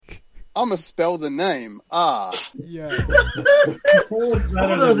I'm going to spell the name. Yeah.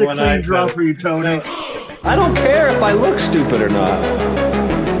 That was a clean draw for you, Tony. I don't care if I look stupid or not.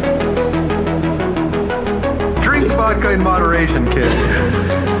 Drink vodka in moderation, kid.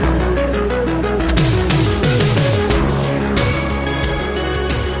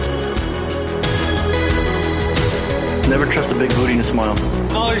 Never trust a big booty and a smile.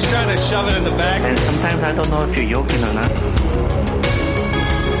 Always trying to shove it in the back. And sometimes I don't know if you're joking or not.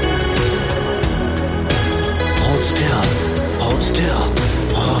 Hold still. Hold still.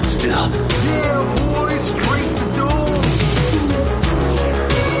 Hold still. Yeah, boys, straight to dome.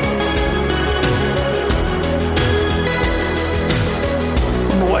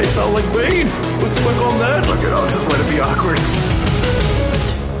 Why I sound like Bane? Let's look on that. Look it, I'll just let it be awkward.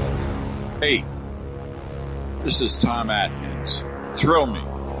 Hey, this is Tom Atkins. Thrill me,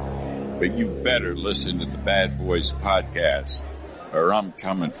 but you better listen to the Bad Boys podcast, or I'm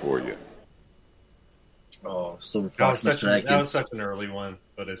coming for you. Oh, so That was such an early one,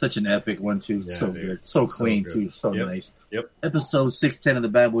 but it's such an epic one too. Yeah, So dude. good, so clean good. too, so Yep. nice. Yep. Episode 610 of the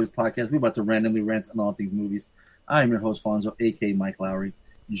Bad Boys podcast. We're about to randomly rant on all things movies. I am your host Fonzo, aka Mike Lowry.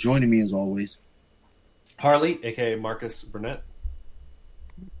 Joining me as always, Harley, aka Marcus Burnett.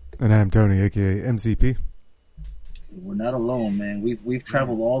 And I'm Tony, aka MCP. we're not alone, man. We've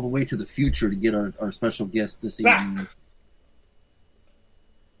traveled all the way to the future to get our special guest this evening.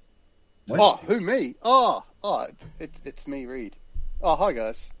 What? Oh, who, me? It's me, Reed. Oh, hi,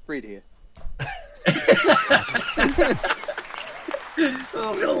 guys. Reed here.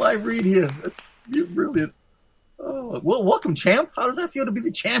 Oh, we got a live read here. That's brilliant. Oh, well, welcome, champ. How does that feel to be the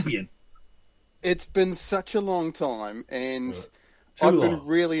champion? It's been such a long time, and Too I've long. been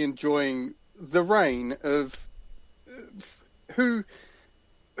really enjoying the reign of who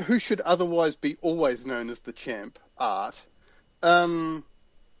should otherwise be always known as the champ, Art.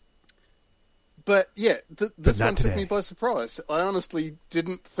 But yeah, this not one took today. me by surprise. I honestly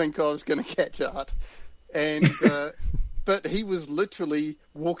didn't think I was going to catch Art, and but he was literally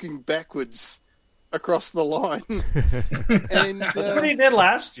walking backwards across the line. And That's what he did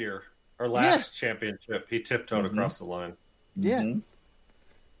last year, or last championship. He tiptoed across the line. yeah, Mhm.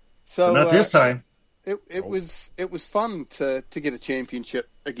 so But not this time. It was fun to get a championship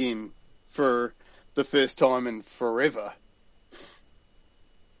again for the first time in forever.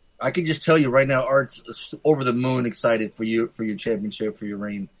 I can just tell you right now, Art's over the moon excited for your championship, for your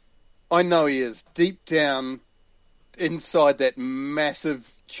reign. I know he is deep down inside that massive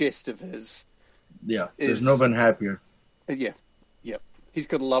chest of his. Yeah, there's Is- no one happier. Yeah, he's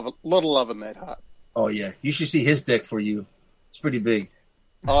got a lot of love in that heart. Oh yeah, you should see his deck for you. It's pretty big.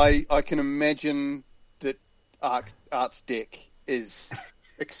 I can imagine that Art's deck is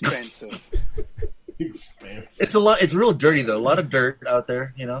expensive. Expansive. It's a lot. It's real dirty though. A lot of dirt out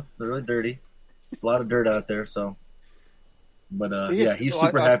there. You know, they're really dirty. It's a lot of dirt out there. So, but yeah, he's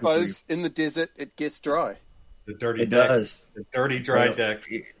super I happy for you. suppose in the desert it gets dry. The dirty It decks. does. The dirty dry Well, decks.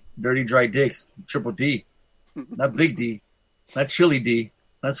 Dirty dry dicks, triple D, not big D, not chilly D,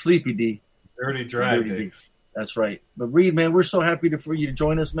 not sleepy D. Dirty dry Dirty decks. That's right. But Reed, man, we're so happy for you to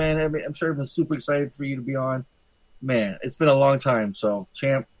join us, man. I mean, I'm sure everyone's super excited for you to be on. Man, it's been a long time. So,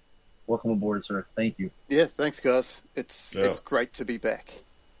 champ, welcome aboard, sir. Thank you. Yeah, thanks guys. It's Yeah. great to be back.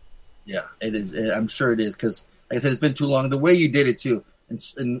 Yeah, it is. I'm sure it is because, like I said, it's been too long. The way you did it too,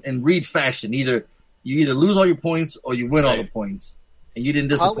 in Reed fashion, you either lose all your points or you win all the Right. points, and you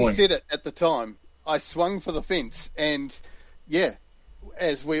didn't Harley disappoint. said it at the time. I swung for the fence, and yeah,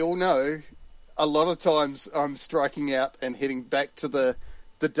 as we all know, a lot of times I'm striking out and heading back to the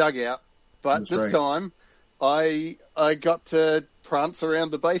dugout. But That's this right. time, I got to prance around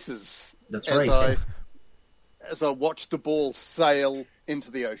the bases That's as right. I watched the ball sail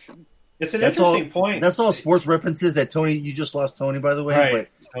into the ocean. It's an That's interesting all. point. That's all sports references that Tony. You just lost Tony, by the way. Right.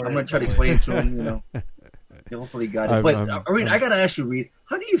 But I'm going to try to explain it to him. You know, hopefully he got it. But Reed, I got to ask you, Reed,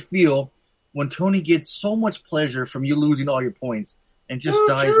 how do you feel when Tony gets so much pleasure from you losing all your points and just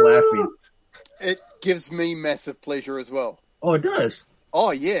dies laughing? It gives me massive pleasure as well. Oh, it does.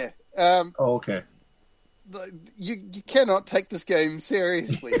 Oh yeah. Oh, okay. You cannot take this game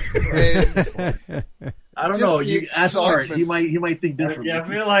seriously. And I don't Just know. the You ask Art. excitement. He might think differently. Yeah, I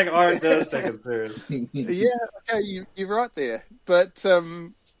feel like Art does take it serious. yeah, okay, you're right there. But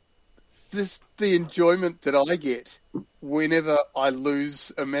the enjoyment that I get whenever I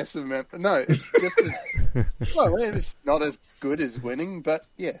lose a massive amount. No, it's just well, it's not as good as winning, but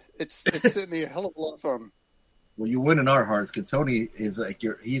yeah, it's certainly a hell of a lot of fun. Well, you win in our hearts because Tony is like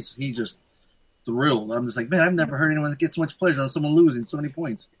he's just thrilled. I'm just like, man, I've never heard anyone get so much pleasure on someone losing so many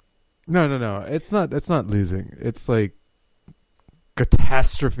points. No. It's not losing. It's like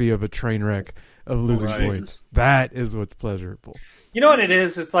catastrophe of a train wreck of losing Right. points. That is what's pleasurable. You know what it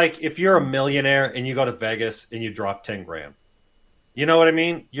is? It's like if you're a millionaire and you go to Vegas and you drop 10 grand. You know what I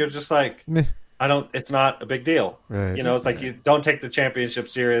mean? You're just like, Meh. it's not a big deal. Right. You know, it's like you don't take the championship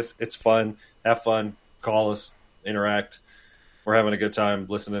serious. It's fun. Have fun. Call us. Interact. We're having a good time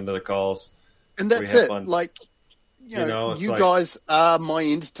listening to the calls. And that's have it. fun. Like, you like, guys are my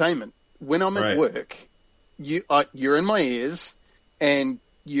entertainment. When I'm at Right. work, you're in my ears, and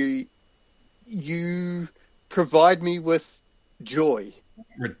you provide me with joy.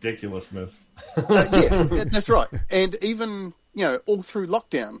 Ridiculousness. Yeah, that's right. And even, all through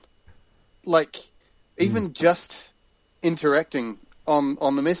lockdown, like, even just interacting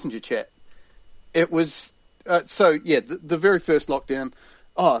on the messenger chat, it was, the very first lockdown,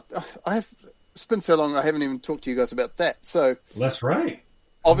 it's been so long I haven't even talked to you guys about that. So That's right.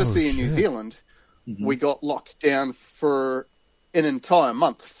 obviously in New Zealand, we got locked down for an entire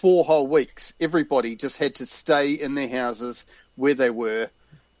month, 4 whole weeks. Everybody just had to stay in their houses where they were.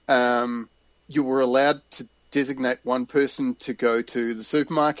 You were allowed to designate one person to go to the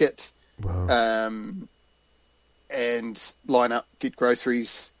supermarket, and line up, get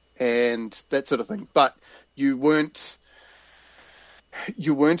groceries, and that sort of thing. But you weren't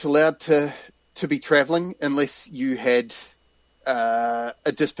allowed to be travelling unless you had a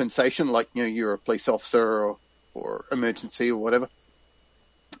dispensation, like you're a police officer or emergency or whatever.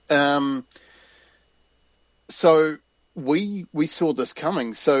 So we saw this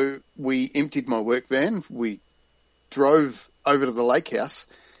coming. So we emptied my work van. We drove over to the lake house,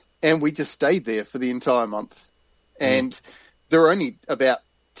 and we just stayed there for the entire month. And there are only about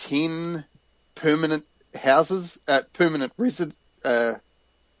 10 permanent houses, permanent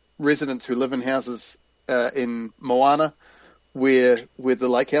residents who live in houses in Moana, where the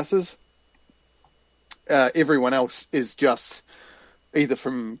lake house is. Everyone else is just either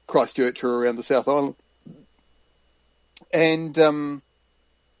from Christchurch or around the South Island. And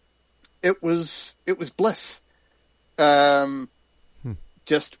it was bliss.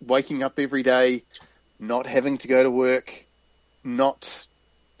 Just waking up every day, not having to go to work, not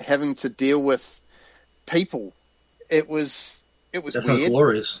having to deal with people. It was That's weird.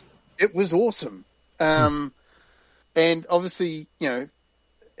 glorious. It was awesome. And obviously,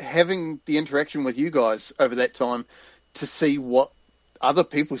 having the interaction with you guys over that time to see what other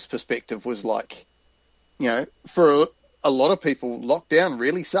people's perspective was like. For a lot of people, lockdown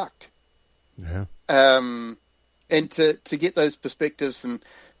really sucked. Yeah. And to get those perspectives, and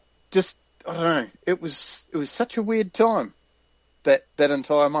just, I don't know, it was such a weird time, that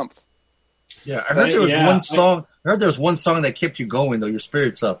entire month. Yeah, I heard there was one song. I heard there was one song that kept you going, though. Your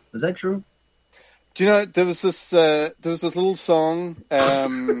spirits up. Is that true? Do you know there was this little song?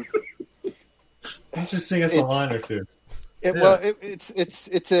 Just sing us a line or two. Well,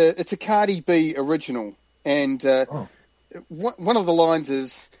 it's a Cardi B original, and one of the lines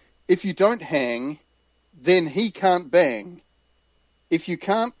is, "If you don't hang, then he can't bang. If you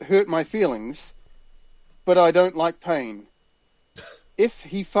can't hurt my feelings, but I don't like pain. If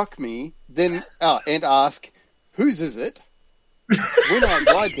he fuck me, then and ask, whose is it? When I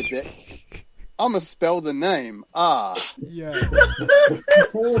ride the dick, I'ma spell the name. Yeah.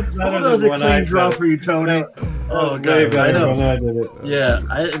 That was a clean draw for you, Tony. Oh, God, I know. When I did it. Yeah,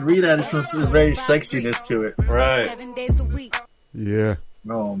 Reed added some very sexiness to it. Right. Yeah.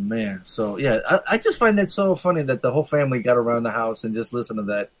 Oh, man. So, yeah, I just find that so funny that the whole family got around the house and just listened to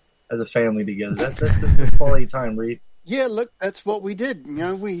that as a family together. That's just quality time, Reed. Yeah, look, that's what we did.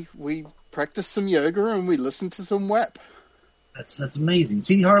 We practiced some yoga and we listened to some WAP. That's amazing.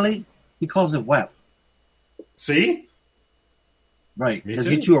 See, Harley? He calls it WAP. See? Right, Me because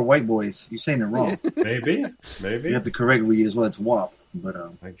too. you two are white boys. You're saying it wrong. Maybe. You have to correct Reed as well. It's WAP. But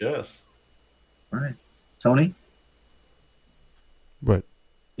I guess. all right. Tony? What?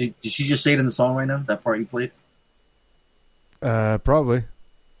 Did she just say it in the song right now? That part you played? Probably.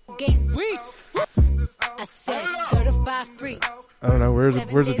 I don't know. Where's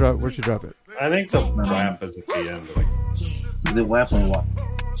the drop? Where'd she drop it? I think the rap is at the end. Is it WAP or WAP?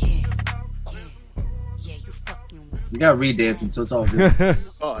 We got Reed dancing, so it's all good.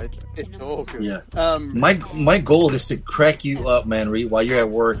 Oh, it's all good. Yeah. My goal is to crack you up, man, Reed, while you're at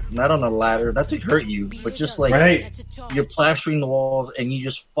work. Not on a ladder, not to hurt you, but just like you're plastering the walls and you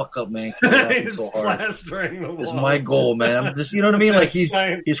just fuck up, man. He's so hard. plastering the walls. It's my goal, man. I'm just, you know what I mean? Like he's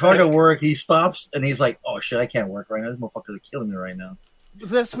hard at work. He stops and he's like, "Oh shit, I can't work right now. This motherfucker is killing me right now."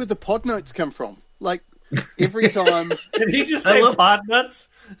 That's where the pod notes come from. Like every time. Did he just say pod nuts?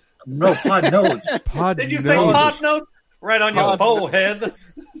 No, pod notes. Pod Did you say pod notes? Right on your forehead.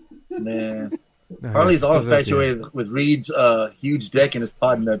 Man. Harley's all infatuated with Reed's huge deck and his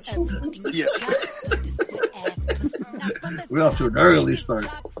pod nuts. Yeah. We're off to an early start.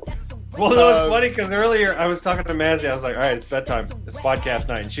 Well, it was funny because earlier I was talking to Mazzy. I was like, all right, it's bedtime. It's podcast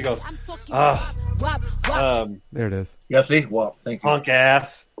night. And she goes, there it is. Yeah, see? Well, thank you. Punk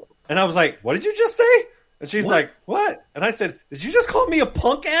ass. And I was like, what did you just say? And she's like, what? And I said, did you just call me a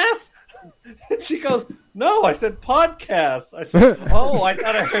punk ass? And she goes, no, I said podcast. I said, oh, I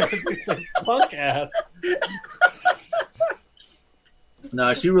thought I heard you say punk ass.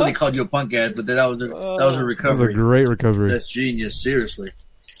 No, she really called you a punk ass, but that was a recovery. That was a great recovery. That's genius, seriously.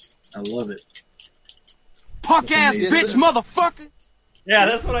 I love it. Punk ass bitch, motherfucker. Yeah,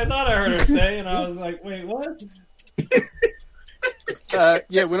 that's what I thought I heard her say, and I was like, wait, what?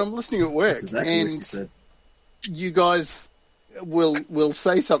 Yeah, when I'm listening at work, exactly and you guys will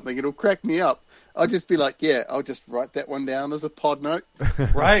say something, it'll crack me up. I'll just be like, yeah, I'll just write that one down as a pod note.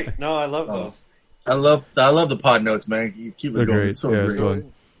 Right. No, I love those. I love the pod notes, man. You keep it They're going. great. It's so Yeah, great. it's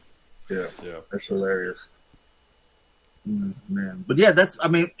fun. Yeah, that's hilarious. Man, but yeah, that's. I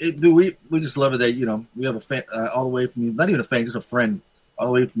mean, we just love it that we have a fan all the way from not even a fan, just a friend all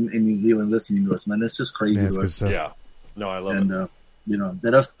the way from in New Zealand listening to us, man. That's just crazy to us. Yeah, no, I love it.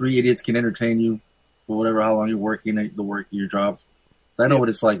 That us three idiots can entertain you for whatever how long you're working at your job. So I know what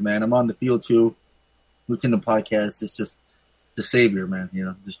it's like, man. I'm on the field too. Listening to podcasts, it's just the savior, man.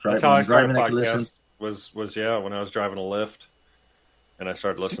 Just driving. That's how I started driving podcast. Was when I was driving a Lyft, and I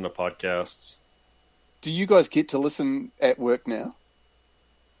started listening to podcasts. Do you guys get to listen at work now?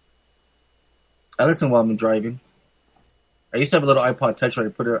 I listen while I'm driving. I used to have a little iPod Touch where I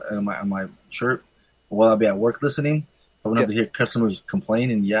put it on my shirt while I'd be at work listening. I wouldn't have to hear customers complain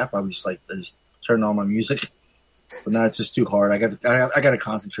and yap. I would just turn on my music. But now it's just too hard. I got to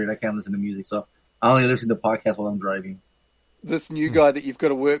concentrate. I can't listen to music, so I only listen to podcasts while I'm driving. This new guy that you've got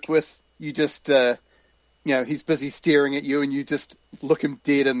to work with, you just he's busy staring at you, and you just look him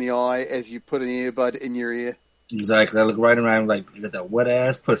dead in the eye as you put an earbud in your ear. Exactly. I look right around like, you got that wet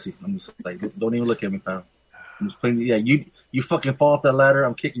ass pussy. I'm just like, don't even look at me, pal. I'm just playing. Yeah, you fucking fall off that ladder.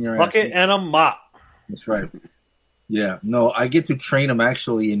 I'm kicking your ass. Bucket and a mop. That's right. Yeah. No, I get to train him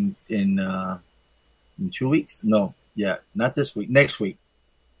actually in 2 weeks. No, yeah, not this week. Next week.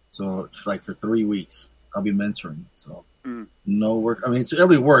 So it's like for 3 weeks, I'll be mentoring. So no work. I mean, it'll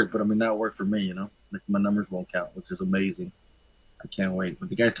be work, but I mean, not work for me. Like my numbers won't count, which is amazing. I can't wait. But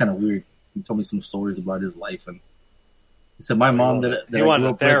the guy's kind of weird. He told me some stories about his life, and he said my mom that I grew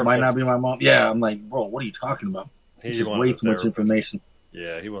up with might not be my mom. Yeah, I'm like, bro, what are you talking about? It's just way too much information.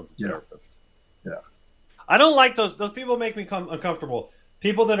 Yeah, he wants a therapist. Yeah. I don't like those people make me uncomfortable.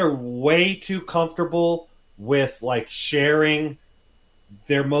 People that are way too comfortable with like sharing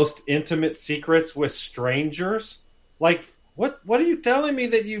their most intimate secrets with strangers. Like, what are you telling me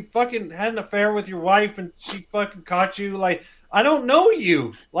that you fucking had an affair with your wife and she fucking caught you? Like, I don't know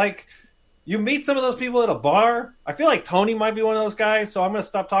you. Like, you meet some of those people at a bar. I feel like Tony might be one of those guys, so I'm going to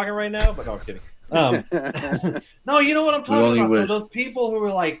stop talking right now. But no, I'm kidding. No, you know what I'm talking about? Those people who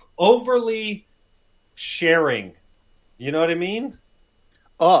are like overly sharing. You know what I mean?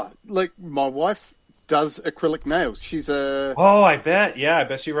 Oh, like my wife does acrylic nails. She's a... Oh, I bet. Yeah, I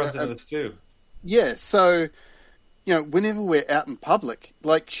bet she runs into this too. Yeah, so, whenever we're out in public,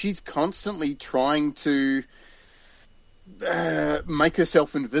 like, she's constantly trying to make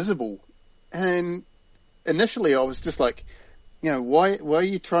herself invisible. And initially I was just like, why are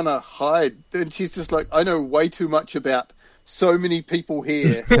you trying to hide? And she's just like, I know way too much about so many people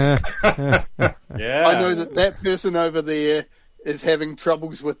here. Yeah. I know that person over there is having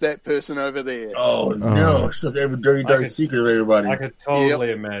troubles with that person over there. Oh, no. It's just every dirty, dark secret of everybody. I could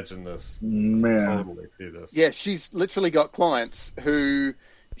totally imagine this. Man. Totally see this. Yeah, she's literally got clients who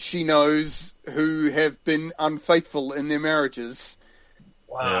she knows who have been unfaithful in their marriages.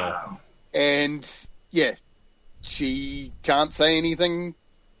 Wow. And, yeah, she can't say anything.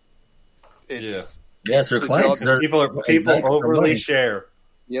 It's her clients. People overly share.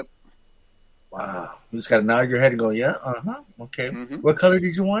 Yep. Wow. You just got to nod your head and go, yeah, okay. Mm-hmm. What color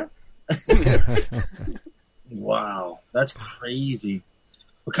did you want? Wow. That's crazy.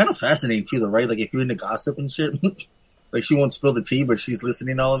 But kind of fascinating, too, though, right? Like, if you're into gossip and shit, like, she won't spill the tea, but she's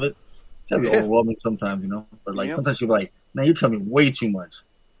listening to all of it. It's gotta be overwhelming sometimes, But, like, sometimes she'll be like, man, you're telling me way too much.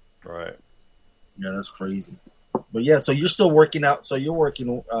 Right. Yeah, that's crazy. But, yeah, so you're still working out. So you're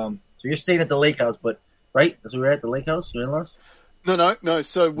working, so you're staying at the lake house, but, right? That's where we're at, the lake house? Your in-laws? No.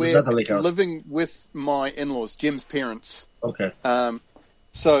 So we're living with my in-laws, Jim's parents. Okay.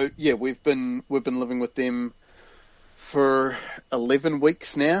 So yeah, we've been living with them for 11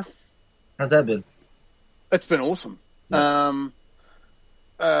 weeks now. How's that been? It's been awesome. Yeah.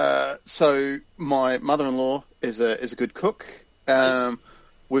 So my mother-in-law is a good cook.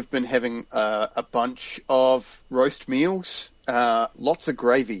 We've been having a bunch of roast meals, lots of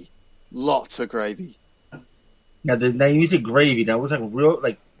gravy. Now, you say gravy. Now, what's like real,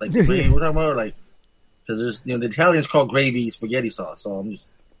 like gravy? What talking about? Like, because there's, the Italians call gravy spaghetti sauce. So I'm just.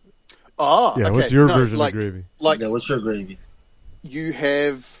 Oh, yeah. okay. What's your version of gravy? What's your gravy? You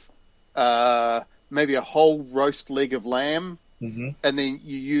have maybe a whole roast leg of lamb, and then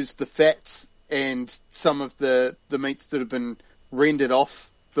you use the fats and some of the meats that have been rendered off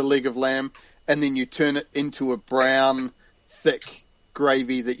the leg of lamb, and then you turn it into a brown, thick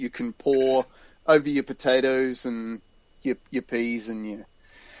gravy that you can pour over your potatoes and your peas and your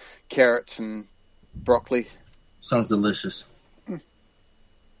carrots and broccoli. Sounds delicious. Dude,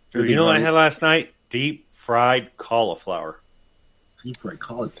 you know what I had last night? Deep fried cauliflower. Deep fried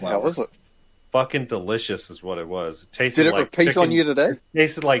cauliflower. How was it? Fucking delicious is what it was. It tasted Did it like repeat chicken, on you today? It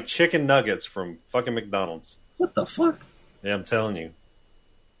tasted like chicken nuggets from fucking McDonald's. What the fuck? Yeah, I'm telling you.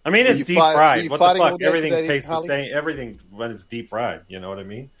 I mean, it's deep fried. What the fuck? Everything today, tastes the Holly? same. Everything when it's deep fried. You know what I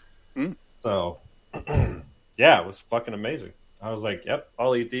mean? Mm. So, yeah, it was fucking amazing. I was like, yep,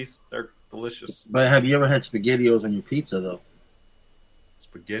 I'll eat these. They're delicious. But have you ever had SpaghettiOs on your pizza, though?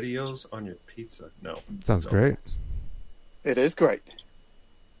 SpaghettiOs on your pizza? No. Sounds great. It is great.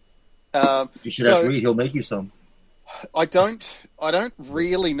 You should ask Reed. He'll make you some. I don't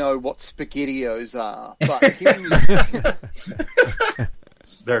really know what SpaghettiOs are, but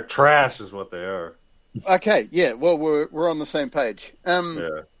they're trash, is what they are. Okay, yeah. Well, we're on the same page.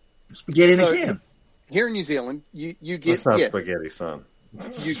 Yeah. Spaghetti in a can. Here in New Zealand, you get It's not spaghetti, son.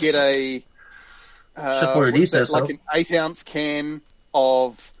 You get a like an 8-ounce can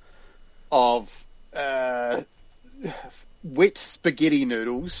of wet spaghetti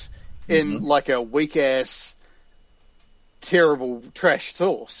noodles in like a weak ass, terrible trash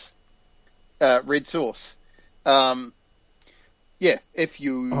sauce, red sauce. Yeah, if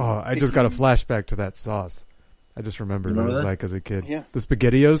you. Oh, I just got a flashback to that sauce. I just remembered what it was like as a kid. Yeah. The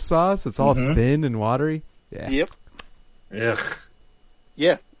SpaghettiOs sauce. It's all thin and watery. Yeah. Yep. Yeah.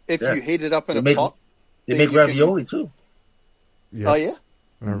 Yeah. If you heat it up in a pot. They make ravioli too. Yeah. Oh yeah.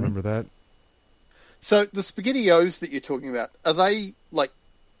 I remember that. So the SpaghettiOs that you're talking about, are they like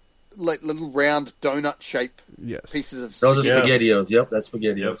little round donut shape pieces of spaghetti? Those are SpaghettiOs. Yep, that's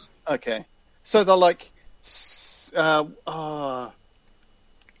SpaghettiOs. Yep. Okay. So they're like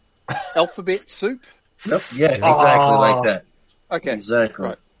alphabet soup? Yep. Yeah, exactly like that. Okay. Exactly.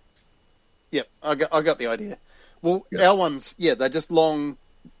 Right. Yep, I got the idea. Well, our ones, they're just long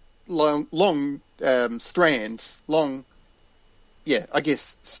strands, I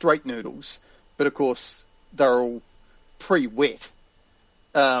guess straight noodles, but of course they're all pre-wet.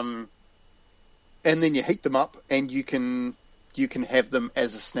 And then you heat them up, and you can have them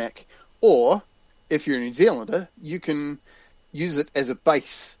as a snack, or if you're a New Zealander, you can use it as a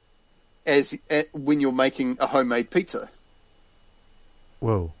base when you're making a homemade pizza.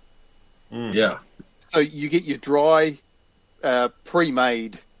 Whoa. Yeah. So you get your dry,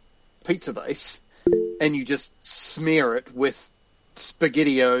 pre-made pizza base, and you just smear it with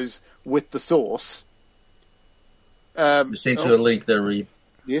SpaghettiOs with the sauce. I sent you a link there, Reed.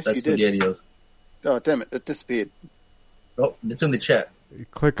 Yes, that's you did. SpaghettiOs. Oh, damn it. It disappeared. Oh, it's in the chat. You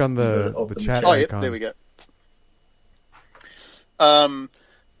click on the chat icon. icon. Yep, there we go.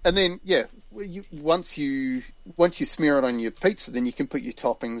 And then, once you smear it on your pizza, then you can put your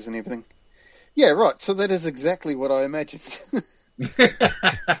toppings and everything. Yeah, right. So that is exactly what I imagined. There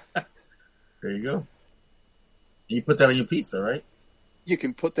you go. You put that on your pizza, right? You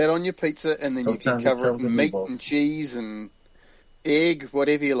can put that on your pizza, and then you can cover it in meat and cheese and egg,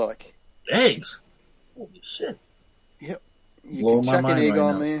 whatever you like. Eggs? Holy shit. Yep. You can chuck an egg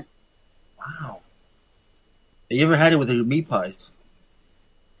on there. Wow. Have you ever had it with your meat pies?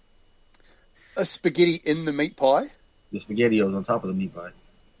 A spaghetti in the meat pie? The SpaghettiOs on top of the meat pie.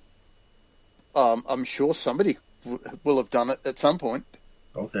 I'm sure somebody will have done it at some point.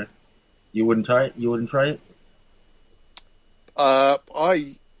 Okay. You wouldn't try it? You wouldn't try it?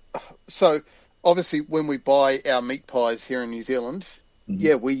 So obviously when we buy our meat pies here in New Zealand,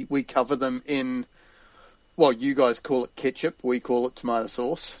 we cover them in, well, you guys call it ketchup, we call it tomato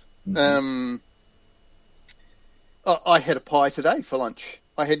sauce. I had a pie today for lunch.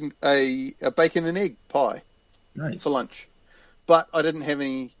 I had a bacon and egg pie for lunch, but I didn't have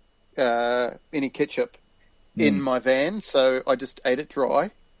any ketchup in my van, so I just ate it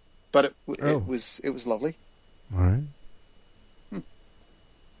dry. But it was lovely. All right.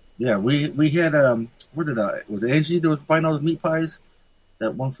 Yeah, we had was it Angie that was buying all those meat pies?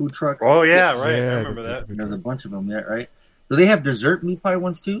 That one food truck. Oh yeah, right. I remember that. There's a bunch of them there, right? Do they have dessert meat pie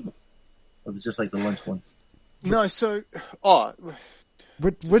ones too? Or just like the lunch ones? No, so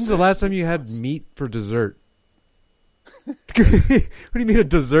when's the last time you had meat for dessert? What do you mean a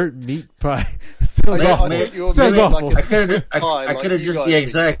dessert meat pie? Sounds awful. Sounds awful. I could have just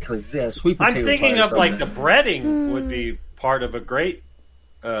exactly. Yeah, sweet potato. I'm thinking of like the breading would be part of a great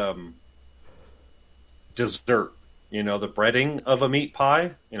dessert. You know, the breading of a meat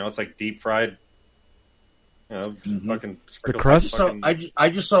pie. You know, it's like deep fried. You know, fucking the crust. I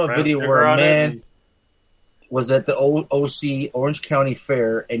just saw a video where a man was at the OC Orange County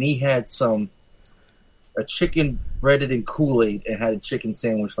Fair, and he had a chicken breaded in Kool-Aid and had a chicken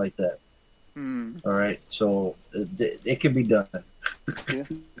sandwich like that. All right, so it can be done. Yeah.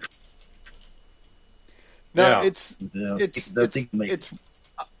 No, Yeah.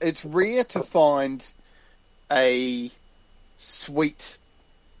 It's rare to find a sweet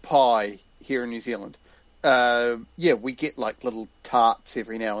pie here in New Zealand. Yeah, we get like little tarts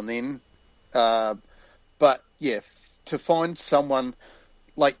every now and then, but yeah, to find someone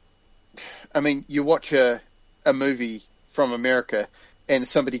like, I mean, you watch a movie from America and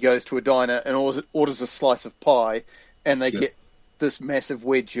somebody goes to a diner and orders a slice of pie and they get this massive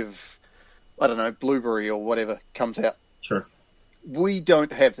wedge of, I don't know, blueberry or whatever comes out. Sure. We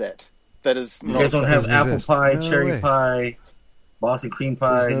don't have that. That is You not. guys don't have apple pie, cherry pie, Boston cream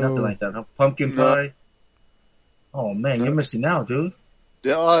pie, nothing like that. Huh? Pumpkin pie. Oh man, you're missing out, dude.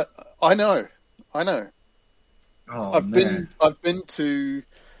 Yeah, I know. Oh, I've been to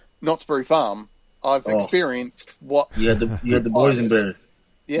Knott's Berry Farm. I've experienced what you had the boysenberry.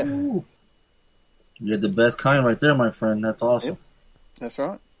 Yeah. Ooh. You had the best kind right there, my friend. That's awesome. Yep. That's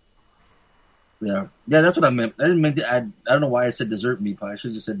right. Yeah, that's what I meant. I didn't mean to add. I don't know why I said dessert meat pie. I should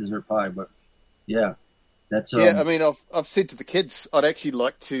have just said dessert pie, but yeah, that's yeah. I mean, I've said to the kids, I'd actually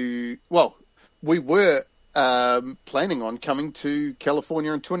like to. Well, we were planning on coming to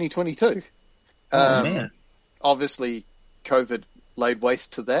California in 2022. Oh man! Obviously, COVID laid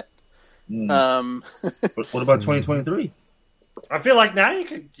waste to that. But what about 2023? I feel like now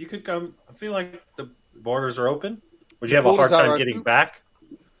you could come. I feel like the borders are open. Would you have a hard time getting back?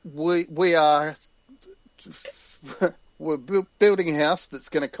 We are we're building a house that's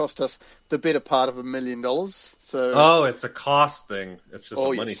going to cost us the better part of $1 million. So it's a cost thing. It's just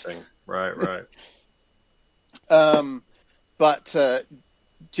a money thing. Right. But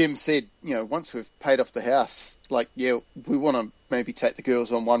Jim said, you know, once we've paid off the house, like, yeah, we want to maybe take the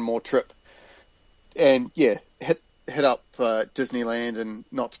girls on one more trip, and hit up Disneyland and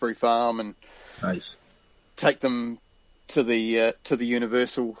Knott's Berry Farm and nice. Take them to the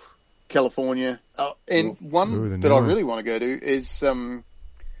Universal California, and one that I really want to go to is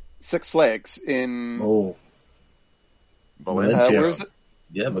Six Flags in Valencia. Where is it?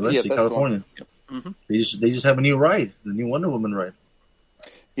 Yeah, Valencia, California. Yep. Mm-hmm. They just have a new ride, the new Wonder Woman ride.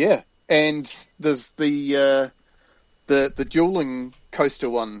 Yeah, and there's the dueling coaster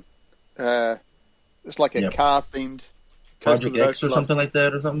one. It's like a car themed Project X or something like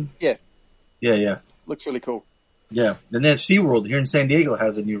that, or something. Yeah. Looks really cool. Yeah, and then SeaWorld here in San Diego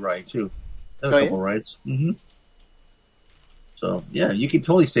has a new ride too. There's a couple rides. Mm-hmm. So yeah, you can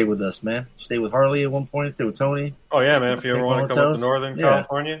totally stay with us, man. Stay with Harley at one point. Stay with Tony. Oh yeah, man! If you ever want to come up to Northern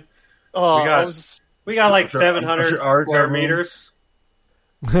California, we got like 700 square meters.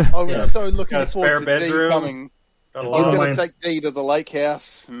 I was so looking forward to D coming. He's going to take D to the lake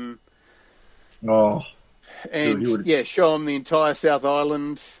house and show him the entire South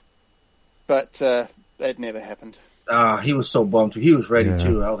Island. But that never happened. He was so bummed too. He was ready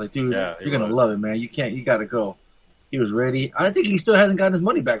too. I was like, dude, you're gonna love it, man. You gotta go. He was ready. I think he still hasn't gotten his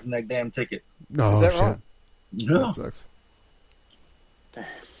money back from that damn ticket. No, is that right? No. That sucks.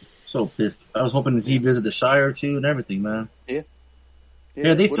 So pissed. I was hoping he'd visit the Shire too and everything, man. Yeah.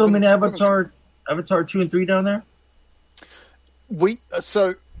 Yeah, they filming Avatar 2 and 3 down there?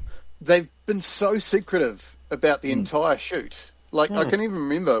 So they've been so secretive about the entire shoot. Like, I can even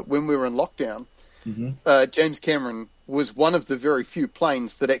remember when we were in lockdown, James Cameron was one of the very few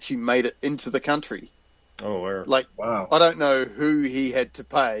planes that actually made it into the country. Oh, where? Like, wow. I don't know who he had to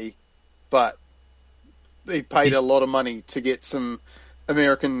pay, but he paid a lot of money to get some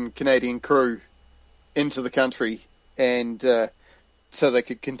American-Canadian crew into the country, and so they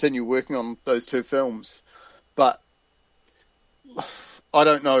could continue working on those two films. But I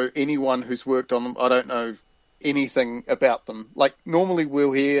don't know anyone who's worked on them. I don't know anything about them. Like, normally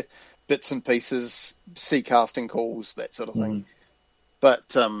we'll hear bits and pieces, see casting calls, that sort of thing.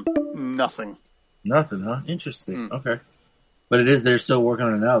 But nothing. Nothing, huh? Interesting. Okay. But they're still working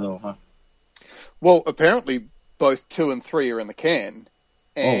on it now, though, huh? Well, apparently both 2 and 3 are in the can.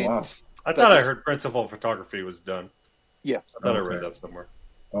 And I thought I heard principal photography was done. Yeah. I thought I read that somewhere.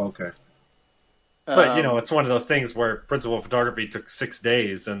 Okay. But, it's one of those things where principal photography took 6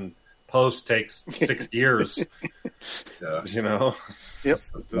 days and post takes 6 years. Yeah. Yep.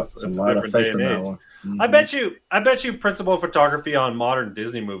 It's a lot of effects on that one. Mm-hmm. I bet you principal photography on modern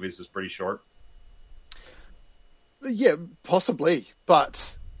Disney movies is pretty short. Yeah, possibly.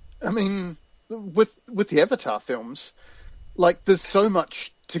 But, I mean, with the Avatar films, like, there's so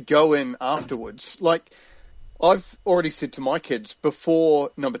much to go in afterwards. Like, I've already said to my kids,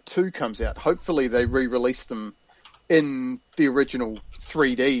 before number 2 comes out, hopefully they re-release them in the original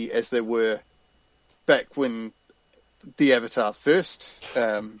 3D as they were back when the Avatar first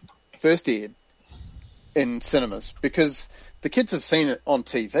aired in cinemas, because the kids have seen it on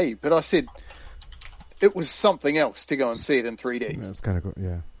TV, but I said it was something else to go and see it in 3D. That's kind of cool.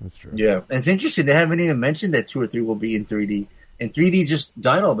 Yeah, that's true. Yeah, and it's interesting. They haven't even mentioned that 2 or 3 will be in 3D. And 3D just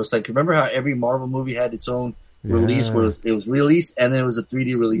died all of a sudden. Remember how every Marvel movie had its own release, where it was released, and then it was a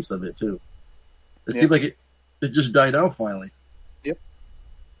 3D release of it too. It seemed like it just died out finally. Yep.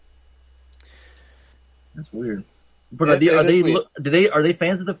 That's weird. But are they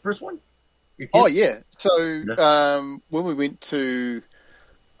fans of the first one? Oh yeah. So when we went to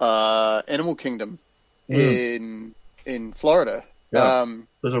Animal Kingdom in Florida,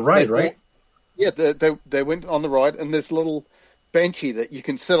 there's a ride, right? Yeah, they went on the ride, and this little benchy that you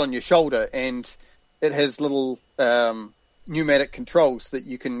can sit on your shoulder, and it has little pneumatic controls that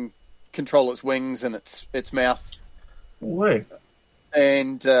you can control its wings and its mouth. No way.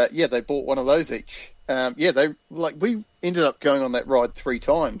 And they bought one of those each. We ended up going on that ride 3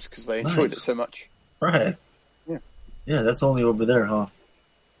 times because they enjoyed it so much. Right. Yeah. Yeah, that's only over there, huh?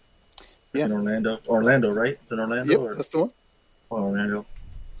 Yeah. In Orlando. Orlando, right? It's in Orlando? Yep, that's the one. Oh, Orlando.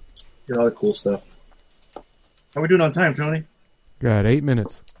 Get all the cool stuff. How we doing on time, Tony? Got 8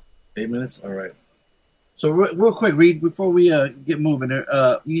 minutes. 8 minutes? All right. So real quick, Reed, before we get moving,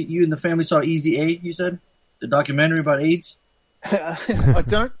 you and the family saw Easy A, you said? The documentary about AIDS? I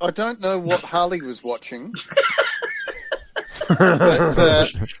don't know what Harley was watching.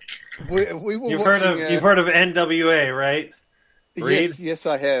 But we were watching... You've heard of NWA, right? Reed? Yes,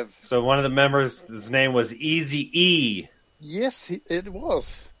 I have. So one of the members, his name was Easy E. Yes, it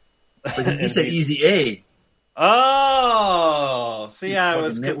was. But you said Easy A. Oh, see, I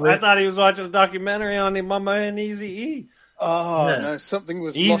thought he was watching a documentary on the Mama and Easy E. Oh, yeah. No, something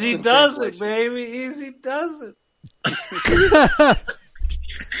was Easy does it, baby. Easy does it. I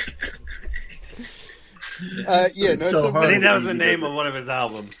think that was the name of one of his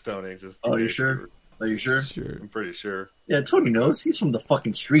albums, Tony. You sure? Are you sure? Sure. I'm pretty sure. Yeah, Tony knows. He's from the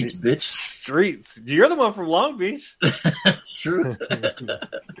fucking streets, bitch. Streets. You're the one from Long Beach. True.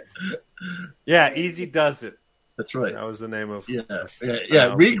 Yeah, Easy does it. That's right. That was the name of...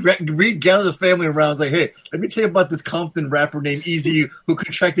 Yeah. Reed gathered the family around like, hey, let me tell you about this Compton rapper named Easy who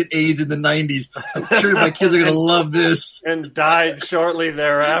contracted AIDS in the 90s. I'm sure my kids are going to love this. And died shortly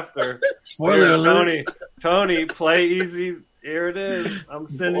thereafter. Spoiler alert. Tony, play Easy. Here it is. I'm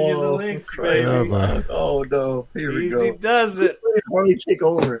sending you the links, baby. Oh, no. Here we go. Easy does it. Harley, take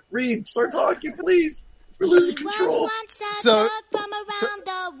over. Reed, start talking, please. We're losing control. Drop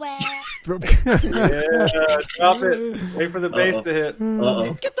it. Wait for the bass to hit.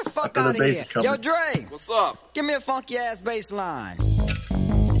 Get the fuck out of here. Yo, Dre. What's up? Give me a funky ass bass line.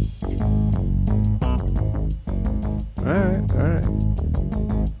 All right.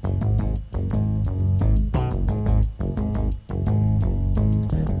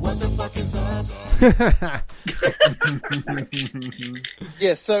 What the fuck is awesome?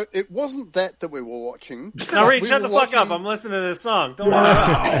 Yeah, so it wasn't that we were watching. Now, Reed, shut the fuck up. I'm listening to this song. Don't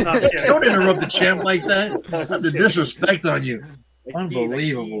interrupt the champ like that. The disrespect on you.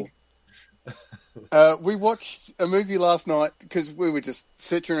 Unbelievable. We watched a movie last night because we were just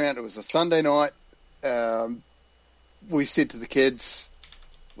sitting around. It was a Sunday night. We said to the kids,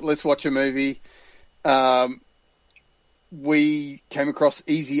 let's watch a movie. We came across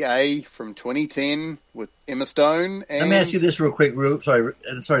Easy A from 2010 with Emma Stone. And... Let me ask you this real quick, Rube. Sorry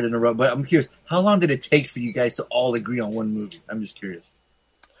to interrupt, but I'm curious. How long did it take for you guys to all agree on one movie? I'm just curious.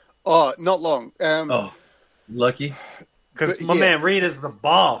 Oh, not long. Lucky. Because my man Reed is the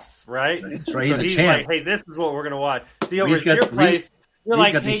boss, right? That's right. He's champ. like, hey, this is what we're going to watch. See, over at your place, you're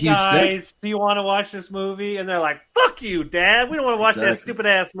like, hey, guys, do you want to watch this movie? And they're like, fuck you, Dad. We don't want to watch that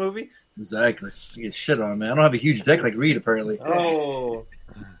stupid-ass movie. Exactly. You get shit on, man. I don't have a huge deck like Reed, apparently. Oh.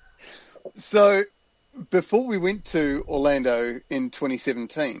 So, before we went to Orlando in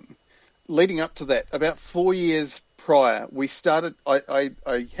 2017, leading up to that, about 4 years prior, we started... I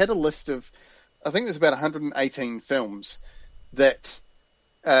had a list of... I think there's about 118 films that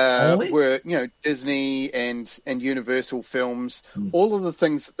were, Disney and Universal films, all of the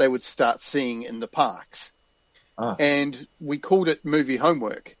things that they would start seeing in the parks. And we called it movie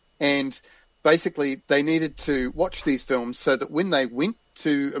homework. And basically they needed to watch these films so that when they went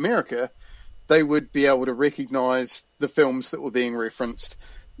to America, they would be able to recognize the films that were being referenced.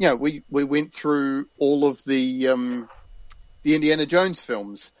 We went through all of the Indiana Jones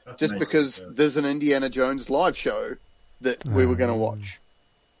films because there's an Indiana Jones live show that we were going to watch.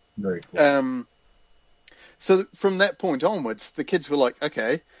 Very cool. So from that point onwards, the kids were like,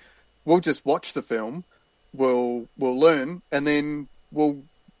 okay, we'll just watch the film, we'll learn, and then we'll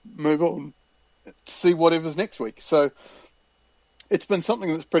move on to see whatever's next week. So it's been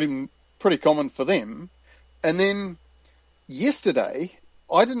something that's pretty common for them. And then yesterday,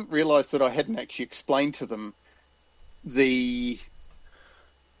 I didn't realise that I hadn't actually explained to them the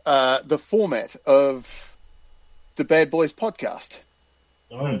format of the Bad Boys podcast.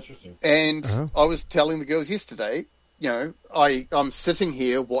 Oh, interesting. And I was telling the girls yesterday, I'm sitting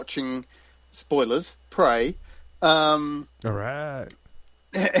here watching, spoilers, Prey. All right.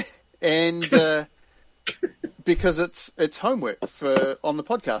 And because it's homework on the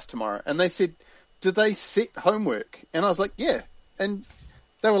podcast tomorrow. And they said, do they set homework? And I was like, yeah. And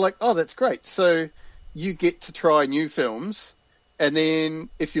they were like, oh, that's great. So you get to try new films, and then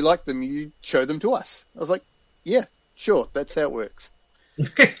if you like them, you show them to us. I was like, yeah, sure, that's how it works.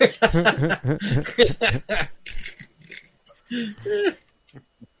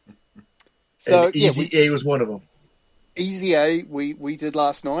 So Easy A was one of them. Easy A we did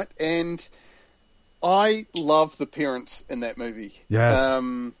last night, and I love the parents in that movie. Yes.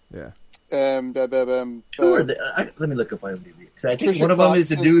 Yeah. Who are they? Let me look up IMDb. Because I think one of them is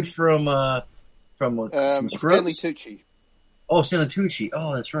the dude from Scrubs? Stanley Tucci. Oh, Stanley Tucci.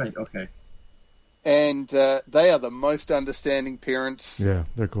 Oh, that's right. Okay. And they are the most understanding parents. Yeah,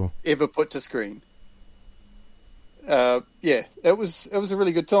 they're cool. Ever put to screen. It was a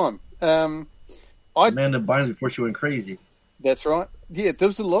really good time. Amanda Bynes before she went crazy. That's right. Yeah, there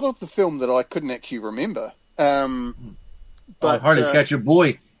was a lot of the film that I couldn't actually remember. But Hardy's got your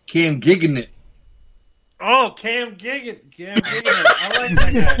boy Cam Giggin. Oh, Cam Giggin. I like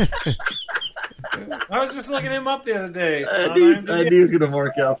that guy. I was just looking him up the other day. I knew he was going to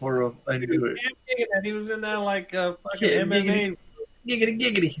work out for him. I knew it. Cam Giggin, he was in that fucking MMA.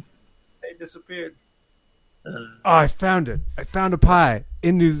 Giggity. They disappeared. I found it. I found a pie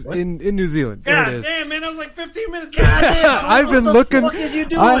in New Zealand. There it is. Damn, man, that was like 15 minutes. I've been looking. What the fuck is you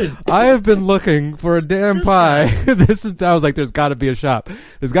doing? I have been looking for a damn pie. I was like, there's got to be a shop.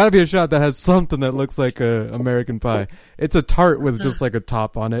 There's got to be a shop that has something that looks like a American pie. It's a tart with just like a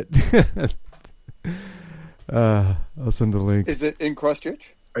top on it. I'll send a link. Is it in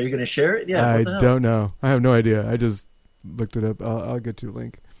Christchurch? Are you going to share it? Yeah. I don't know. I have no idea. I just looked it up. I'll get you a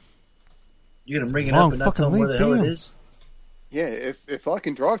link. You're going to bring it up and not tell them where the hell it is? Yeah, if I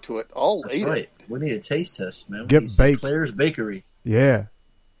can drive to it, I'll eat it. We need a taste test, man. Get baked. Claire's Bakery. Yeah.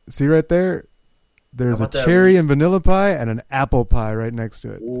 See right there? There's a cherry and vanilla pie and an apple pie right next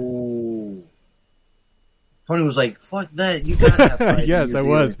to it. Ooh. Tony was like, fuck that. You got that pie. Yes, I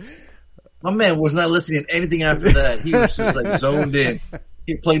was. My man was not listening to anything after that. He was just like zoned in.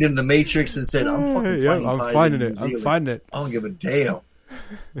 He played in the Matrix and said, I'm fucking finding it. I'm finding it. I don't give a damn.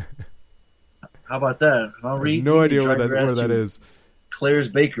 How about that? I'll read. No idea where that is. Claire's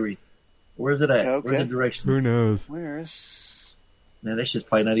Bakery. Where's it at? Okay. Where's the directions? Who knows? Where's? Man, that shit's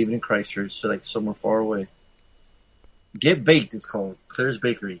probably not even in Christchurch. So like somewhere far away. Get Baked, it's called. Claire's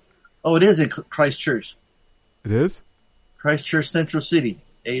Bakery. Oh, it is in Christchurch. It is? Christchurch Central City,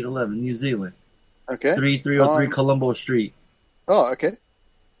 811, New Zealand. Okay. 3303 Colombo Street. Oh, okay.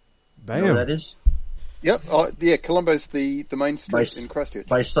 Bam. You know what that is? Yep. Colombo's the main street in Christchurch.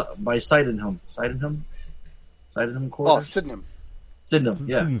 By Sydenham. Sydenham quarter? Oh, Sydenham. Sydenham,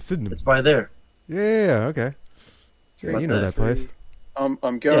 yeah. Sydenham. It's by there. Yeah, okay. Yeah, you know that place. I'm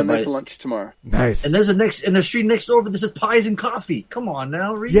going there for lunch tomorrow. Nice. And there's the street next door, but this is pies and coffee. Come on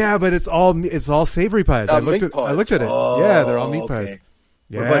now, Reed. Yeah, but it's all savory pies. I looked at it. Oh, yeah, they're all meat pies.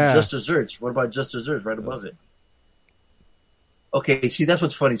 Yeah. What about Just Desserts? Right above it? Okay, see, that's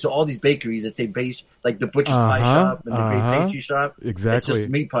what's funny. So all these bakeries that say base, like the Butcher's Pie Shop and the Great Pastry Shop, exactly. It's just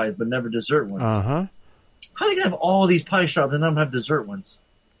meat pies, but never dessert ones. Uh-huh. How are they going to have all these pie shops and none of them have dessert ones?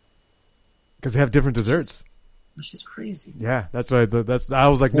 Because they have different desserts. This is crazy. Yeah, that's why. I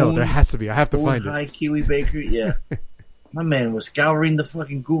was like, no, there has to be. I have to find it. High Kiwi Bakery, yeah. My man was scouring the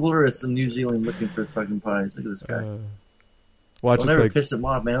fucking Google Earth in New Zealand looking for fucking pies. Look at this guy. Watch I'll never piss him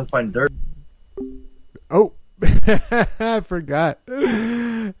off, man. I'm finding dirt. Oh. I forgot.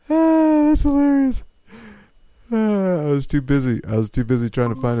 That's hilarious. I was too busy. I was too busy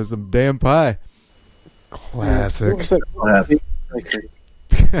trying to find some damn pie. Classic.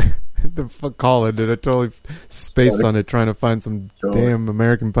 The fuck Colin did I totally spaced on it trying to find some damn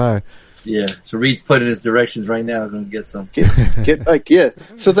American pie. Yeah, so Reed's putting his directions right now. Going to get some. Get back, yeah.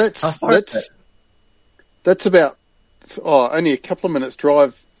 So that's about only a couple of minutes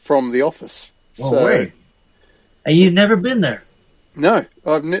drive from the office. Oh, wait. And you've never been there? No,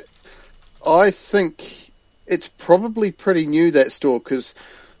 I think it's probably pretty new, that store, because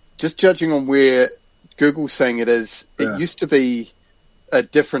just judging on where Google's saying it is, it used to be a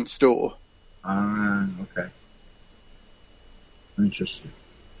different store. Okay. Interesting.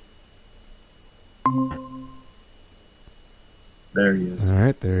 There he is. All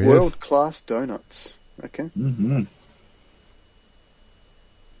right, there he is. World-class donuts. Okay. Mm-hmm.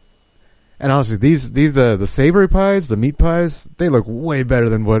 And honestly, these the savory pies, the meat pies, they look way better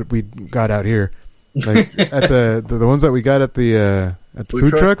than what we got out here. Like at the ones that we got at the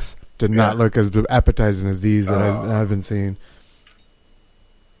food trucks did not look as appetizing as these that I've been seeing.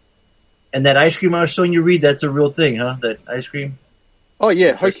 And that ice cream I was showing you, Reed, that's a real thing, huh? That ice cream? Oh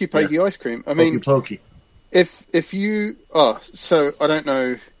yeah, Hokey Pokey ice cream. I mean, Pokey. If you so I don't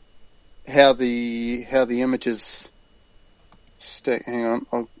know how the images stay. Hang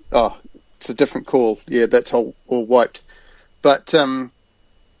on. It's a different call. Yeah, that's all wiped. But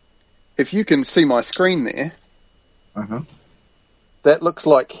if you can see my screen there, that looks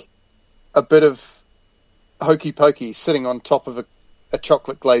like a bit of Hokey Pokey sitting on top of a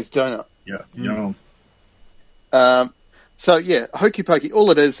chocolate glazed donut. Yeah. Yum. So yeah, Hokey Pokey. All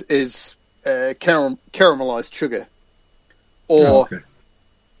it is caramelized sugar, or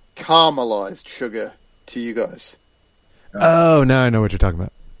caramelized sugar to you guys. Oh, now I know what you're talking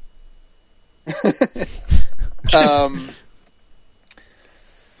about.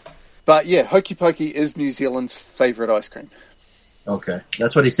 But yeah, Hokey Pokey is New Zealand's favourite ice cream. Okay,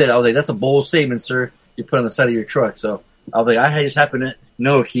 that's what he said. I was like, "That's a bold statement, sir. You put on the side of your truck." So I was like, "I just happen to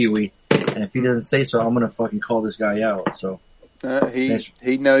know Kiwi, and if he doesn't say so, I'm gonna fucking call this guy out." So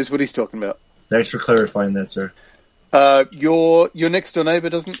he knows what he's talking about. Thanks for clarifying that, sir. Your next door neighbour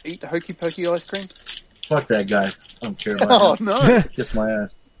doesn't eat Hokey Pokey ice cream? Fuck that guy. I don't care about him. Oh no! Kiss my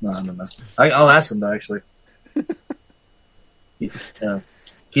ass. No. I'll ask him though. Actually,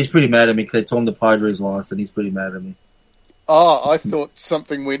 he's pretty mad at me because I told him the Padres lost, and he's pretty mad at me. Oh, I thought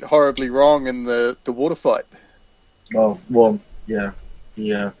something went horribly wrong in the water fight. Oh well, yeah.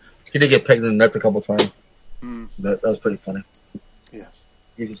 He did get pegged in the nuts a couple times. That was pretty funny. Yeah,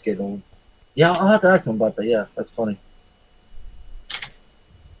 he's just getting old. Yeah, I'll have to ask him about that. Yeah, that's funny.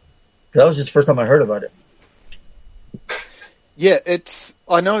 That was just the first time I heard about it. Yeah,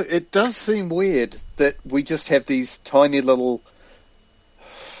 I know it does seem weird that we just have these tiny little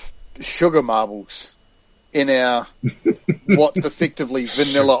sugar marbles in our what's effectively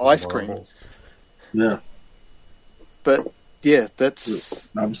vanilla ice cream. Yeah. But yeah,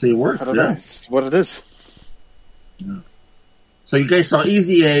 that's obviously it works. I don't know. It's what it is. Yeah. So you guys saw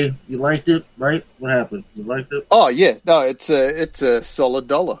Easy A. You liked it, right? What happened? You liked it? Oh yeah, no, it's a solid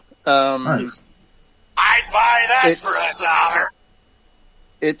 $1. Nice. I'd buy that for $1.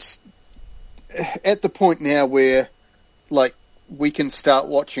 It's at the point now where, like, we can start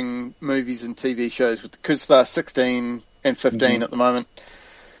watching movies and TV shows because they're 16 and 15 at the moment.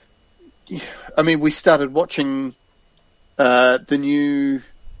 I mean, we started watching the new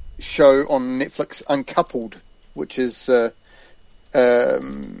show on Netflix, Uncoupled, which is I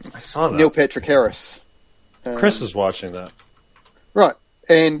saw that. Neil Patrick Harris. Chris is watching that. Right.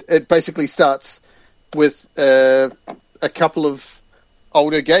 And it basically starts with a couple of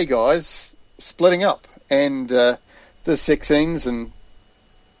older gay guys splitting up, and the sex scenes, and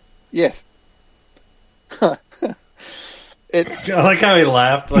yeah. It's. I like how he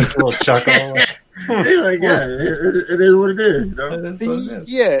laughed, like a little chuckle. Like, yeah, it is what it is. You know? It is what it is.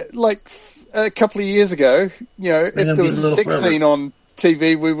 Yeah, like a couple of years ago, you know, if there was a sex scene on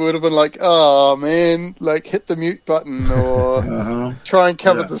TV, we would have been like, oh man, like hit the mute button, or try and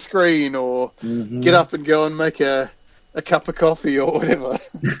cover the screen, or get up and go and make a cup of coffee or whatever.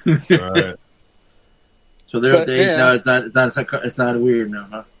 Right. So there are days now it's not weird now,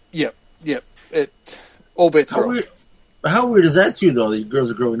 huh? Yep. It all bets are off. How weird is that too, though? These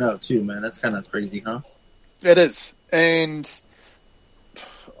girls are growing up too, man. That's kind of crazy, huh? It is, and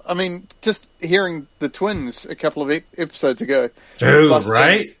I mean, just hearing the twins a couple of episodes ago, dude,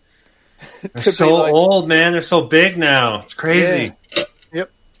 right? They're so like, old, man. They're so big now. It's crazy. Yeah.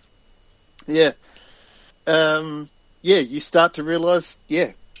 Yep. Yeah. You start to realize,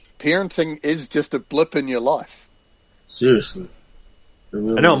 parenting is just a blip in your life. Seriously.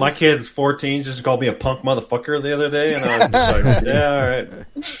 Really I know my kid's 14, just called me a punk motherfucker the other day, and I was just like, yeah, all right.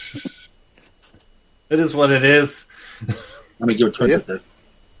 It is what it is. Let me give a try with that.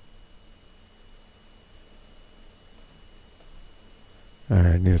 All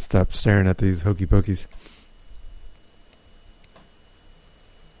right, I need to stop staring at these hokey pokies.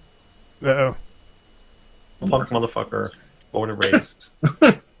 Uh-oh. Punk motherfucker, born and raised.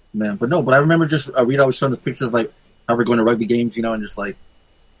 Man, but I remember just Rita was showing us pictures of like how we're going to rugby games, you know, and just like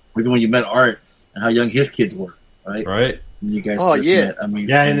even when you met Art and how young his kids were, right? Right. And you guys, yeah. I mean,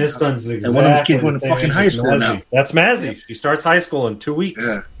 yeah, and his son's exactly. And one of his kids went to fucking high school now. That's Mazzy. She starts high school in 2 weeks.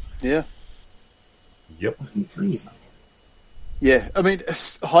 Yeah. Yep. Yeah, I mean,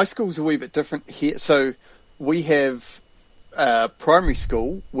 high school's a wee bit different here. So we have primary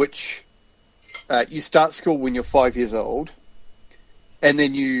school, which you start school when you're 5 years old, and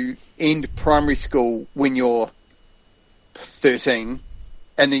then you end primary school when you're 13,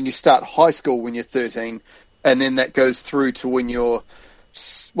 and then you start high school when you're 13, and then that goes through to when you're,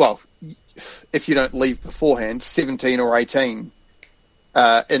 well, if you don't leave beforehand, 17 or 18,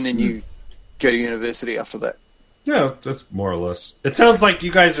 and then you go to university after that. Yeah, that's more or less. It sounds like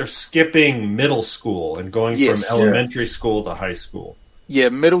you guys are skipping middle school and going from elementary school to high school. Yeah,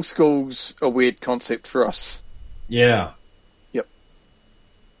 middle school's a weird concept for us. Yeah. Yep.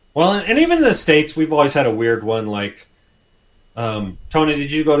 Well, and even in the States, we've always had a weird one. Like, Tony,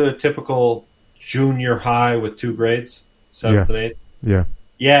 did you go to a typical junior high with 2 grades? 7th and 8th? Yeah.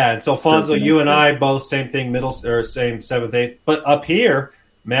 Yeah, and so Fonzo, you and I both same thing, same 7th, 8th. But up here,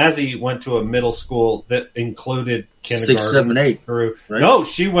 Mazzy went to a middle school that included kindergarten. 6, 7, 8. Through. Right? No,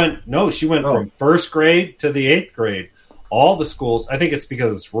 she went from 1st grade to the 8th grade. All the schools, I think it's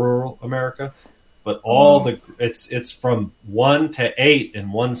because it's rural America, but it's from 1 to 8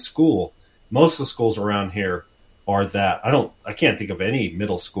 in one school. Most of the schools around here are that. I can't think of any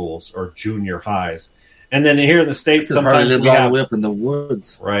middle schools or junior highs. And then here in the States, sometimes lives all the way up in the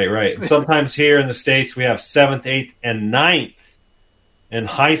woods. Right. Sometimes here in the States, we have 7th, 8th, and 9th. And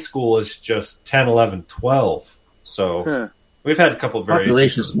high school is just 10, 11, 12. So we've had a couple of variations.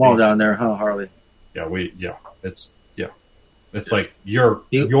 Population small down there, huh, Harley? Yeah, it's like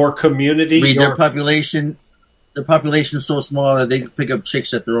your community. Their population is so small that they can pick up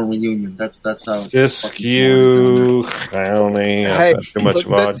chicks at their own reunion. That's how. Siskiyou County. Too much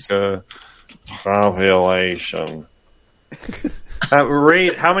vodka. Population.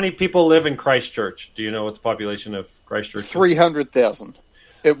 Ray, how many people live in Christchurch? Do you know what the population of Christchurch is? 300,000.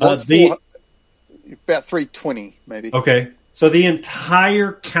 It was about 320, maybe. Okay. So the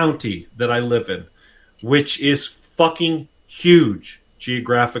entire county that I live in, which is fucking huge,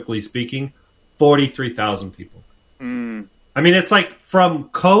 geographically speaking, 43,000 people. I mean, it's like from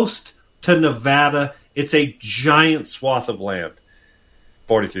coast to Nevada, it's a giant swath of land.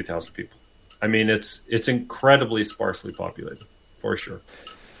 43,000 people. I mean, it's incredibly sparsely populated, for sure.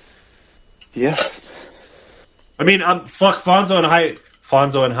 Yeah. I mean, fuck Fonzo and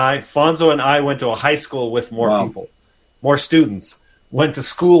I went to a high school with more people, more students, went to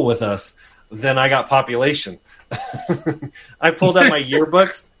school with us than I got population. I pulled out my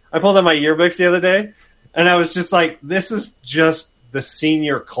yearbooks. The other day, and I was just like, "This is just the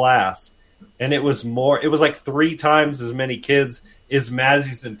senior class," and it was like 3 times as many kids as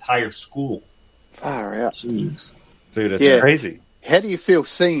Mazzy's entire school. Far out, jeez, dude, it's crazy. How do you feel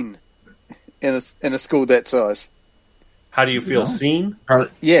seen in a school that size? How do you feel seen? Harley,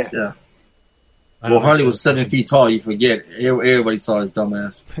 yeah. Well, Harley was 7 feet tall. You forget. Everybody saw his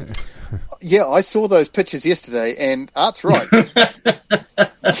dumbass. Yeah, I saw those pictures yesterday, and Art's right.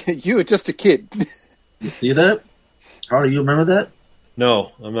 You were just a kid. You see that? Harley, you remember that?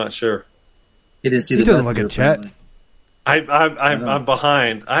 No, I'm not sure. He didn't see. He doesn't look at chat. I'm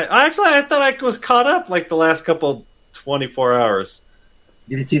behind. I thought I was caught up like the last couple 24 hours.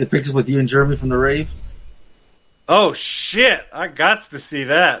 Did you see the pictures with you and Jeremy from the rave? Oh shit! I got to see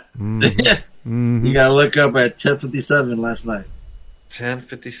that. You gotta look up at 10:57 last night.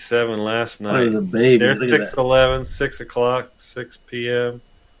 10:57 last night. I was a baby. They're 6:11, 6 o'clock, 6 p.m.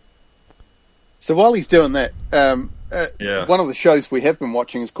 So while he's doing that, one of the shows we have been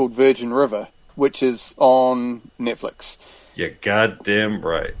watching is called Virgin River, which is on Netflix. You're goddamn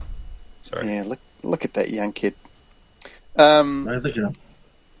right. Sorry. Yeah, look at that young kid. Look at him.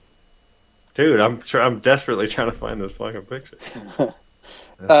 Dude, I'm desperately trying to find this fucking picture.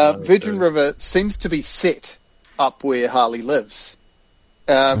 Virgin River seems to be set up where Harley lives,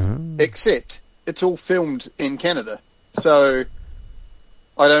 except it's all filmed in Canada. So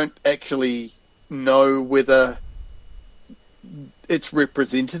I don't actually know whether it's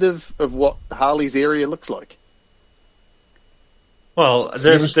representative of what Harley's area looks like. Well,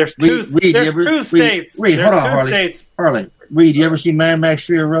 there's two states. Reed, hold on, Harley. Harley, Reed, you ever see Mad Max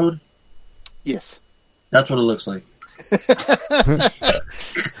Fury Road? Yes. That's what it looks like.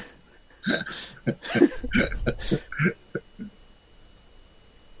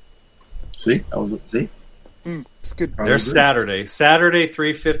 See? It's good. There's Saturday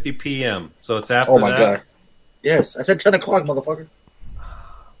 3:50 p.m. So it's after that. Oh my god! Yes, I said 10 o'clock, motherfucker.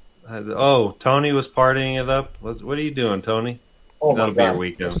 Oh, Tony was partying it up. What are you doing, Tony? Oh That'll my be god! your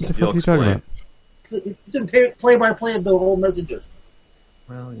weekend. What the fuck are you talking about? You didn't play by play the whole messenger.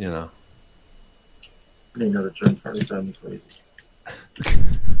 Well, you know. Another drink party time crazy.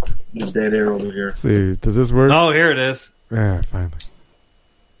 The dead air over here. Let's see, does this work? Oh, here it is. Yeah, finally.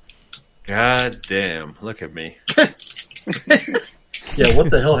 God damn! Look at me. Yeah, what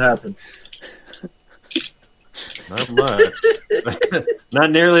the hell happened? Not much.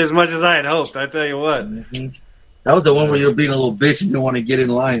 Not nearly as much as I had hoped. I tell you what. Mm-hmm. That was the one where you were being a little bitch and didn't want to get in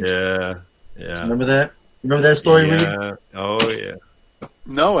line. Yeah. Remember that? Remember that story, Reed? Yeah. Oh yeah.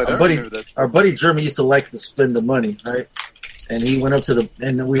 No, I don't remember that. Our buddy Jeremy used to like to spend the money, right? And he went up to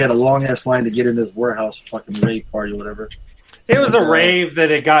and we had a long ass line to get in this warehouse fucking rave party or whatever. It was a rave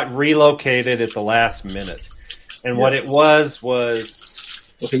that it got relocated at the last minute. And what it was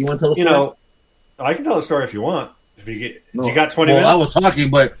okay, you want to tell the story? I can tell the story if you want. If you got 20 minutes. Well, I was talking,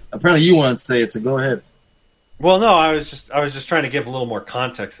 but apparently you wanted to say it, so go ahead. Well, no, I was just trying to give a little more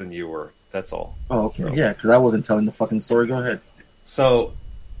context than you were. That's all. Oh, okay. So. Yeah, because I wasn't telling the fucking story. Go ahead. So,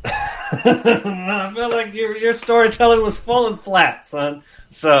 I feel like your storytelling was falling flat, son.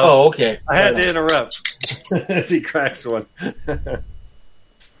 So, okay. I had to interrupt as he cracks one.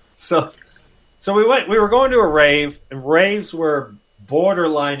 So we were going to a rave, and raves were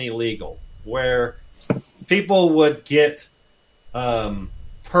borderline illegal, where people would get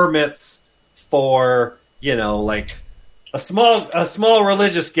permits for, like a small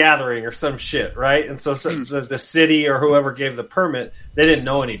religious gathering or some shit, right? And so the city or whoever gave the permit, they didn't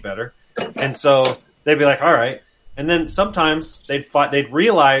know any better, and so they'd be like, all right. And then sometimes they'd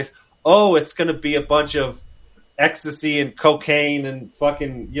realize, oh, it's going to be a bunch of ecstasy and cocaine and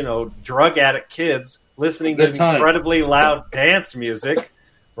fucking, drug addict kids listening to incredibly loud dance music,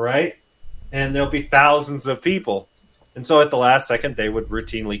 right? And there'll be thousands of people. And so at the last second, they would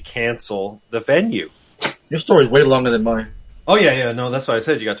routinely cancel the venue. Your story's way longer than mine. Oh, yeah. No, that's why I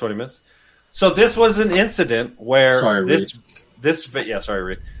said you got 20 minutes. So this was an incident where sorry, Reed. This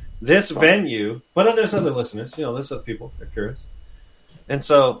venue, but there's other listeners, there's other people that are curious. And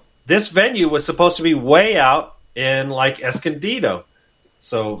so this venue was supposed to be way out in like Escondido.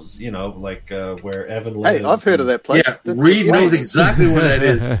 So, where Evan lives. Hey, I've heard of that place. Yeah, Reed knows exactly where that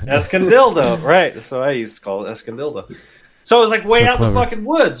is. Escondido, right. So I used to call it Escondido. So it was like way out in the fucking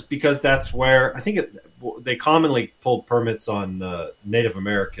woods because that's where, I think they commonly pulled permits on Native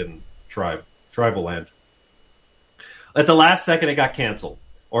American tribal land. At the last second, it got canceled.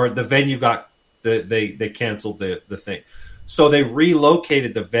 Or the venue they canceled the thing. So they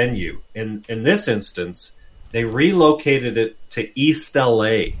relocated the venue. In this instance, they relocated it to East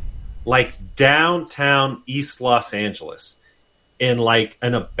LA, like downtown East Los Angeles, in like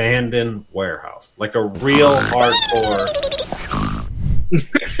an abandoned warehouse, like a real hardcore.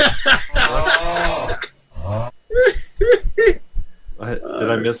 Did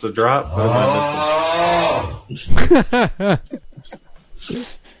I miss a drop?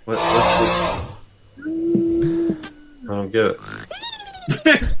 What's I don't get it.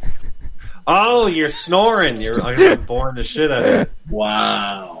 Oh, you're snoring. You're boring the shit out of you.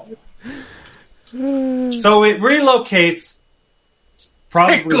 Wow. So it relocates.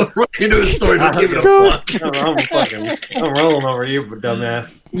 Probably. Go right into the story. I'm rolling over you,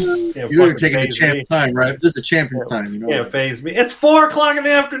 dumbass. You're taking a champ time, right? This is a champion's time. Can't phase me. It's 4:00 in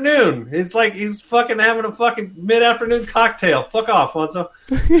the afternoon. It's like he's fucking having a fucking mid-afternoon cocktail. Fuck off, Fonzo.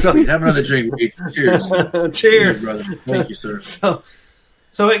 So have another drink. Cheers. Cheers, brother. Thank you, sir. So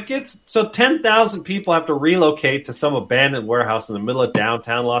 10,000 people have to relocate to some abandoned warehouse in the middle of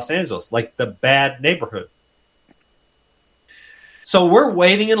downtown Los Angeles, like the bad neighborhood. So we're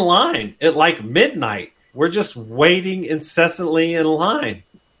waiting in line at like midnight. We're just waiting incessantly in line.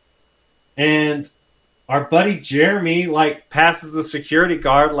 And our buddy Jeremy passes the security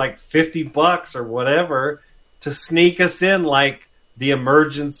guard like $50 or whatever to sneak us in like the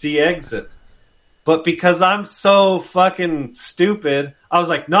emergency exit. But because I'm so fucking stupid, I was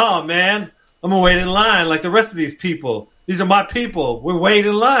like, nah, man, I'm going to wait in line like the rest of these people. These are my people. We're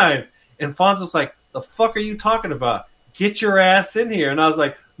waiting in line. And Fonzo's like, the fuck are you talking about? Get your ass in here. And I was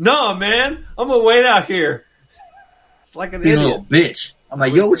like, no, man, I'm going to wait out here. It's like an idiot. Little bitch. I'm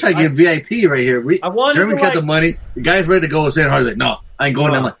like, yo, we're trying to get VIP right here. Jeremy's got the money. The guy's ready to go. And Harley's like, no, I ain't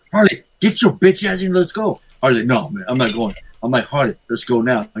going. I'm like, Harley, get your bitch ass in. Let's go. Harley's like, no, man, I'm not going. I'm like, Harley, let's go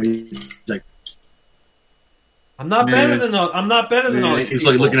now. And he's like, I'm not better than all. I'm not better than all these He's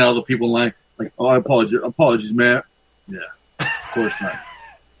people. like looking at all the people in line, like, oh, I apologize, man. Yeah, of course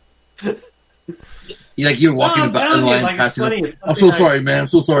not. You're walking about in line, passing up. I'm so sorry, man. I'm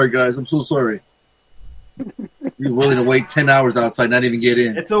so sorry, guys. I'm so sorry. You're willing to wait 10 hours outside, not even get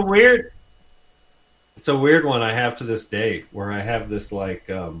in. It's a weird one I have to this day, where I have this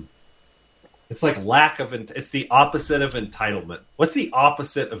it's like lack of. It's the opposite of entitlement. What's the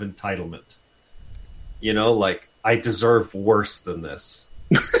opposite of entitlement? You know, like I deserve worse than this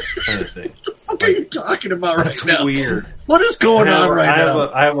kind of thing. What the fuck are you talking about right now? Weird. What is going on right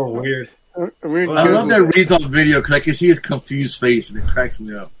now? I have a weird. I love that Reed's on video because I can see his confused face and it cracks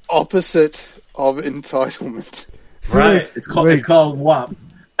me up. Opposite of entitlement. Right. It's called WAP.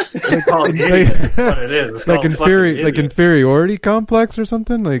 It's called idiot. That's what it is. It's like inferiority complex or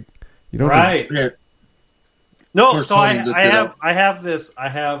something. Like you don't. Right. Yeah. No. So I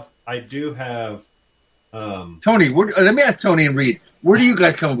do have. Tony, let me ask Tony and Reed. Where do you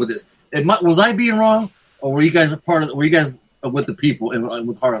guys come up with this? Was I being wrong, or were you guys were you guys with the people and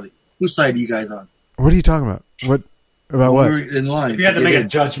with Harley? Whose side are you guys on? What are you talking about? What? About what? We were in line. If you had to make a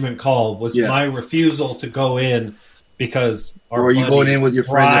judgment call, was my refusal to go in because or were you going in with your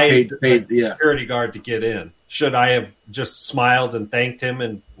friend that paid the security guard to get in? Should I have just smiled and thanked him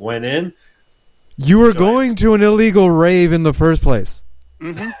and went in? You were going to an illegal rave in the first place.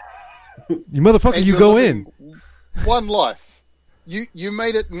 Mm-hmm. You motherfucker, and you go in. One life. You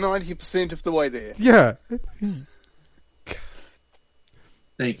made it 90% of the way there. Yeah.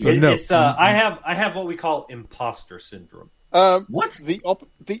 Thank you. It's I have what we call imposter syndrome. What? The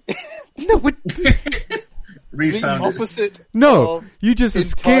opposite. No, of you just are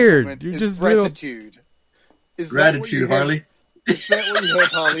scared. You're just gratitude. Is gratitude, Harley. Is that what you heard,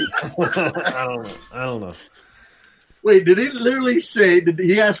 Harley? I don't know. Wait, did he literally say? Did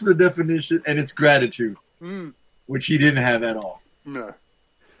he ask for the definition? And it's gratitude, which he didn't have at all. No.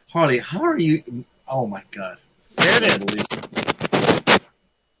 Harley, how are you? Oh my God! There it is.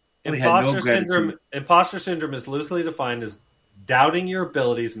 Imposter syndrome is loosely defined as doubting your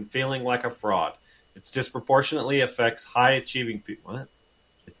abilities and feeling like a fraud. It disproportionately affects high achieving people. What?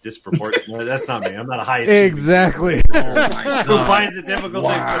 No, that's not me. I'm not a high achiever. Exactly. Oh my God. Who finds it difficult to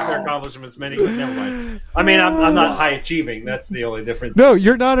accept their accomplishments? Never mind. I mean, I'm not high achieving. That's the only difference. No,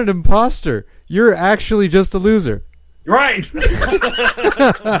 you're not an imposter. You're actually just a loser. Right.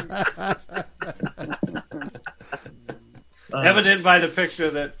 Evident by the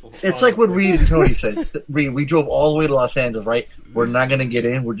picture that... It's like what Reed and Tony said. Reed, we drove all the way to Los Angeles, right? We're not going to get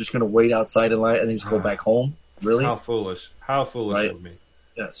in. We're just going to wait outside in line and then just go back home. Really? How foolish. How foolish of me.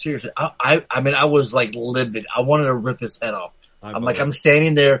 Yeah, seriously. I mean, I was like livid. I wanted to rip his head off. I'm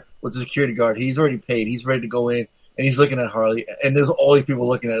standing there with the security guard. He's already paid. He's ready to go in. And he's looking at Harley. And there's all these people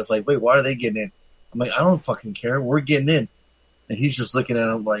looking at us like, wait, why are they getting in? I'm like, I don't fucking care. We're getting in. And he's just looking at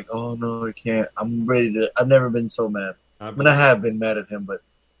him like, oh, no, I can't. I'm ready to. I've never been so mad. I mean, I have been mad at him, but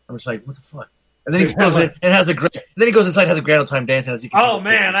I'm just like, what the fuck? And then he goes in and has a great. And then he goes inside and has a grand old time dancing. As he oh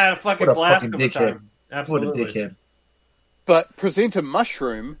man, I had a fucking blast of a time. Absolutely. What a dickhead. But present a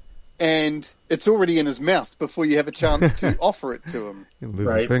mushroom, and it's already in his mouth before you have a chance to offer it to him.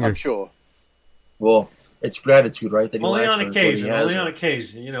 Right, I'm sure. Well, it's gratitude, right? That only on occasion. Only on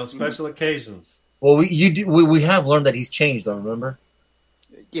occasion. You know, special occasions. Well, we have learned that he's changed, though. Remember?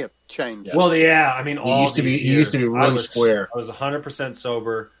 Yeah, changed. Yeah. Well, yeah. I mean, he used to be really square. I was 100%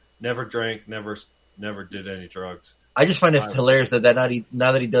 sober. Never drank. Never did any drugs. I just find it hilarious that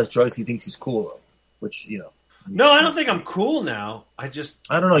now that he does drugs, he thinks he's cool, though. Which No, I don't think I'm cool now. I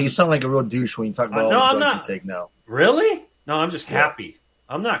don't know. You sound like a real douche when you talk about all the drugs you take now. Really? No, I'm just happy.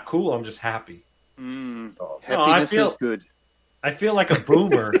 I'm not cool. I'm just happy. Happiness is good. I feel like a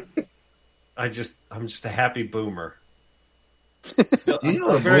boomer. I'm just a happy boomer. You know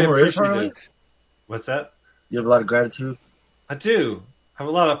what a boomer is, Harley? What's that? You have a lot of gratitude? I do. I have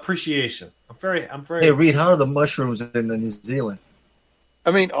a lot of appreciation. I'm very. Hey, Reed, how are the mushrooms in New Zealand? I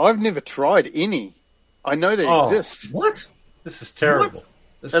mean, I've never tried any. I know they exist. What? This is terrible.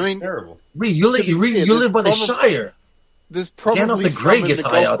 This is terrible. Reed, you live by the Shire. There's probably some in the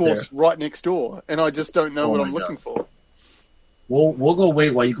golf course right next door, and I just don't know what I'm looking for. We'll go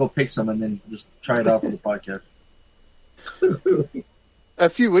wait while you go pick some and then just try it out for the podcast. A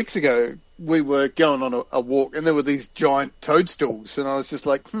few weeks ago, we were going on a walk, and there were these giant toadstools, and I was just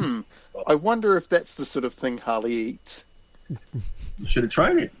like, I wonder if that's the sort of thing Harley eats. You should have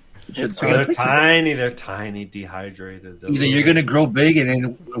tried it. They're tiny, dehydrated. Either you're going to grow big and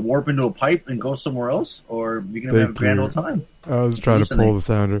then warp into a pipe and go somewhere else, or you're going to have a grand old time. I was trying to pull the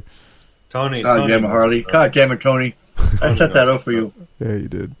sounder. Tony. God damn it, Harley. God damn it, Tony. I set that up for you. Yeah, you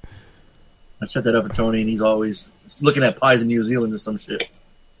did. I set that up for Tony, and he's always looking at pies in New Zealand or some shit.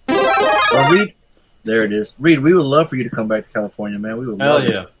 Well, Reed, there it is. Reed, we would love for you to come back to California, man. We would love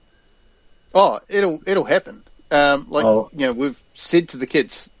yeah. Oh, it'll happen. We've said to the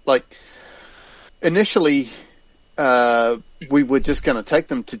kids, like, initially, we were just going to take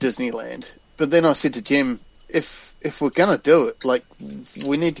them to Disneyland, but then I said to Jim, if we're going to do it, like,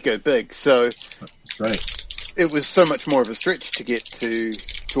 we need to go big. So that's right. It was so much more of a stretch to get to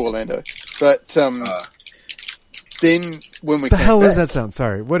Orlando. But then when we the came hell back, is that sound?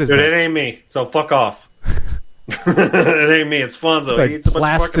 Sorry, what is Dude, that? it ain't me. So fuck off. It ain't me. It's Fonzo. Like he eats a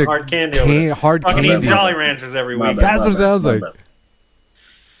bunch of fucking hard candy over there. Hard fucking candy. eat Jolly Ranchers every week. That's what it sounds like.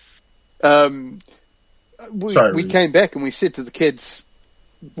 We came back and we said to the kids,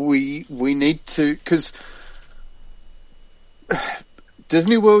 we need to, because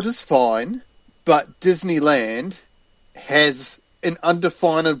Disney World is fine, but Disneyland has an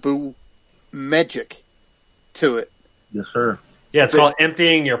undefinable magic to it. Yes, sir. Yeah, it's called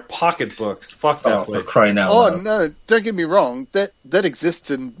emptying your pocketbooks. Fuck that place. For crying out loud. loud. No, don't get me wrong. That exists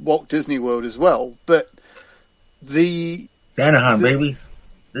in Walt Disney World as well. But it's Anaheim, baby.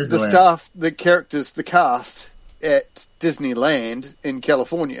 The staff, the characters, the cast at Disneyland in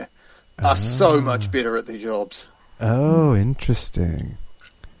California are so much better at their jobs. Oh, interesting.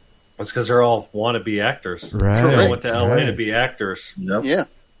 That's because they're all wannabe actors. Right. They went to LA to be actors. Yep. Yeah.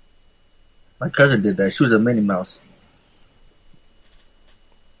 My cousin did that. She was a Minnie Mouse.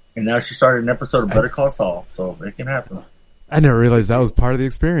 And now she started an episode of Better Call Saul, so it can happen. I never realized that was part of the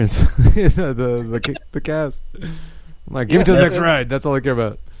experience. the cast. I'm like, give me to the next ride. That's all I care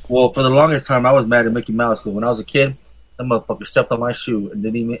about. Well, for the longest time, I was mad at Mickey Mouse because when I was a kid, that motherfucker stepped on my shoe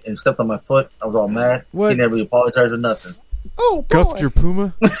and stepped on my foot. I was all mad. What? He never apologized or nothing. Oh, boy. Cuffed your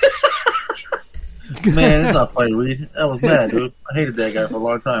Puma? Man, it's not funny, Reed. I was mad, dude. I hated that guy for a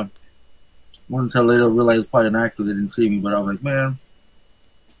long time. Wasn't until later I realized he was probably an actor that didn't see me, but I was like, man.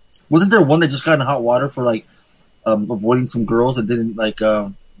 Wasn't there one that just got in hot water for like avoiding some girls that didn't like?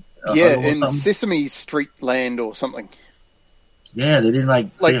 In Sesame Street Land or something. Yeah, they didn't like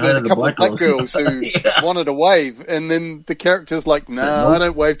say hi there's to a couple the of black girls who wanted to wave, and then the character's like, "No, I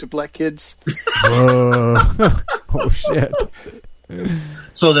don't wave to black kids." Oh shit!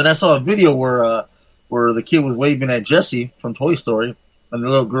 So then I saw a video where the kid was waving at Jessie from Toy Story, and the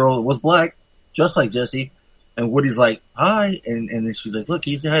little girl was black, just like Jessie. And Woody's like, hi. And then she's like, look,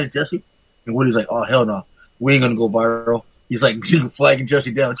 can you say hi to Jessie? And Woody's like, oh, hell no. We ain't going to go viral. He's like flagging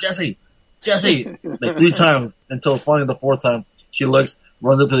Jessie down. Jessie! Like 3 times until finally the 4th time, she looks,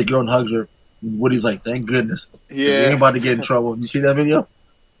 runs up to the girl and hugs her. And Woody's like, thank goodness. Yeah. We ain't about to get in trouble. You see that video?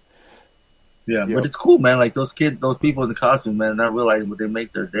 Yeah, But it's cool, man. Like those kids, those people in the costume, man, not realizing what they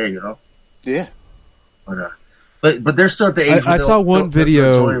make their day, you know? Yeah. But they're still at the age I saw one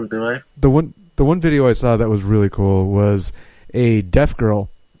video. Everything, right? The one video I saw that was really cool was a deaf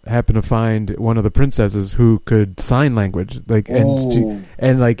girl happened to find one of the princesses who could sign language, like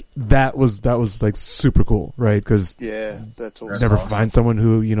and like that was like super cool, right? Because that's awesome. Never find someone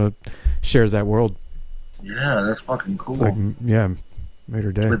who shares that world. Yeah, that's fucking cool. Like, made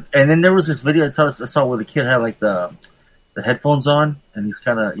her day. And then there was this video I saw where the kid had like the headphones on, and he's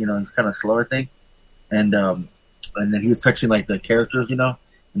kind of slow, I think, and then he was touching like the characters,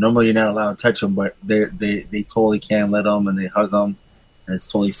 Normally you're not allowed to touch them, but they totally can let them, and they hug them, and it's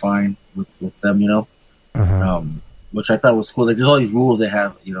totally fine with them, Uh-huh. Which I thought was cool. Like there's all these rules they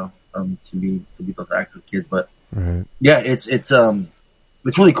have, to be those active kids. But yeah, it's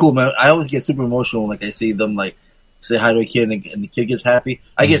really cool, man. I always get super emotional when I see them like say hi to a kid and the kid gets happy.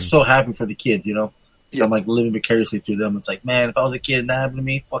 I get so happy for the kids, Yeah. I'm like living vicariously through them. It's like, man, if I was a kid and that happened to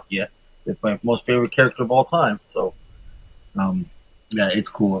me, fuck yeah, it's my most favorite character of all time. So, yeah, it's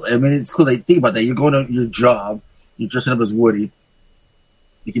cool. I mean, it's cool. Like, think about that. You're going to your job. You're dressing up as Woody.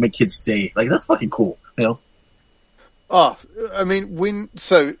 You can make kids stay. Like, that's fucking cool, Oh, I mean,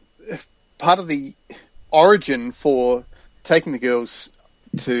 part of the origin for taking the girls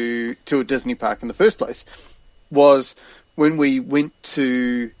to a Disney park in the first place was when we went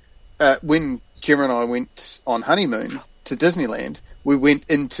to, when Gemma and I went on honeymoon to Disneyland, we went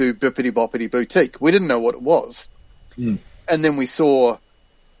into Bippity Boppity Boutique. We didn't know what it was. Mm. And then we saw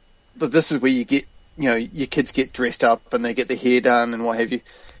that this is where you get, your kids get dressed up and they get their hair done and what have you.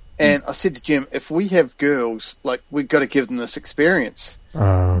 And I said to Jim, if we have girls, like, we've got to give them this experience.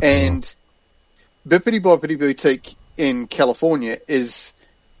 Okay. And Bippity Boppity Boutique in California is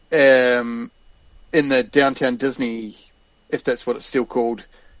in the downtown Disney, if that's what it's still called,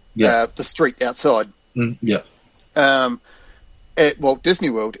 the street outside. At Walt Disney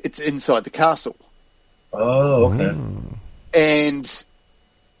World, it's inside the castle. Oh, okay. And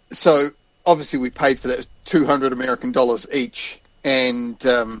so obviously we paid for that, $200 American each, and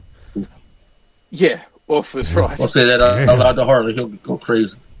Wolf was right. I'll say that out loud to Harley. He'll go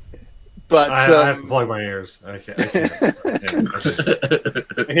crazy. But I have to plug my ears. I can't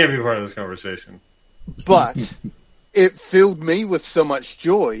be part of this conversation. But it filled me with so much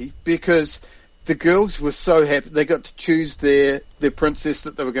joy because the girls were so happy. They got to choose their princess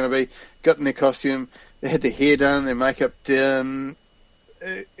that they were going to be, got in their costume. They had their hair done, their makeup done.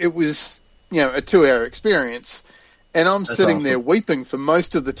 It was, a 2-hour experience. And I'm sitting there weeping for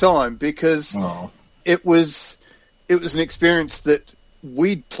most of the time because it was an experience that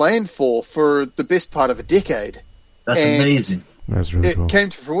we'd planned for the best part of a decade. That's amazing. That's really cool. It came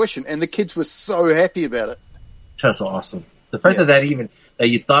to fruition, and the kids were so happy about it. That's awesome. The fact that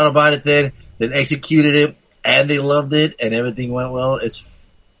you thought about it then executed it, and they loved it, and everything went well.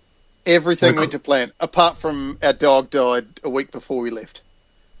 Everything went to plan, apart from our dog died a week before we left.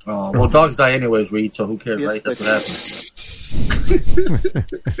 Oh, well, dogs die anyways, Reed, so who cares, right? That's what happens.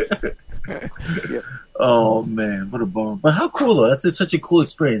 Oh, man, what a bummer. But how cool, though. That's such a cool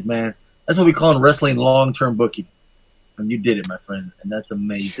experience, man. That's what we call in wrestling long-term booking. And you did it, my friend, and that's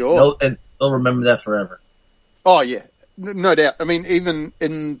amazing. Sure. And they'll remember that forever. Oh, yeah. No doubt. I mean, even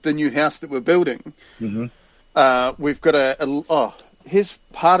in the new house that we're building, we've got here's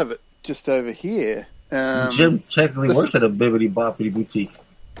part of it just over here. Jim technically works at a Bibbidi Boppity boutique.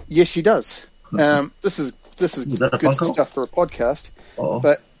 Yes, she does. This is good stuff for a podcast.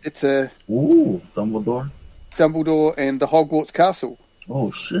 But it's Dumbledore and the Hogwarts Castle.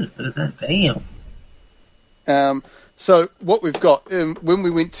 Oh shit! Damn. So what we've got when we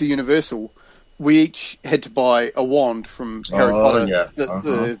went to Universal, we each had to buy a wand from Harry Potter,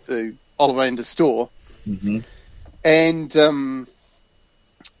 the Ollivander store, and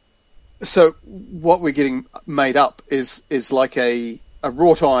so what we're getting made up is like a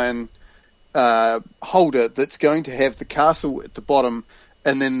wrought iron holder that's going to have the castle at the bottom,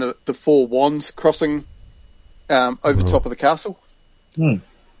 and then the 4 wands crossing over top of the castle,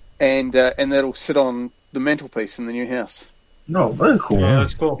 and that'll sit on the mantelpiece in the new house. No, very cool. Yeah,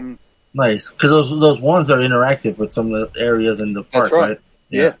 that's cool. Nice, because those wands are interactive with some of the areas in the park, that's right?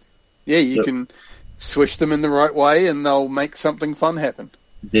 Yeah. You can swish them in the right way, and they'll make something fun happen.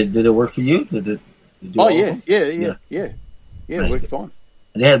 Did it work for you? Did it? Yeah. It worked fine.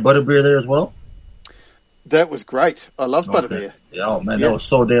 And they had butterbeer there as well? That was great. I love butterbeer. Oh, man, that was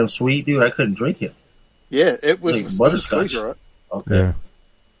so damn sweet, dude. I couldn't drink it. Yeah, it was butterscotch. Sweet, right? Okay.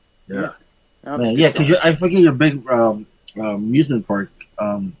 Yeah. Man, because I forget you're a big amusement park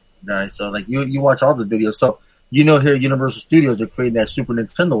guy. So, like, you watch all the videos. So, here at Universal Studios, they're creating that Super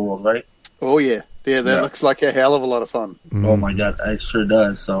Nintendo world, right? Oh, yeah. Yeah, that looks like a hell of a lot of fun. Oh, my God. It sure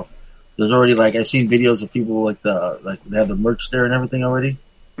does. So, there's already, like, I've seen videos of people, they have the merch there and everything already,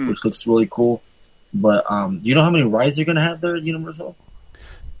 which looks really cool. But, you know how many rides they're going to have there at Universal?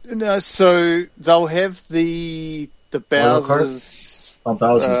 No, so they'll have the Bowser's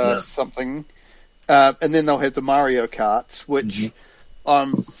something, and then they'll have the Mario Karts, which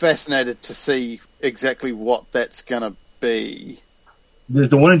I'm fascinated to see exactly what that's going to be. Is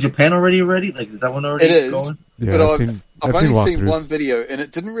the one in Japan already ready? Like, is that one already going? Yeah, but I've only seen one video, and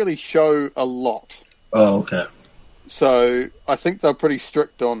it didn't really show a lot. Oh, okay. So I think they're pretty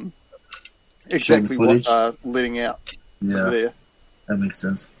strict on exactly what they're letting out there. That makes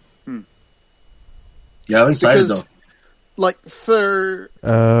sense. Yeah, I'm excited though. Like for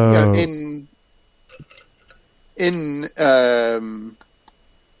in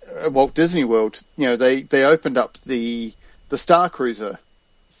Walt Disney World, they opened up the Star Cruiser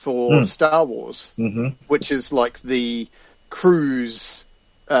for Star Wars, which is like the cruise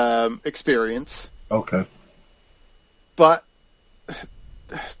experience. Okay. But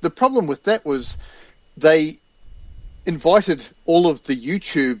the problem with that was they invited all of the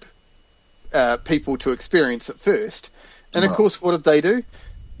YouTube people to experience it first. And of course, what did they do?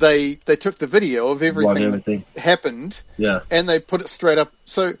 They took the video of everything that happened and they put it straight up.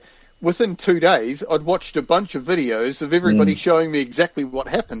 So within 2 days, I'd watched a bunch of videos of everybody showing me exactly what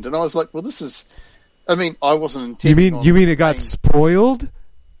happened. And I was like, well, this is... I mean, I wasn't intending You mean it got spoiled?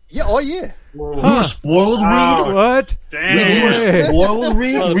 Yeah, oh yeah. You were spoiled, Reed? What? Damn. You were spoiled,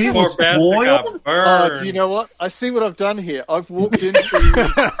 Reed? Reed was spoiled? Do you know what? I see what I've done here. I've walked into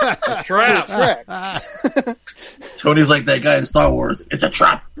a trap. Tony's like that guy in Star Wars. It's a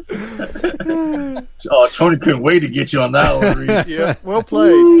trap. Oh, Tony couldn't wait to get you on that one, Reed. Yeah, well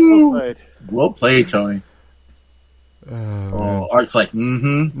played. Well played. Well played, Tony. Art's like, spoil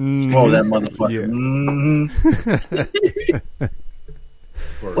that motherfucker. Yeah.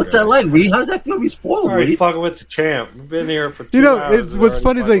 What's that like, Reed? How's that feel to be spoiled, Already Reed? fucking with the champ. We've been here for 2 hours. What's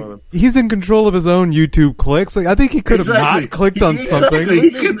funny is like he's in control of his own YouTube clicks. Like I think he could have not clicked on something.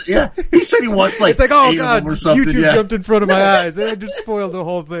 He said he watched like. It's like, oh 8 god, or something. YouTube jumped in front of my eyes and it just spoiled the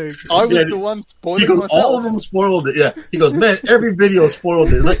whole thing. I was the one spoiling He goes, myself. all of them spoiled it. Yeah, he goes, man, every video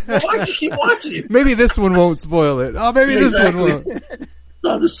spoiled it. Like, why'd you keep watching? Maybe this one won't spoil it. Oh, maybe this one won't.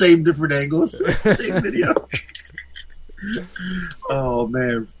 Not the same, different angles, same video. Oh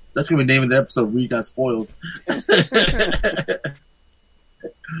man. That's going to be naming the episode We Got Spoiled.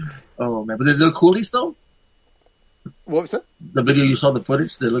 Oh, man. But they look cool, though? What was that? The video you saw, the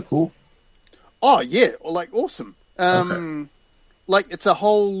footage, they look cool? Oh, yeah. Like, awesome. Okay. Like, it's a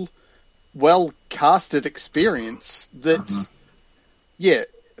whole well-casted experience that, yeah.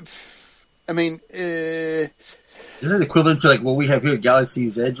 I mean, Is that equivalent to, like, what we have here at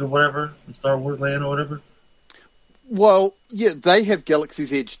Galaxy's Edge or whatever? In Star Wars Land or whatever? well, yeah, they have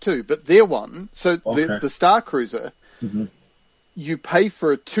Galaxy's Edge too, but their one, so the Star Cruiser, you pay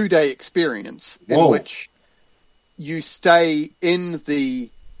for a 2-day experience in which you stay in the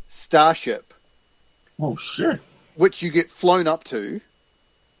starship. Oh, shit. Which you get flown up to.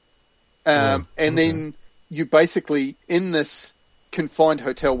 And then you basically, in this confined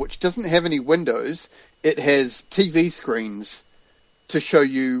hotel, which doesn't have any windows, it has TV screens to show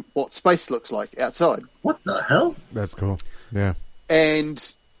you what space looks like outside. What the hell? That's cool. Yeah. And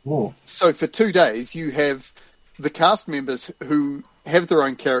so for 2 days, you have the cast members who have their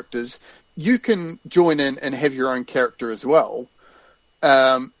own characters. You can join in and have your own character as well.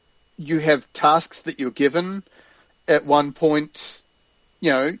 You have tasks that you're given. At one point,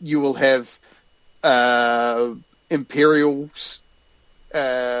 you know, you will have Imperials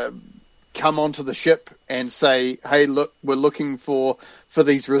come onto the ship and say, hey, look, we're looking for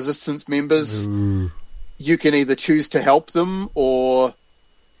these Resistance members. You can either choose to help them or,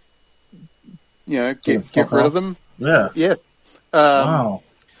 you know, get rid of them. Yeah. Yeah. Wow.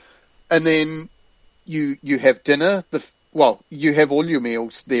 And then you have dinner. You have all your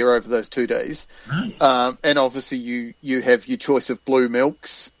meals there over those 2 days. Nice. And obviously you have your choice of blue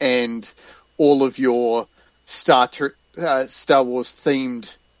milks and all of your Star Wars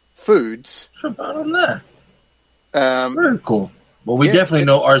themed foods. What's about on that? Very cool. Well, we definitely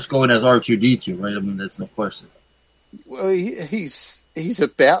know Art's going as R2-D2, right? I mean, that's no question. Well, he's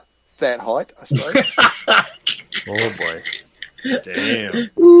about that height, I suppose. Oh boy! Damn!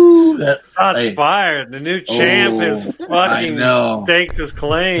 Ooh, Shots fired. The new champ is fucking staked his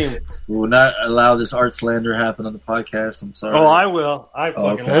claim. We will not allow this art slander happen on the podcast. I'm sorry. Oh, I will. I fucking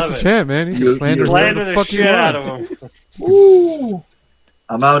love it. That's a champ, man. He slander the shit out of him. Ooh.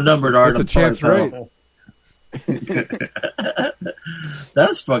 I'm outnumbered, Art. That's a champ's right.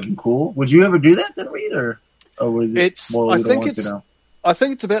 That's fucking cool. Would you ever do that then, Reed? Or was it more I think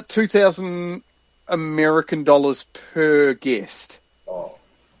it's about 2,000 American dollars per guest. Oh.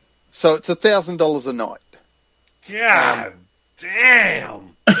 So it's $1,000 a night. God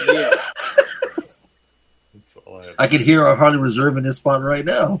damn. Yeah. I can hear our Harley Reserve in this spot right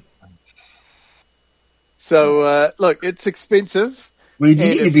now. So, look, it's expensive. We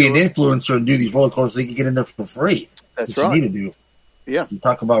need to be an influencer and do these roller coasters so you can get in there for free. That's what right. you need to do. Yeah. You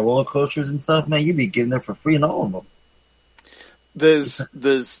talk about roller coasters and stuff, man, you'd be getting there for free in all of them.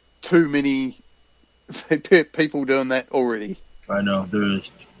 There's too many people doing that already. I know, there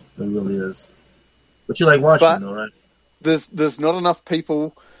is. There really is. But you like watching, though, right? There's not enough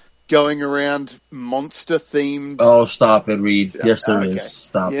people going around monster-themed... Oh, stop it, Reed. Yes, there is.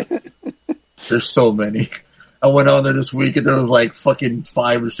 Stop it. There's so many. I went on there this week and there was like fucking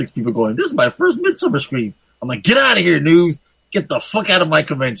 5 or 6 people going, this is my first Midsummer screen. I'm like, get out of here, news. Get the fuck out of my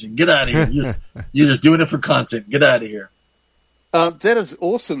convention. Get out of here. You're just doing it for content. Get out of here. That is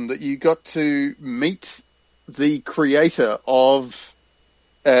awesome that you got to meet the creator of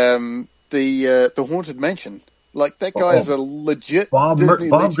the Haunted Mansion. Like, that guy is a legit Bob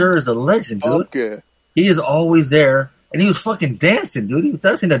Gurr is a legend, dude. Bob Gurr. He is always there. And he was fucking dancing, dude. He was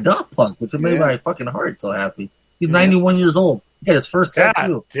dancing to Daft Punk, which made my fucking heart so happy. He's 91 years old. He got his first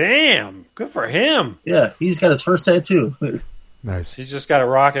tattoo. Damn. Good for him. Yeah, he's got his first tattoo. Nice. He's just got to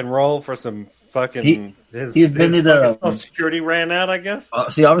rock and roll for some fucking... His Social Security ran out, I guess?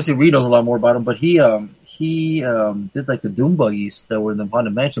 See, obviously Reed knows a lot more about him, but he did like the Doom Buggies that were in the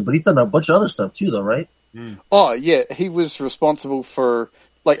Haunted Mansion, but he's done a bunch of other stuff too, though, right? Oh, yeah. He was responsible for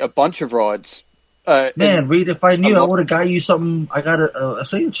like a bunch of rides Man, Reed, if I knew, I would have got you something. I got a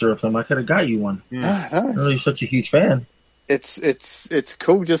signature of him. I could have got you one. Nice. I'm really such a huge fan. It's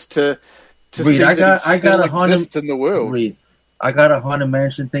cool just to Reed, see I got a Haunted in the world. Reed, I got a Haunted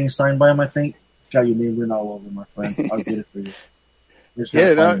Mansion thing signed by him. I think it's got your name written all over, my friend. I'll get it for you.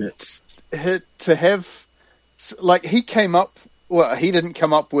 To have like he came up. Well, he didn't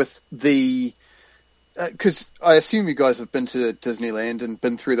come up with the. Because I assume you guys have been to Disneyland and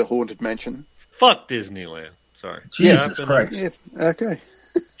been through the Haunted Mansion. Fuck Disneyland. Sorry. Jesus Christ. Yeah, okay.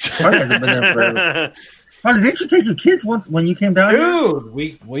 I haven't been there forever. Honey, didn't you take your kids once when you came down here? Dude,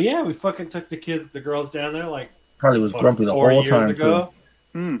 we fucking took the girls down there like probably was grumpy the whole time ago.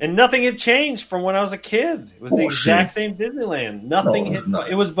 Too. And nothing had changed from when I was a kid. It was the exact same Disneyland. Nothing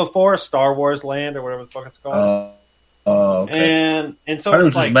it was before Star Wars Land or whatever the fuck it's called. Okay. And so I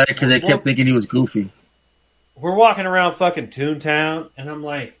was just mad because they kept thinking he was goofy. We're walking around fucking Toontown, and I'm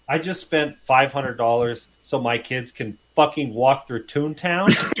like, I just spent $500 so my kids can fucking walk through Toontown?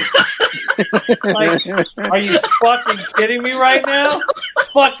 Like, are you fucking kidding me right now?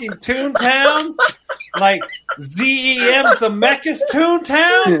 Fucking Toontown? Like, ZEM Zemeckis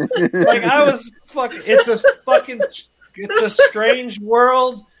Toontown? Like, I was fucking, it's a strange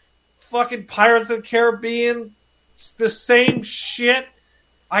world. Fucking Pirates of the Caribbean. It's the same shit.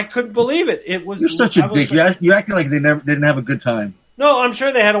 I couldn't believe it. It was. You're such a dick. You acting like they didn't have a good time. No, I'm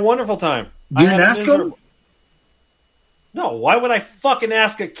sure they had a wonderful time. You didn't ask them? No, why would I fucking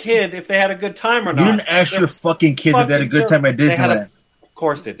ask a kid if they had a good time or not? You didn't ask your fucking kids if they had a good time at Disneyland. Of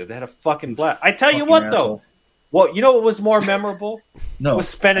course they did. They had a fucking blast. I tell you what, though. Well, you know what was more memorable? Was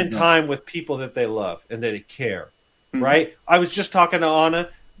spending time with people that they love and that they care. Mm-hmm. Right? I was just talking to Anna.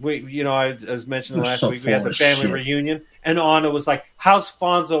 I was mentioning last week we had the family reunion, and Anna was like, "How's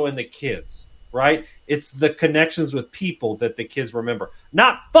Fonzo and the kids?" Right? It's the connections with people that the kids remember,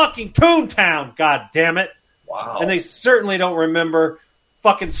 not fucking Toontown. God damn it! Wow. And they certainly don't remember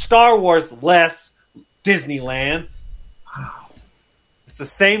fucking Star Wars less Disneyland. Wow. It's the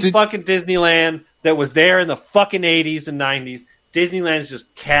same fucking Disneyland that was there in the fucking 80s and 90s. Disneyland's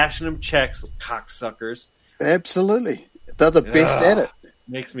just cashing them checks, cocksuckers. Absolutely, they're the best at it.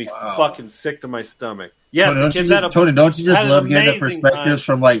 Makes me fucking sick to my stomach. Yes, Tony, don't you just love getting the perspectives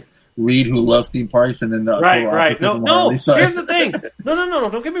from like Reed, who loves theme parks, and then the right? No. Here's the thing. No.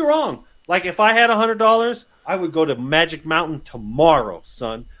 Don't get me wrong. Like if I had $100, I would go to Magic Mountain tomorrow,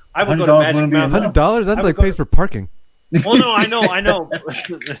 son. I would go to Magic Mountain. $100? That's like pays for parking. Well, no, I know.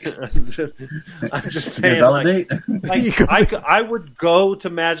 I'm just saying. I would go to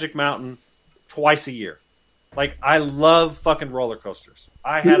Magic Mountain twice a year. Like, I love fucking roller coasters.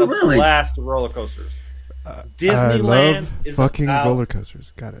 I had a blast of roller coasters. Disneyland is fucking about roller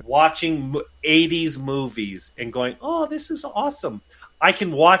coasters. Got it. Watching 80s movies and going, oh, this is awesome. I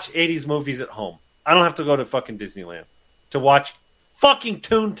can watch 80s movies at home. I don't have to go to fucking Disneyland to watch fucking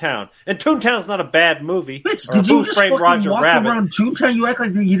Toontown. And Toontown's not a bad movie. Bitch, did you just fucking walk around Toontown? You act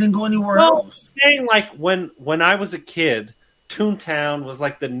like you didn't go anywhere else. I'm saying, like, when I was a kid, Toontown was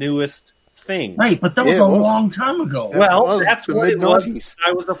like the newest thing. Right, but that was a long time ago. Well, that's what it was.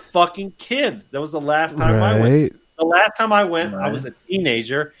 I was a fucking kid. That was the last time I went. The last time I went, I was a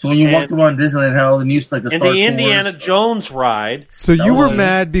teenager. So when you walked around Disneyland, had all the news like the Star Tours. Indiana Jones ride. So you were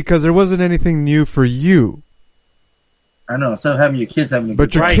mad because there wasn't anything new for you. I know. Instead of having your kids having,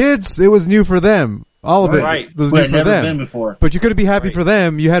 but your kids, it was new for them. All of it was new for them. Before. But you couldn't be happy for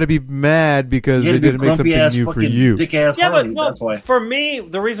them. You had to be mad because they didn't make something new for you. But for me,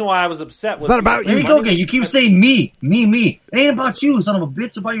 the reason why I was upset was it's not about you. You keep saying me. It ain't about you, son of a bitch.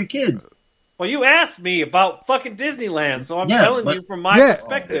 It's about your kids. Well, you asked me about fucking Disneyland, so I'm telling you from my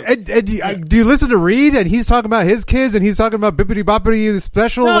perspective. And do you listen to Reed? And he's talking about his kids, and he's talking about Bippity Boppity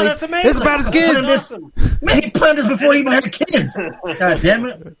special. No, that's amazing. It's about his kids. Awesome. Man, he planned this before he even had kids. God damn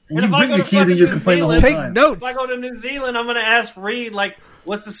it. And you bring your kids and you're complaining the whole time. Take notes. If I go to New Zealand, I'm going to ask Reed, like,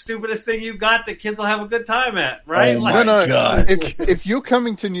 what's the stupidest thing you got that kids will have a good time at, right? Oh my God. If you're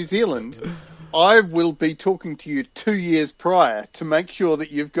coming to New Zealand, I will be talking to you 2 years prior to make sure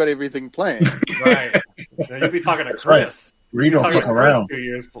that you've got everything planned. Right. You'll be talking to Chris. Reed don't fuck around.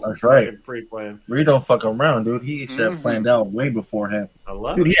 That's right. Pre-planned. Reed don't fuck around, dude. He should have planned out way beforehand. I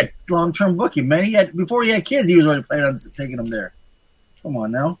love it. Dude, he had long-term booking, man. Before he had kids, he was already planning on taking them there. Come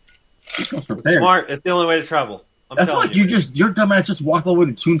on now. It's smart. It's the only way to travel. I feel like your dumbass just walked all the way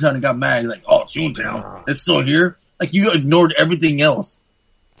to Toontown and got mad. You're like, oh, Toontown. It's still here? Like, you ignored everything else.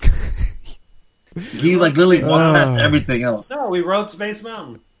 He literally walked past everything else. No, we rode Space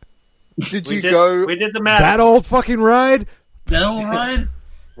Mountain. Did you go? We did the map. That old fucking ride? That old ride?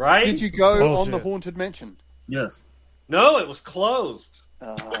 Right? Did you go on the Haunted Mansion? Yes. No, it was closed.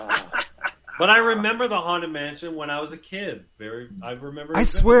 But I remember the Haunted Mansion when I was a kid. I remember. I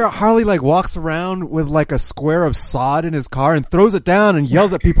swear, Harley like walks around with like a square of sod in his car and throws it down and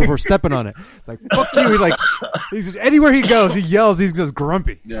yells at people for stepping on it. Like fuck you! He just, anywhere he goes, he yells. He's just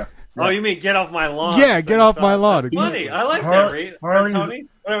grumpy. Yeah. Oh, you mean get off my lawn? Yeah, get off my lawn. That's funny. I like that, Reed. Tony?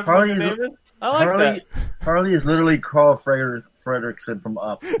 Whatever his name is. I like that. Harley is literally Carl Fredrickson from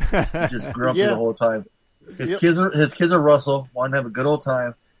Up. He's just grumpy the whole time. His kids are Russell, wanting to have a good old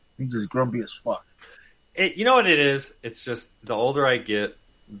time. He's just grumpy as fuck. You know what it is? It's just the older I get,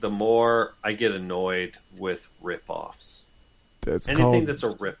 the more I get annoyed with rip-offs. Anything that's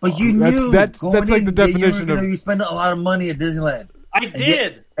a rip-off. But you knew that's like the definition of... You spend a lot of money at Disneyland. I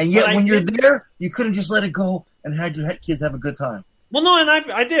did. And yet when you're there, you couldn't just let it go and had your kids have a good time. Well, no, and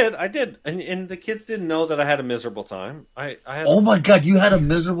I did. And the kids didn't know that I had a miserable time. I had Oh my God, you had a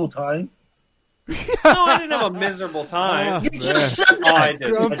miserable time? No, I didn't have a miserable time. You just said that. I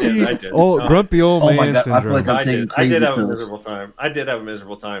did. Grumpy old man my God, syndrome. I feel like I'm taking crazy I did have pills. a miserable time. I did have a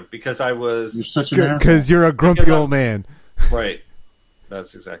miserable time because I was... You're such an asshole. Because you're a grumpy old man. Right.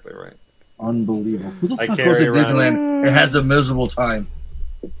 That's exactly right. Unbelievable. Who the I fuck goes to carry around- Disneyland and has a miserable time?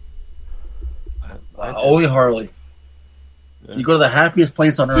 Only Harley. Yeah. You go to the happiest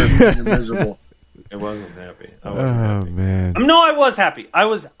place on earth and you're miserable. It wasn't happy. Man. No, I was happy.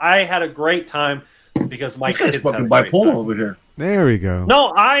 I had a great time because my This guy's kids fucking had a great bipolar time. over here. There we go.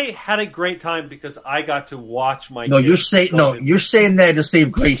 No, I had a great time because I got to watch my No, kids. you're saying that to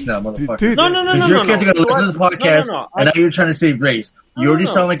save grace now, motherfucker. Dude, No. Because your kids are going to listen to the podcast, and now you're trying to save grace. You already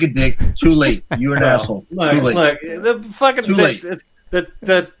sound like a dick. Too late. You're an asshole. Too late. Look, the fucking Too late.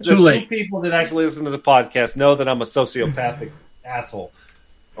 The Too late. 2 people that actually listen to the podcast know that I'm a sociopathic asshole.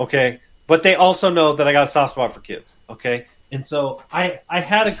 Okay, but they also know that I got a soft spot for kids. Okay, and so I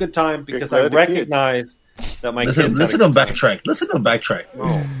had a good time because I recognized that my kids. Listen to them backtrack. Listen to them backtrack.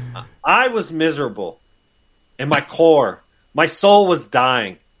 No, I was miserable in my core. My soul was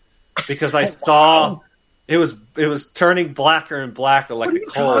dying because I saw it was turning blacker and blacker like What are the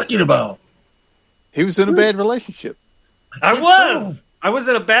you coal. talking about? He was in a bad relationship. I was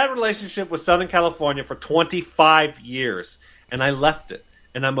in a bad relationship with Southern California for 25 years, and I left it.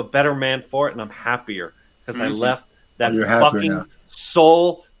 And I'm a better man for it, and I'm happier because I left that fucking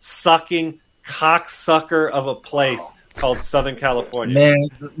soul-sucking cocksucker of a place called Southern California. Man,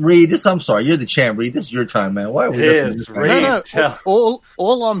 Reed, I'm sorry. You're the champ, Reed. This is your time, man. Why are we listening to this guy? No.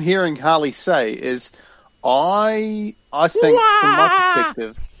 All I'm hearing Harley say is, I think from my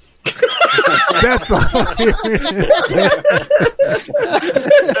perspective. That's all.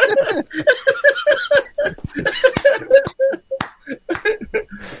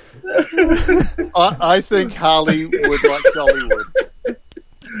 I think Harley would like Dollywood.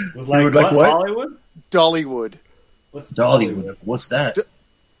 Would like what? Hollywood? Dollywood. What's Dollywood? What's that?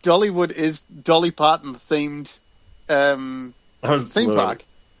 Dollywood is Dolly Parton themed theme park.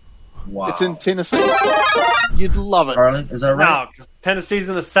 Wow. It's in Tennessee. You'd love it. Harlan, is that right? No, 'cause Tennessee's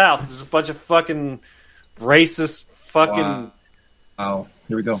in the South. There's a bunch of fucking racist fucking Wow.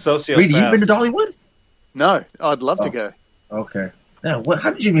 Here we go. sociopaths. Reed, you been to Dollywood? No, I'd love to go. Okay. Yeah,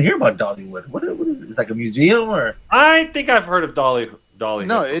 how did you even hear about Dollywood? What is it? It's like a museum or? I think I've heard of Dolly.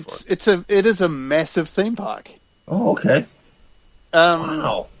 No, it is a massive theme park. Oh, okay. Wow.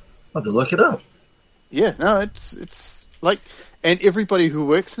 I'll have to look it up. Yeah, no, it's like, and everybody who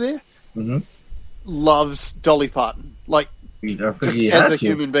works there loves Dolly Parton. Like, just as a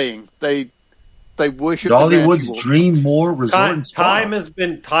human being, they worship Dollywood's Dream More Resort and Spa. Time has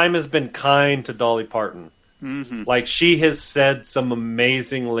been kind to Dolly Parton. Mm-hmm. Like, she has said some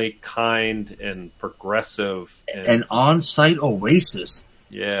amazingly kind and progressive an on-site oasis.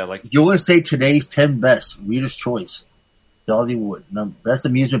 Yeah, like USA Today's 10 best Reader's Choice. Dollywood, best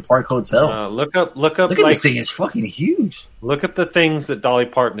amusement park hotel. Look up. Look at this thing; it's fucking huge. Look up the things that Dolly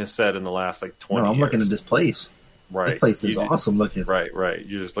Parton has said in the last 20 I'm years. looking at this place. Right, this place is awesome looking. Right.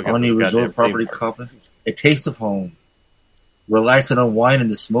 You just look at Harmony Resort Property Complex. A taste of home. Relax and unwind in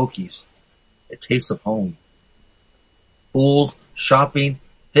the Smokies. A taste of home. Pools, shopping,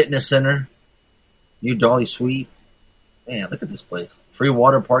 fitness center, new Dolly Suite. Man, look at this place. Free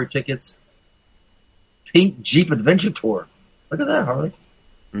water park tickets. Pink Jeep Adventure Tour. Look at that, Harley.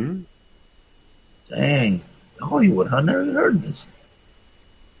 Mm-hmm. Dang. Hollywood, huh? Never even heard of this.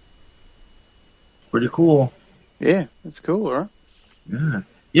 Pretty cool. Yeah, it's cool, right? Yeah.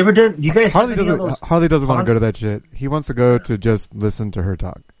 You ever did? You guys? Harley doesn't want to go to that shit. He wants to go to just listen to her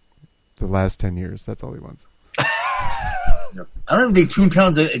talk. The last 10 years, that's all he wants. I don't think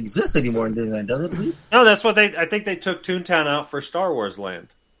Toontown exist anymore in Disneyland, does it? No, that's what I think they took Toontown out for Star Wars Land.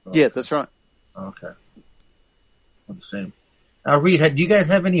 Yeah, that's right. Okay. I'm the same. Reed, do you guys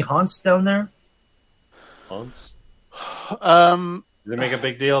have any haunts down there? Haunts? Do they make a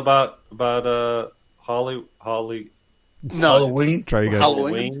big deal about Holly? No. Halloween? Try you guys.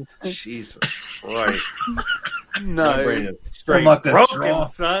 Halloween? Jesus Christ. No. My brain is straight That broken, strong.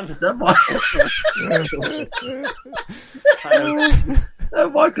 son. That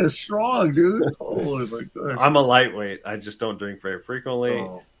vodka's strong, dude. Oh my god. I'm a lightweight. I just don't drink very frequently.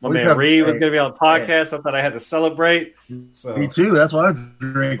 Oh. My man Reed was going to be on the podcast. I thought I had to celebrate. So. Me too. That's why I'm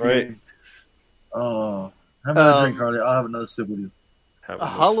drinking. Right. Oh, have another drink, Harley. I'll have another sip with you.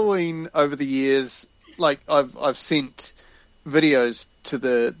 Halloween over the years, like I've sent videos to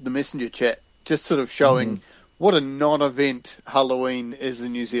the messenger chat, just sort of showing what a non-event Halloween is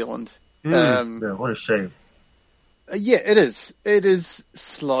in New Zealand. Yeah, what a shame. Yeah, it is. It is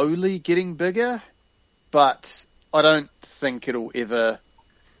slowly getting bigger, but I don't think it'll ever.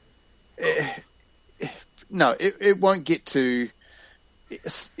 No, it won't get to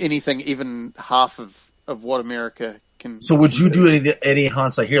anything even half of what America can. So, would you do any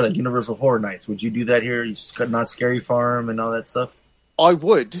haunts like here, like Universal Horror Nights? Would you do that here? You just got Not Scary Farm and all that stuff. I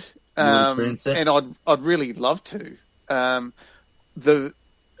would, and I'd really love to. I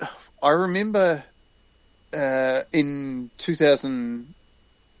remember in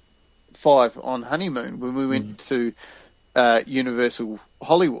 2005 on honeymoon when we went to Universal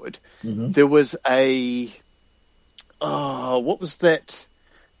Hollywood, there was what was that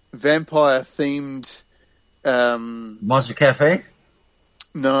vampire themed Monster Cafe?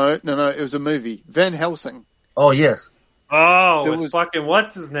 No, it was a movie. Van Helsing. Oh yes. Oh, it was fucking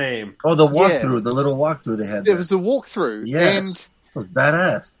what's his name? Oh, the walkthrough, the little walkthrough they had. There was a walkthrough. Yes. And it was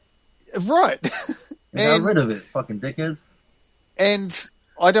badass. Right. Got rid of it, fucking dickheads. And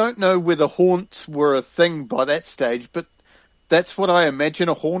I don't know whether haunts were a thing by that stage, but that's what I imagine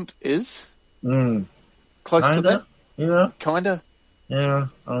a haunt is. Close to that? Yeah. Kinda? Yeah.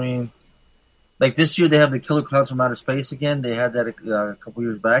 I mean, like this year they have the Killer Clowns from Outer Space again. They had that a couple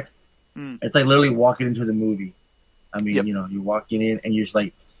years back. It's like literally walking into the movie. I mean, you know, you're walking in and you're just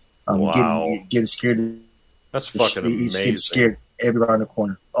like getting scared. That's fucking amazing. You just get scared everywhere in the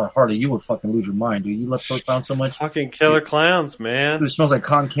corner. Oh, Harley, you would fucking lose your mind, dude. You love those clowns so much. Fucking Killer Clowns, man. Dude, it smells like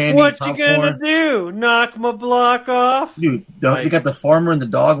cotton candy. What popcorn. you gonna do? Knock my block off? Dude, you got the farmer and the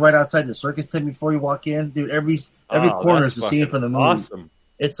dog right outside the circus tent before you walk in. Dude, every corner is the scene from the movie. Awesome.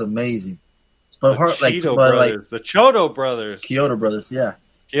 It's amazing. But the Chiodo Brothers. Kyoto Brothers, yeah.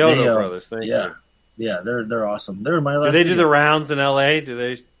 Kyoto Brothers, thank you. Yeah, they're awesome. They're my last. Do they do the rounds in L.A.? Do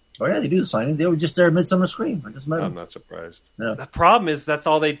they? Oh yeah, they do the signings. They were just there at Midsummer Scream. I just met them. I'm not surprised. Yeah. The problem is that's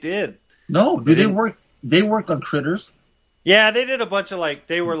all they did. No, dude, they worked on Critters. Yeah, they did a bunch of they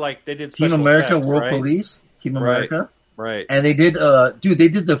did Team America, effects, World right? Police, Team America, right? And they did, they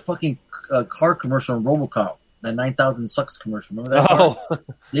did the fucking car commercial on RoboCop, that 9,000 Sucks commercial. Remember that? Part?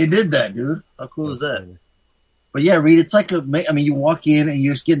 They did that, dude. How cool is that? But yeah, Reed, it's like you walk in and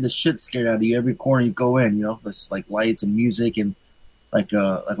you're just getting the shit scared out of you every corner you go in. You know, there's like lights and music and like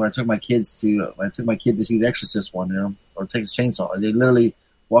when I took my kid to see The Exorcist one, you know, or Texas Chainsaw. They literally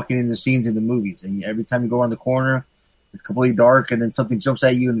walking in the scenes in the movies, and every time you go around the corner, it's completely dark, and then something jumps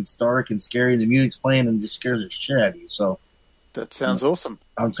at you, and it's dark and scary, and the music's playing, and it just scares the shit out of you. So that sounds awesome.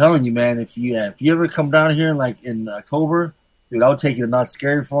 I'm telling you, man. If you ever come down here in October, dude, I'll take you to Not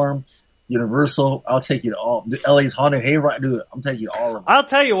Scary Farm, Universal. I'll take you to all the LA's Haunted Hayride. Dude, I'm taking you to all of them. I'll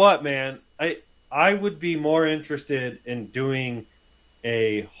tell you what, man. I would be more interested in doing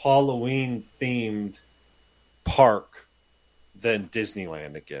a Halloween themed park than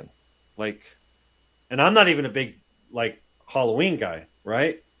Disneyland again. And I'm not even a big Halloween guy,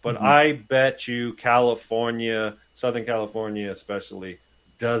 right? But I bet you California, Southern California especially,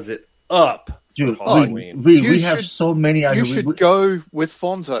 does it up. Dude, Halloween. We have so many out here. You should go with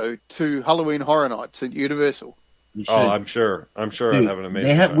Fonzo to Halloween Horror Nights at Universal. Oh, I'm sure. Dude, I'd have an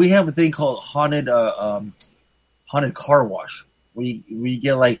amazing time. We have a thing called haunted car wash. We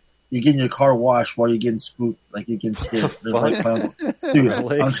get you're getting your car washed while you're getting spooked, like you're getting scared. Dude,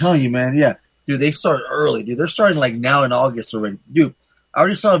 I'm telling you, man. Yeah, dude, they start early, dude. They're starting now in August already, dude. I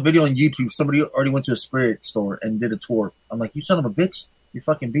already saw a video on YouTube. Somebody already went to a spirit store and did a tour. I'm like, you son of a bitch, you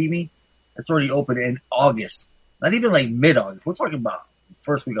fucking beat me. It's already open in August, not even mid-August. We're talking about the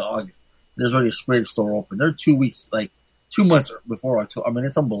first week of August. There's already a spirit store open. They're 2 weeks, 2 months before October. I mean,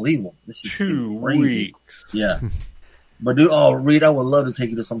 it's unbelievable. This is 2 crazy. weeks. Yeah. But dude, Reed, I would love to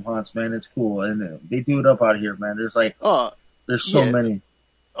take you to some haunts, man. It's cool, and they do it up out here, man. There's there's so many.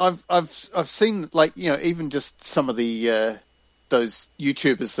 I've seen even just some of the those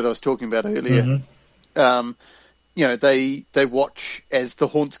YouTubers that I was talking about earlier. They watch as the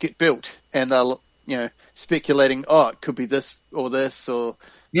haunts get built, and they'll speculating, it could be this or this or...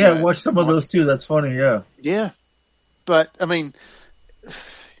 Yeah, watch some of those too. That's funny, yeah. Yeah. But, I mean,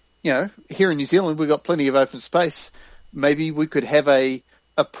 here in New Zealand, we've got plenty of open space. Maybe we could have a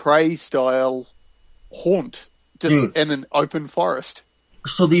prey-style haunt just in an open forest.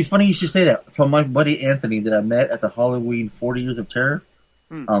 So funny you should say that. From my buddy Anthony that I met at the Halloween 40 Years of Terror.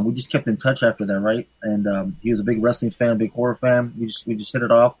 We just kept in touch after that, right? And he was a big wrestling fan, big horror fan. We just hit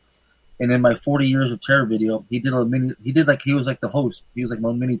it off. And in my 40 Years of Terror video, he was like the host. He was like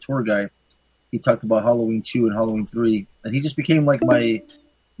my mini tour guide. He talked about Halloween 2 and Halloween 3. And he just became like my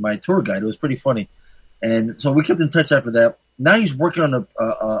tour guide. It was pretty funny. And so we kept in touch after that. Now he's working on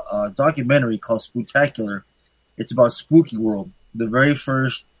a documentary called Spooktacular. It's about Spooky World, the very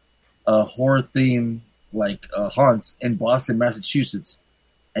first horror theme haunts in Boston, Massachusetts.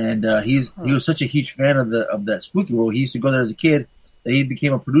 And he was such a huge fan of that Spooky World. He used to go there as a kid that he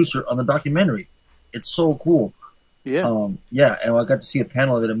became a producer on the documentary. It's so cool. Yeah. And I got to see a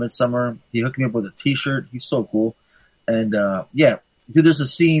panel of it at Midsummer. He hooked me up with a T-shirt. He's so cool. And dude, there's a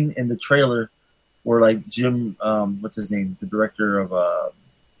scene in the trailer where like Jim, what's his name, the director of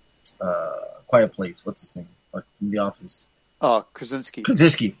Quiet Place, what's his name, like from The Office. Oh, Krasinski.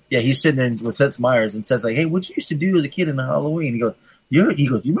 Krasinski. Yeah, he's sitting there with Seth Meyers and says like, "Hey, what you used to do as a kid in Halloween?" He goes, "Do you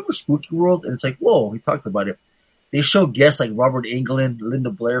remember Spooky World?" And it's like, whoa, he talked about it. They show guests like Robert Englund,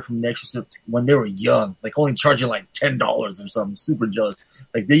 Linda Blair from The Exorcist when they were young, like only charging like $10 or something. Super jealous.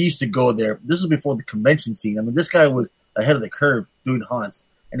 Like they used to go there. This was before the convention scene. I mean, this guy was ahead of the curve doing haunts,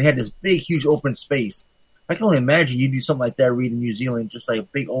 and he had this big, huge open space. I can only imagine you do something like that, Reed, in New Zealand, just like a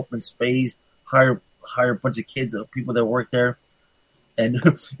big open space, hire a bunch of kids, people that work there. And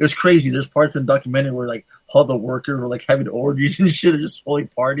it was crazy. There's parts in the documentary where like all the workers were like having orgies and shit and just fully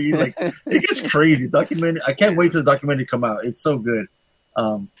partying. Like it gets crazy. Documentary. I can't wait till the documentary come out. It's so good.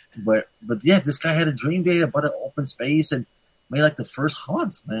 But yeah, this guy had a dream day about an open space and made like the first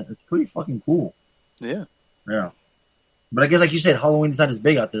haunts, man. It's pretty fucking cool. Yeah. Yeah. But I guess like you said, Halloween's not as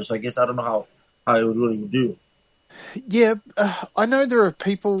big out there, so I guess I don't know how it would really do. Yeah, I know there are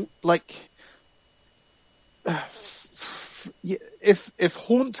people like if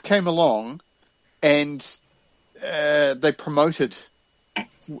haunts came along and they promoted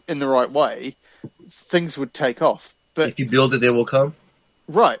in the right way, things would take off. But if you build it, they will come.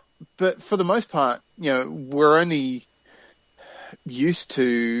 Right, but for the most part, we're only used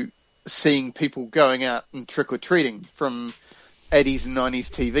to seeing people going out and trick or treating from 80s and 90s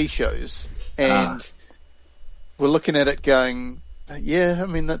TV shows, and we're looking at it going, yeah, I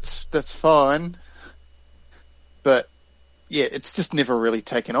mean that's fine, but yeah, it's just never really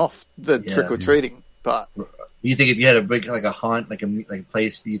taken off, the trick or treating. But you think if you had a big like a haunt, like a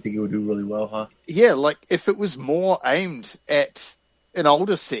place, do you think it would do really well, huh? Yeah, like if it was more aimed at an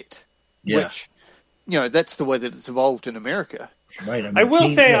older set, which that's the way that it's evolved in America. Right. I mean, I will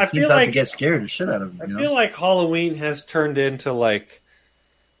say, I feel like to get scared the shit out of them. I feel like Halloween has turned into like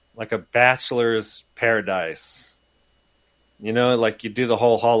a bachelor's paradise. Like you do the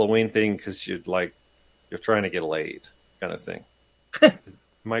whole Halloween thing because you're trying to get laid, kind of thing.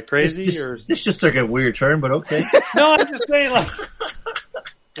 Am I crazy? This just took a weird turn, but okay. No, I'm just saying,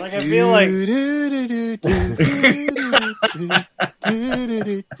 like I feel like.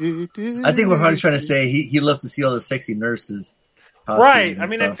 I think what Hardy's trying to say, he loves to see all the sexy nurses. Right. I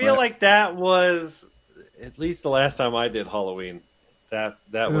mean, I feel like that was at least the last time I did Halloween. That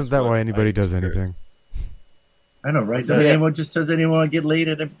was that why anybody does anything. I know, right? Does anyone get laid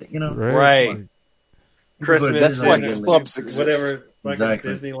at everything? Right. Christmas. That's why clubs exist. Whatever.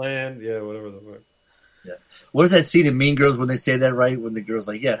 Exactly. Disneyland. Yeah, whatever the fuck. Yeah. What is that scene in Mean Girls when they say that, right? When the girl's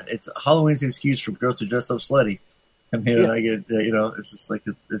like, yeah, it's Halloween's an excuse for girls to dress up slutty. And then I get, it's just like,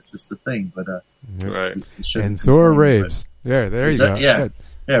 it's just the thing. But, right. And so are raves. Yeah, there you go. Yeah.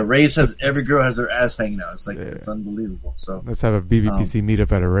 Yeah, raves every girl has their ass hanging out. It's like, it's unbelievable. So let's have a BBPC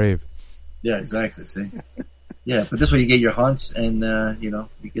meetup at a rave. Yeah, exactly. See? Yeah, but this way you get your haunts and, you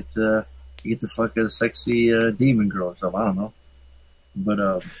get to fuck a sexy, demon girl or something. I don't know. But,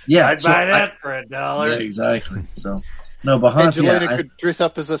 I'd buy that for $1. Yeah, exactly. So, no, but haunts, Angelina could dress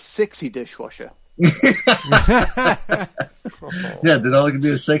up as a sexy dishwasher. Yeah, then all it could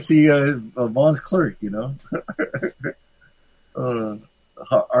be a sexy, Vaughn's clerk,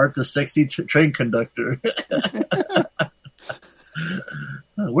 Art the sexy train conductor.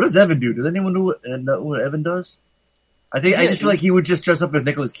 What does Evan do? Does anyone know what Evan does? I just feel like he would just dress up as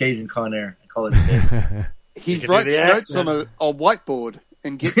Nicolas Cage in Con Air and call it a day. He writes notes on a whiteboard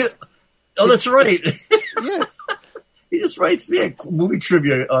and gets... Oh, that's right. Yeah. He just writes movie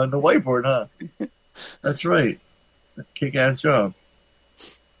trivia on the whiteboard, huh? That's right. Kick-ass job.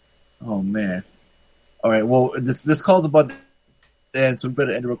 Oh, man. All right. Well, this call's about to end, so we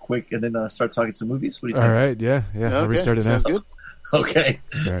better end real quick and then start talking some movies. What do you think? All right. Yeah. I'll restart it now. Good. Okay.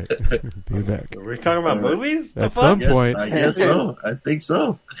 All right. Be back. Are we talking about movies? At some point. I guess so. I think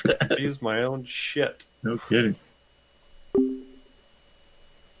so. Use my own shit. No kidding.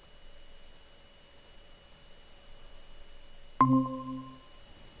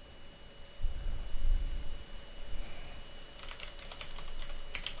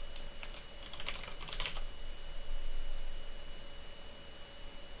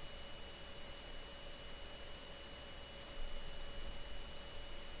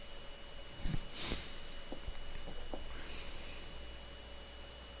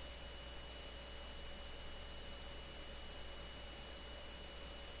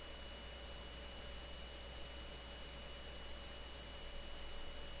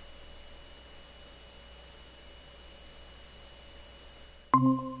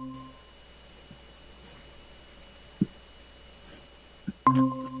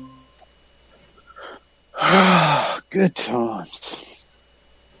 Good times.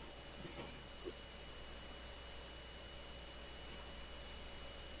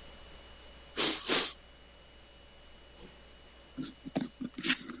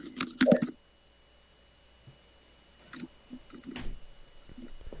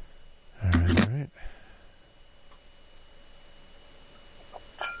 All right.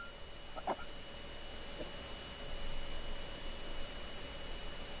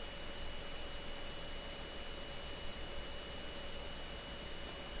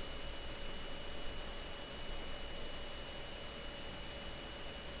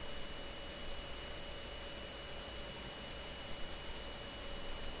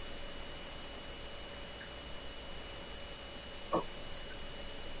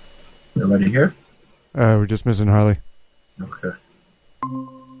 Everybody here? We're just missing Harley. Okay.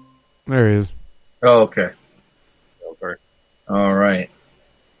 There he is. Oh, okay. Okay. All right.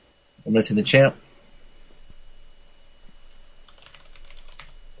 We're missing the champ.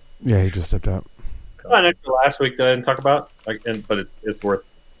 Yeah, he just stepped out. Come on, extra last week that I didn't talk about, but it's worth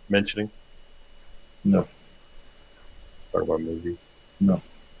mentioning. No. Talk about movies. No.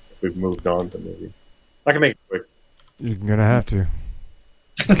 We've moved on to movies. I can make it quick. You're gonna have to.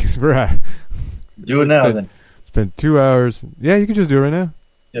 Right. Do it now, then. It's been 2 hours. Yeah, you can just do it right now.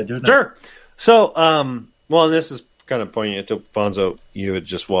 Yeah, do it now. Sure. So, well, and this is kind of poignant to Fonzo. You had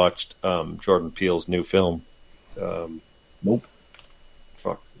just watched Jordan Peele's new film. Nope.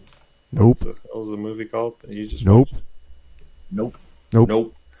 Fuck. Nope. What was the movie called? That you just Nope. watched? Nope. Nope.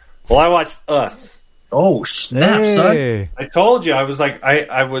 Nope. Well, I watched Us. Oh, snap, son. Hey. I told you. I was like,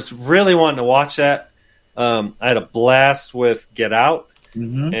 I was really wanting to watch that. I had a blast with Get Out.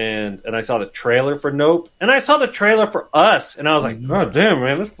 Mm-hmm. And I saw the trailer for Nope, and I saw the trailer for Us, and I was like, "God damn,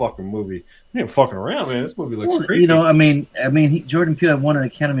 man, this fucking movie! I ain't fucking around, man. This movie looks creepy." You know, I mean, Jordan Peele won an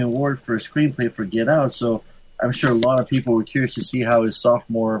Academy Award for a screenplay for Get Out, so I'm sure a lot of people were curious to see how his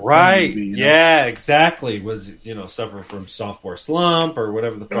sophomore right? movie, you know? Yeah, exactly. Was suffering from sophomore slump or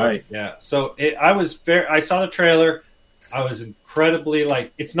whatever the fuck? Right. Yeah. So I was I saw the trailer. I was incredibly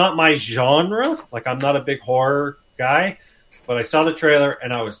it's not my genre. Like, I'm not a big horror guy. But I saw the trailer,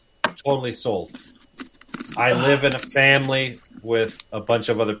 and I was totally sold. I live in a family with a bunch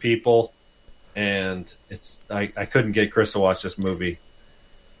of other people, and I couldn't get Chris to watch this movie.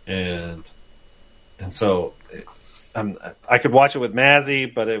 And so I could watch it with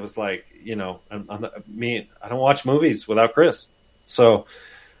Mazzy, but it was like, I don't watch movies without Chris. So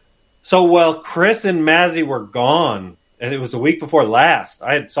while Chris and Mazzy were gone, and it was the week before last,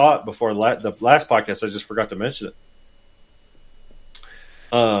 I had saw it before the last podcast, I just forgot to mention it.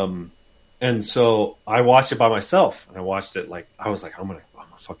 And so I watched it by myself, and I watched it I was like, I'm gonna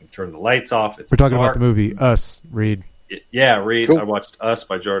fucking turn the lights off. We're talking about the movie Us, Reed. Yeah, Reed. Cool. I watched Us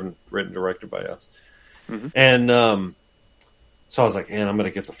by Jordan, written, directed by us. Mm-hmm. And so I was like, man, I'm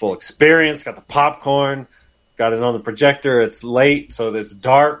gonna get the full experience. Got the popcorn, got it on the projector. It's late, so it's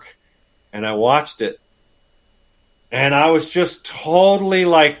dark, and I watched it, and I was just totally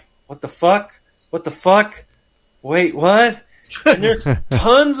like, what the fuck? What the fuck? Wait, what? And there's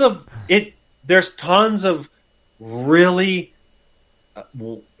tons of really,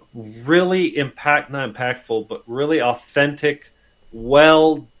 really not impactful, but really authentic,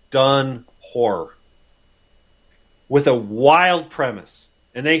 well done horror with a wild premise.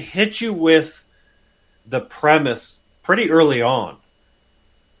 And they hit you with the premise pretty early on.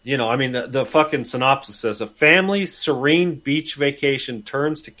 The fucking synopsis says a family's serene beach vacation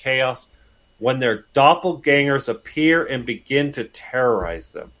turns to chaos when their doppelgangers appear and begin to terrorize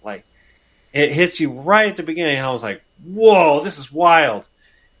them. Like, it hits you right at the beginning, and I was like, whoa, this is wild.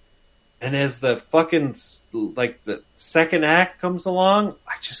 And as the fucking, like, the second act comes along,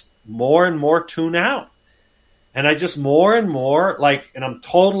 I just more and more tune out. And I just more and more, like, and I'm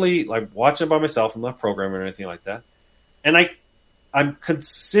totally, like, watching by myself. I'm not programming or anything like that. And I'm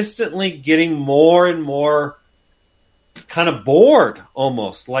consistently getting more and more kind of bored,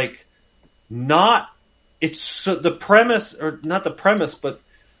 almost. Like, it's the premise, or not the premise, but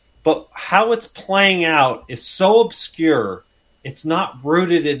how it's playing out is so obscure. It's not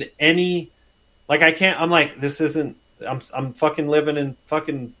rooted in any, like, I'm like, this isn't, I'm fucking living in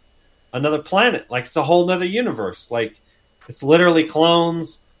fucking another planet. Like, it's a whole nother universe. Like, it's literally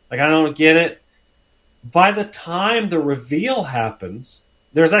clones. Like, I don't get it. By the time the reveal happens,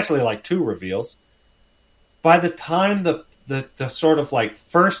 there's actually like 2 reveals. By the time the sort of like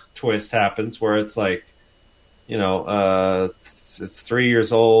first twist happens, where it's like, you know, it's 3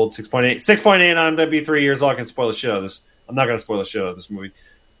 years old, 6.8 on IMDb, 3 years old. I can spoil the shit out of this. I'm not going to spoil the shit out of this movie.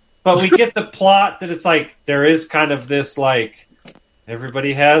 But we get the plot that it's like, there is kind of this, like,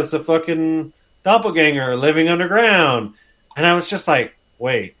 everybody has a fucking doppelganger living underground. And I was just like,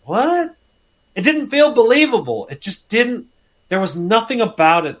 wait, what? It didn't feel believable. It just didn't. There was nothing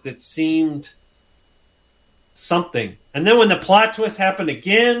about it that seemed something. And then when the plot twist happened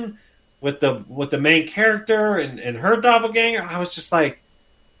again with the main character and her doppelganger, I was just like,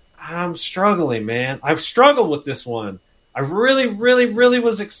 I'm struggling, man. I've struggled with this one. I really, really, really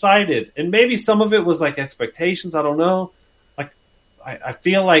was excited. And maybe some of it was like expectations. I don't know. Like, I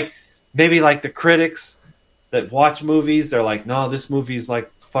feel like maybe like the critics that watch movies, they're like, no, this movie's like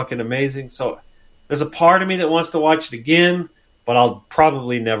fucking amazing. So there's a part of me that wants to watch it again, but I'll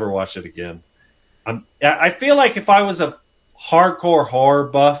probably never watch it again. I feel like if I was a hardcore horror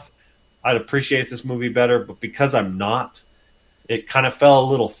buff, I'd appreciate this movie better, but because I'm not, it kind of fell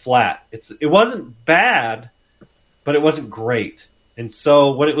a little flat. It wasn't bad, but it wasn't great. And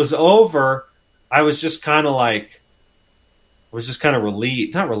so when it was over, I was just kind of like,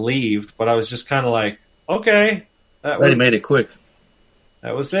 relieved, not relieved, but I was just kind of like, okay. They made it quick.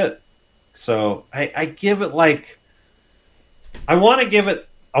 That was it. So I give it like, I want to give it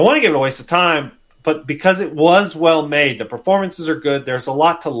a waste of time, but because it was well made, the performances are good, there's a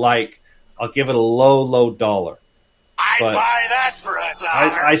lot to like, I'll give it a low dollar. I'd buy that for $1.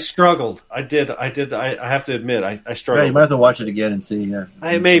 I struggled. I did. I have to admit, I struggled. Yeah, you might have to watch it again and see. Yeah,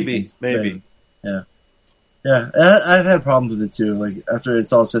 maybe. Yeah. I've had problems with it too. Like after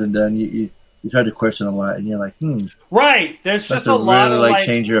it's all said and done, you try to question a lot, and you're like, Right. There's just a lot really of like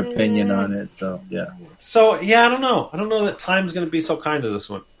change your opinion on it. So yeah. So yeah, I don't know. I don't know that time's going to be so kind to this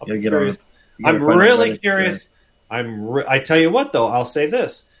one. I'm curious. I'm really curious. I tell you what, though, I'll say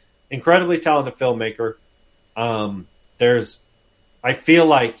this: incredibly talented filmmaker. I feel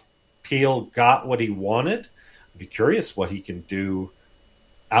like Peele got what he wanted. I'd be curious what he can do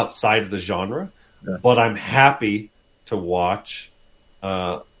outside of the genre, but I'm happy to watch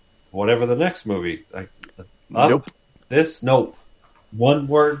whatever the next movie. Nope. Nope. One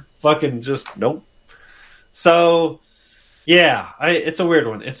word, fucking just nope. So, yeah, it's a weird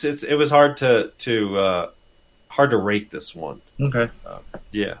one. It was hard to rate this one. Okay.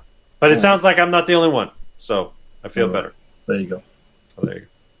 Yeah, but it sounds like I'm not the only one, so I feel better. There you go. Oh, there you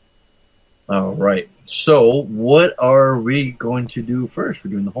go. All right. So, what are we going to do first?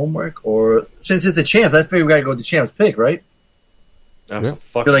 We're doing the homework, or since it's the champs, I figure we got to go with the champs pick, right? I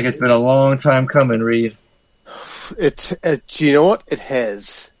feel like it's been a long time coming, Reed. Do you know what? It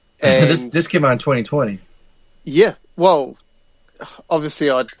has. And this came out in 2020. Yeah. Well, obviously,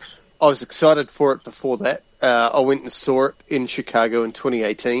 I was excited for it before that. I went and saw it in Chicago in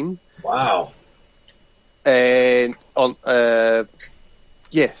 2018. Wow. And on the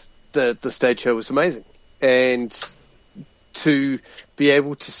stage show was amazing, and to be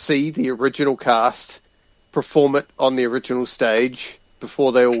able to see the original cast perform it on the original stage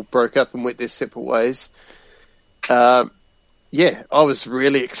before they all broke up and went their separate ways. I was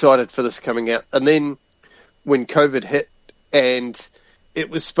really excited for this coming out. And then when COVID hit, and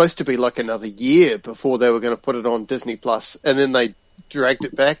it was supposed to be like another year before they were going to put it on Disney Plus, and then they dragged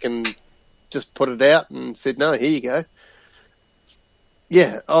it back and just put it out and said, no, here you go.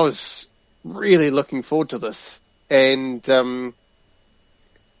 Yeah, I was really looking forward to this. And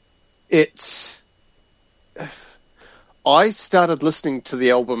I started listening to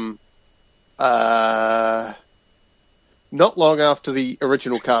the album not long after the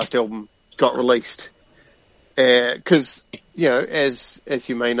original cast album got released. Because, as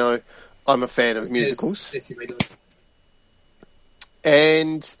you may know, I'm a fan of musicals. Yes, you may know.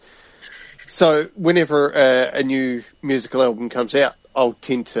 And so whenever a new musical album comes out, I'll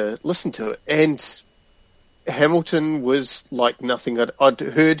tend to listen to it. And Hamilton was like nothing I'd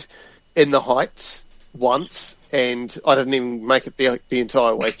heard In the Heights once, and I didn't even make it the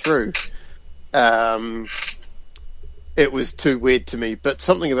entire way through. It was too weird to me, but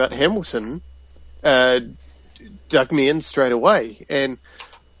something about Hamilton dug me in straight away, and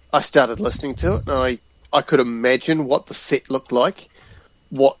I started listening to it, and I could imagine what the set looked like,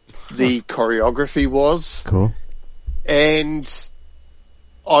 what the choreography was. Cool. And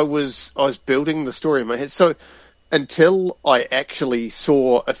I was building the story in my head. So until I actually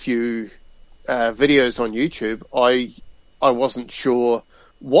saw a few videos on YouTube, I wasn't sure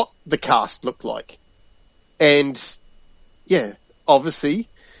what the cast looked like. And yeah, obviously,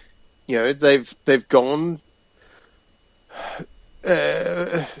 you know, they've gone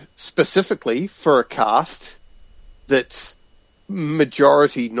specifically for a cast that's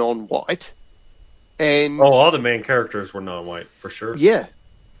majority non-white. And all the main characters were non-white for sure. Yeah,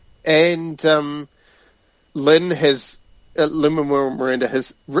 and Lin-Manuel Miranda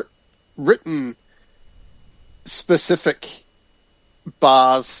has written specific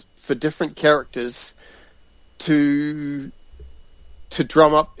bars for different characters to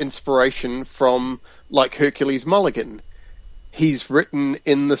drum up inspiration from, like, Hercules Mulligan. He's written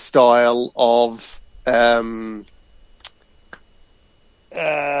in the style of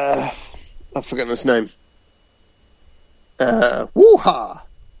I've forgotten his name. Woo-ha!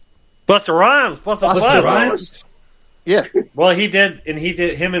 Busta Rhymes. Busta Rhymes. Yeah. Well,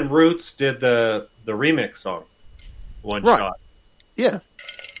 him and Roots did the remix song. One shot. Yeah.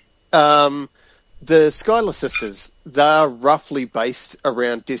 The Schuyler sisters, they're roughly based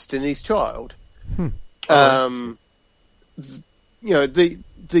around Destiny's Child. You know, the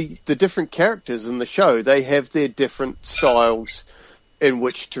different characters in the show, they have their different styles in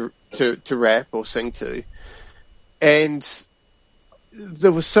which to rap or sing to. And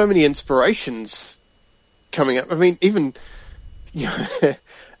there were so many inspirations coming up. I mean, even, you know,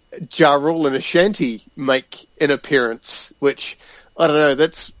 Ja Rule and Ashanti make an appearance, which, I don't know,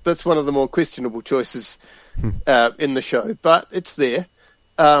 that's one of the more questionable choices in the show, but it's there.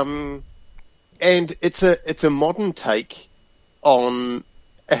 And it's a modern take on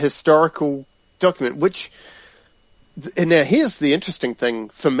a historical document, which, and now here's the interesting thing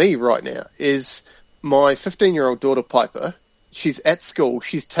for me right now, is my 15-year-old daughter Piper, she's at school,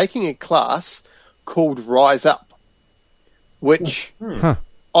 she's taking a class called Rise Up, which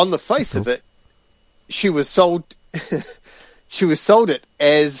on the face of it, she was sold it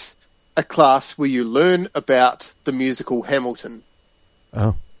as a class where you learn about the musical Hamilton.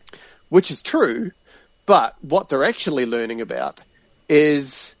 Oh. Which is true, but what they're actually learning about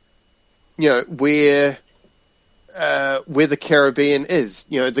is, you know, where the Caribbean is,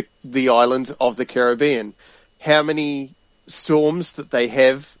 you know, the islands of the Caribbean, how many storms that they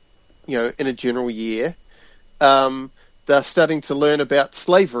have, you know, in a general year. They're starting to learn about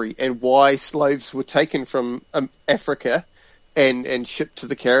slavery and why slaves were taken from Africa and shipped to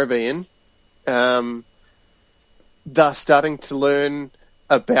the Caribbean. They're starting to learn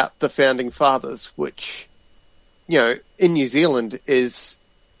about the founding fathers, which, you know, in New Zealand is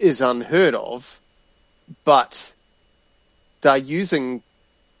unheard of, but they're using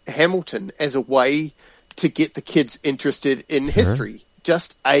Hamilton as a way to get the kids interested in history,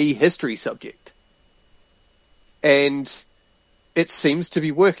 just a history subject. And it seems to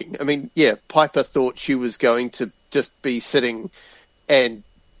be working. I mean, yeah, Piper thought she was going to just be sitting and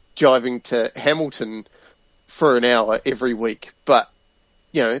jiving to Hamilton for an hour every week, but,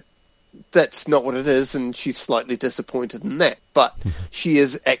 you know, that's not what it is, and she's slightly disappointed in that. But she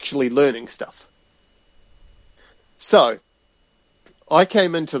is actually learning stuff. So, I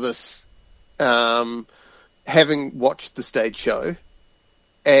came into this having watched the stage show,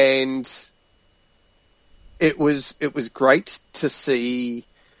 and it was great to see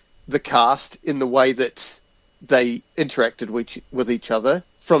the cast in the way that they interacted with each other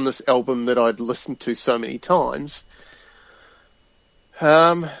from this album that I'd listened to so many times.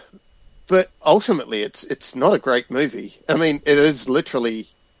 But ultimately, it's not a great movie. I mean, it is literally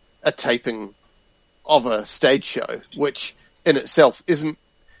a taping of a stage show, which in itself isn't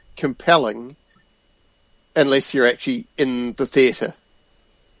compelling unless you're actually in the theatre.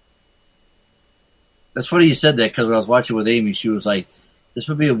 That's funny you said that, because when I was watching with Amy, she was like, this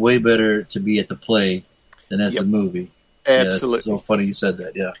would be way better to be at the play than as the movie. Absolutely. Yeah, it's so funny you said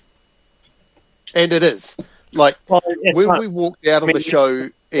that, yeah. And it is. Like, when we walked out of the show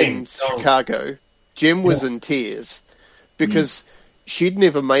in Chicago, Jem was in tears because she'd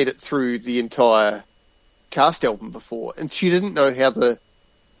never made it through the entire cast album before, and she didn't know how the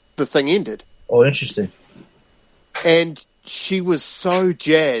thing ended. Oh, interesting. And she was so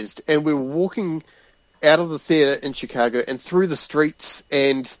jazzed, and we were walking out of the theater in Chicago and through the streets,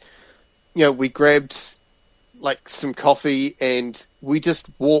 and we grabbed like some coffee and we just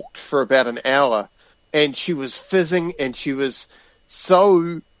walked for about an hour, and she was fizzing and she was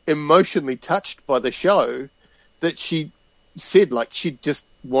so emotionally touched by the show that she said like she just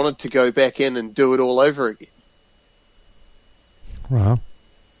wanted to go back in and do it all over again. Wow.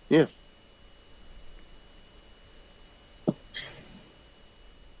 Yeah.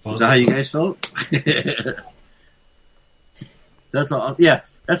 Is that how you guys felt? That's all. Yeah,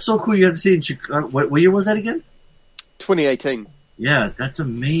 that's so cool. You had to see in Chicago. What year was that again? 2018. Yeah, that's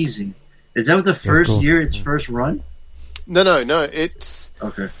amazing. Is that the first year? Its first run? No. It's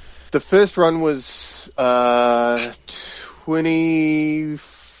okay. The first run was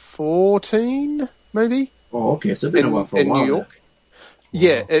 2014, maybe. Oh, okay. So it's been a while for a while. In New York.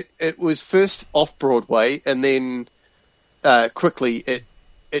 Yeah, it was first off Broadway, and then quickly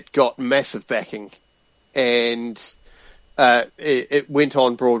it got massive backing, and it went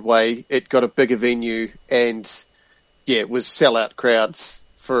on Broadway. It got a bigger venue, and it was sellout crowds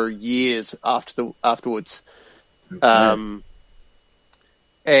for years afterwards. Okay.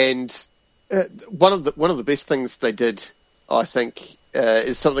 And one of the best things they did, I think,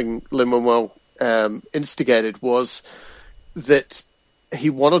 is something Lin-Manuel instigated, was that he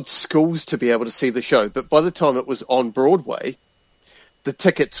wanted schools to be able to see the show. But by the time it was on Broadway, the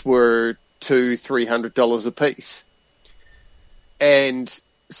tickets were $200-$300 a piece. And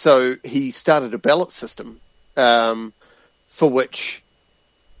so he started a ballot system, for which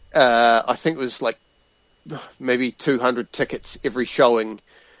I think it was like maybe 200 tickets every showing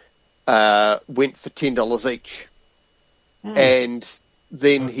went for $10 each. And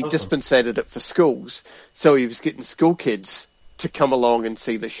then he dispensated it for schools. So he was getting school kids to come along and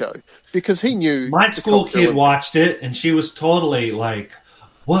see the show, because he knew my school kid watched it and she was totally like,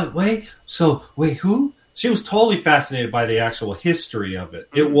 what? Wait, who? She was totally fascinated by the actual history of it.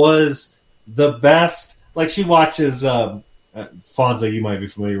 It was the best. Like, she watches Fonzo, you might be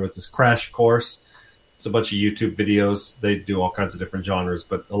familiar with this, Crash Course. It's a bunch of YouTube videos. They do all kinds of different genres,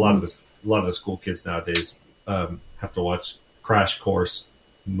 but a lot of the school kids nowadays have to watch Crash Course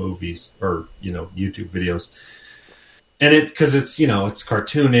movies or YouTube videos. And because it's it's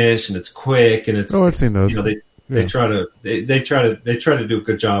cartoonish and it's quick and it's I've seen those. They try to do a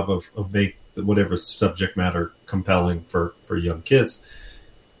good job of make whatever subject matter compelling for young kids.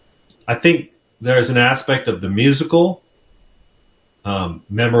 I think there's an aspect of the musical,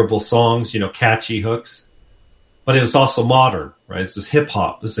 memorable songs, catchy hooks, but it was also modern, right? It's hip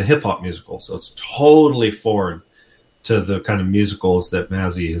hop. This is a hip hop musical, so it's totally foreign to the kind of musicals that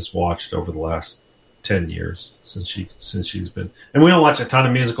Mazzy has watched over the last 10 years since she's been. And we don't watch a ton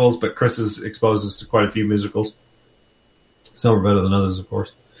of musicals, but Chris is exposed us to quite a few musicals. Some are better than others, of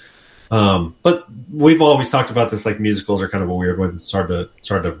course. But we've always talked about this, like musicals are kind of a weird one. It's hard to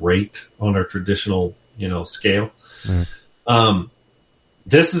rate on our traditional, scale. Mm.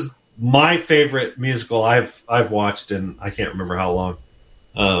 This is my favorite musical I've watched in I can't remember how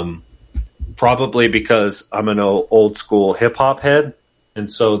long. Probably because I'm an old school hip hop head,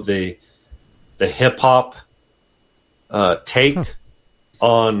 and so the hip hop take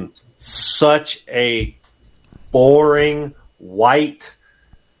on such a boring white,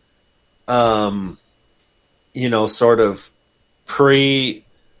 sort of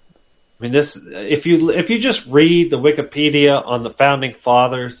this. If you just read the Wikipedia on the founding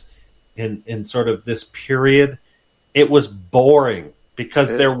fathers in sort of this period, it was boring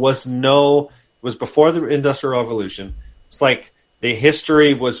because there was it was before the Industrial Revolution. It's like the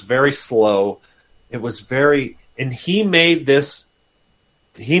history was very slow. It was and he made a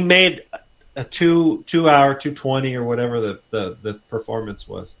 2 hour, 2:20 or whatever the performance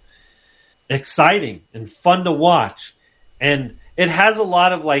was, exciting and fun to watch. And it has a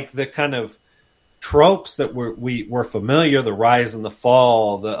lot of like the kind of tropes that we're familiar, the rise and the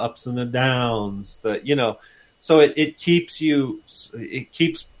fall, the ups and the downs, so it keeps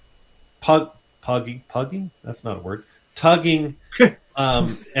pugging. That's not a word. Tugging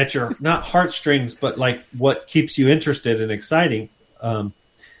at your, not heartstrings, but like what keeps you interested and exciting.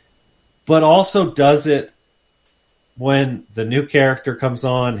 But also does it when the new character comes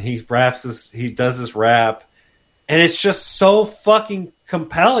on, he does his rap, and it's just so fucking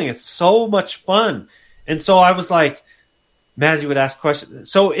compelling. It's so much fun. And so I was like, Mazzy would ask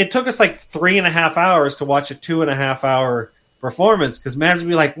questions. So it took us like 3.5 hours to watch a 2.5 hour performance, because Mazzy would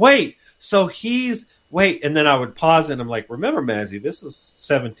be like, wait, and then I would pause and I'm like, remember, Mazzy, this is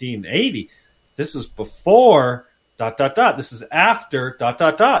 1780. This is before ... This is after ...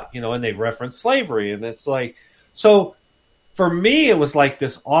 and they reference slavery. And it's like, so for me, it was like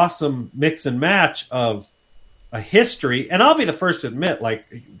this awesome mix and match of a history, and I'll be the first to admit, like,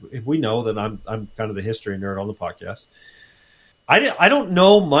 if we know that I'm kind of the history nerd on the podcast. I don't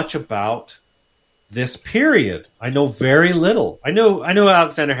know much about this period. I know very little. I knew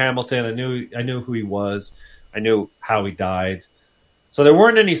Alexander Hamilton. I knew who he was. I knew how he died. So there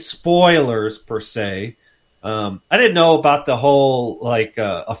weren't any spoilers per se. I didn't know about the whole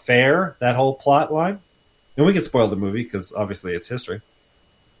affair, that whole plot line. And we can spoil the movie because obviously it's history.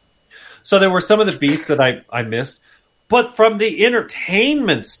 So there were some of the beats that I missed. But from the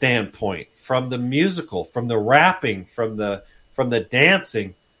entertainment standpoint, from the musical, from the rapping, from the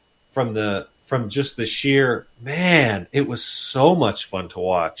dancing, from just the sheer, man, it was so much fun to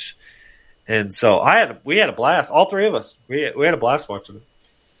watch. And so we had a blast. All three of us. We had a blast watching it.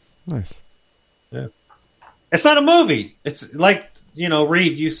 Nice. Yeah. It's not a movie. It's like,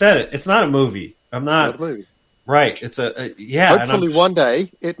 Reed, you said it. It's not a movie. I'm not. It's not a movie. Right. It's yeah. Hopefully one day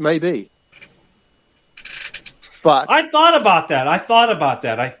it may be. But I thought about that. I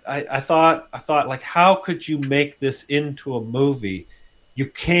thought like, how could you make this into a movie? You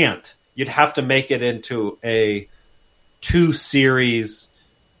can't. You'd have to make it into a 2-series.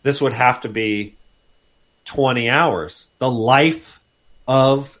 This would have to be 20 hours. The life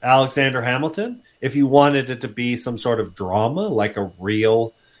of Alexander Hamilton. If you wanted it to be some sort of drama, like a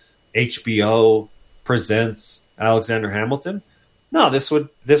real HBO presents Alexander Hamilton. No, this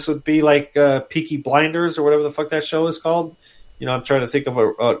would be like Peaky Blinders or whatever the fuck that show is called. I'm trying to think of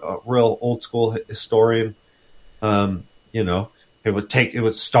a real old school historian. It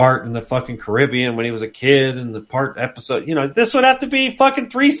would start in the fucking Caribbean when he was a kid and the episode. This would have to be fucking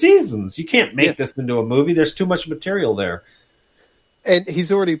 3 seasons. You can't make this into a movie. There's too much material there. And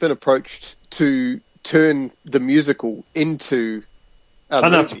he's already been approached to turn the musical into a movie.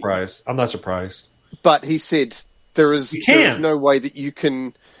 I'm not surprised. But he said there is no way that you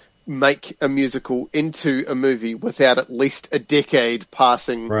can make a musical into a movie without at least a decade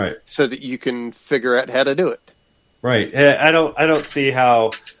passing, right, so that you can figure out how to do it. Right. I don't see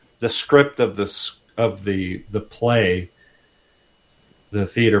how the script of the play, the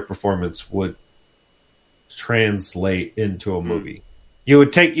theater performance, would translate into a movie. You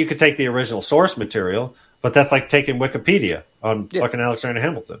could take the original source material, but that's like taking Wikipedia on fucking Alexander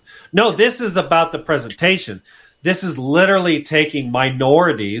Hamilton. No, this is about the presentation. This is literally taking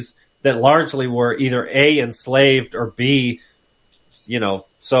minorities that largely were either A, enslaved, or B,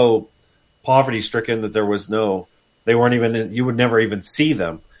 so poverty stricken that they weren't even, you would never even see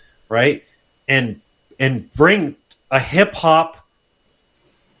them, right? And bring a hip hop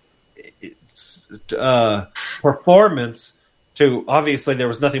performance to, obviously there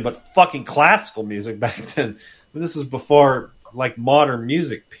was nothing but fucking classical music back then. This is before like modern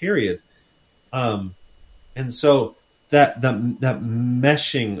music, period. And so that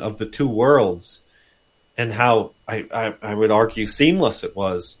meshing of the two worlds, and how I would argue seamless it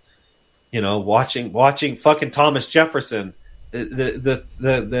was. Watching fucking Thomas Jefferson,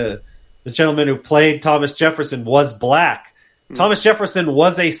 the gentleman who played Thomas Jefferson was black. Thomas Jefferson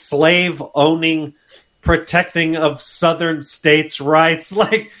was a slave owning, protecting of Southern states' rights.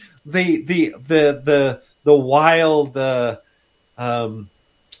 Like the wild,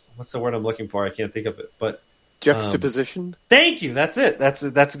 what's the word I'm looking for? I can't think of it, but juxtaposition. Thank you. That's it. That's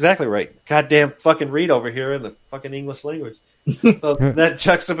exactly right. Goddamn fucking Reed over here in the fucking English language. So that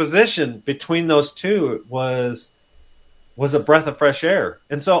juxtaposition between those two was a breath of fresh air.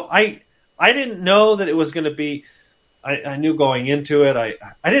 And so I didn't know that it was going to be. I knew going into it.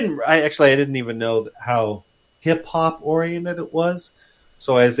 I didn't even know how hip hop oriented it was.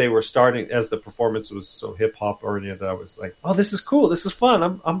 So as they were starting, as the performance was so hip hop oriented, I was like, "Oh, this is cool. This is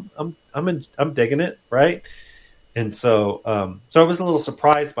fun. I'm digging it." Right. And so I was a little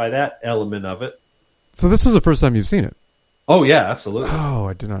surprised by that element of it. So this was the first time you've seen it? Oh yeah, absolutely. Oh,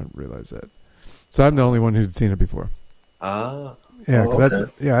 I did not realize that. So I'm the only one who'd seen it before. Ah.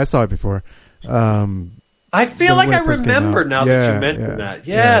 Yeah, I saw it before. I feel like I remember now that you mentioned that.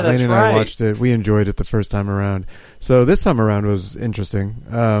 Yeah, that's Lane and right. I watched it. We enjoyed it the first time around. So this time around was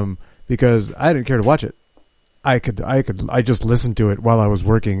interesting because I didn't care to watch it. I just listened to it while I was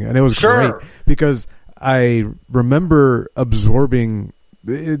working, and it was great because I remember absorbing.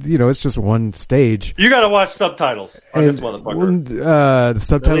 It's just one stage. You got to watch subtitles on this motherfucker. The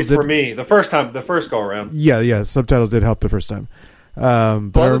subtitles, at least for me, the first go around. Yeah, subtitles did help the first time.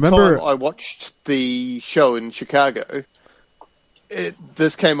 But By I remember the time I watched the show in Chicago,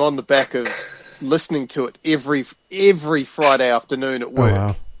 this came on the back of listening to it every Friday afternoon at work. Oh,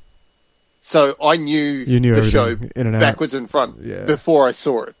 wow. So I knew the show in and backwards and front before I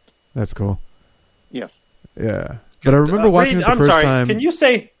saw it. That's cool. Yeah. Yeah. But I remember watching it the first time. Can you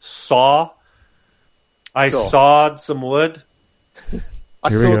say saw? I sawed some wood. I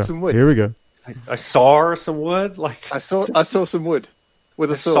sawed some wood. Here we go. I saw some wood. Like I saw some wood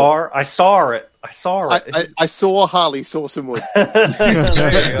with a saw. I saw it. I saw it. I saw Harley saw some wood.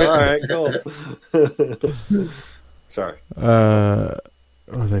 There you go. All right, cool. Sorry.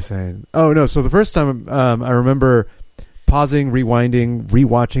 What was I saying? Oh no! So the first time I remember pausing, rewinding,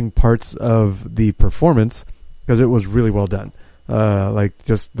 rewatching parts of the performance because it was really well done. Like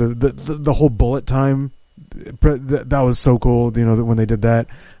just the whole bullet time. That was so cool, you know, when they did that.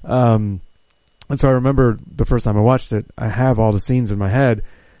 And so I remember the first time I watched it, I have all the scenes in my head.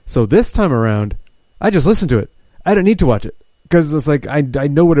 So this time around, I just listened to it. I didn't need to watch it because it's like I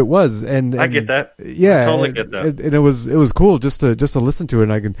know what it was, and I get that. Yeah, I totally get that. And it was cool just to listen to it,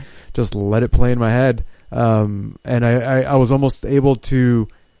 and I could just let it play in my head. And I was almost able to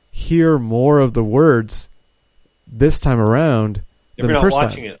hear more of the words this time around if than you're the not first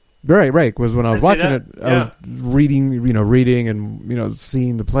watching time. it. Right. Because when I was watching it, Yeah. I was reading and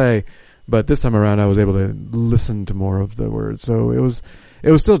seeing the play. But this time around, I was able to listen to more of the words, so it was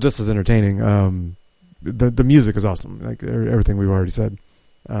still just as entertaining. The music is awesome, like everything we've already said.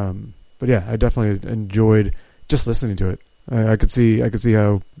 But yeah, I definitely enjoyed just listening to it. I could see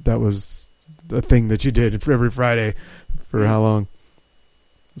how that was a thing that you did for every Friday for how long.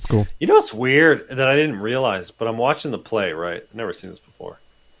 It's cool. You know what's weird that I didn't realize, but I'm watching the play, right? I've never seen this before.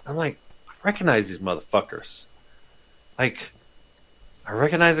 I'm like, I recognize these motherfuckers. Like, I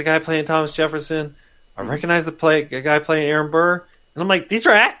recognize the guy playing Thomas Jefferson. I recognize the guy playing Aaron Burr. And I'm like, these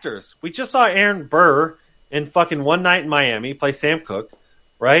are actors. We just saw Aaron Burr in fucking One Night in Miami play Sam Cooke,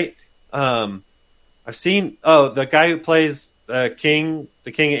 right? I've seen the guy who plays the King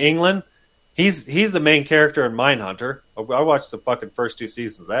of England. He's the main character in Mindhunter. I watched the fucking first 2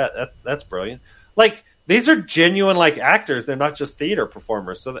 seasons of that. That's brilliant. Like, these are genuine like actors. They're not just theater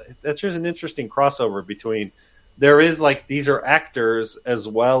performers. So that's just an interesting crossover between. There is like these are actors as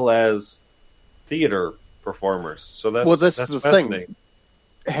well as theater performers. So that's the fascinating. thing.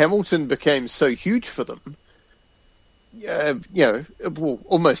 Hamilton became so huge for them.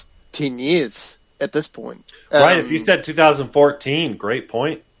 Almost 10 years at this point. Right. If you said 2014, great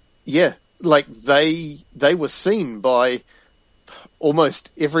point. Yeah, like they were seen by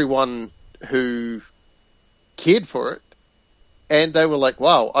almost everyone who cared for it, and they were like,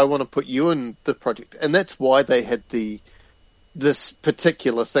 wow, I want to put you in the project. And that's why they had this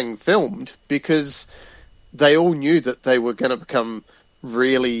particular thing filmed, because they all knew that they were going to become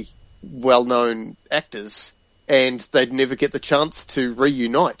really well-known actors, and they'd never get the chance to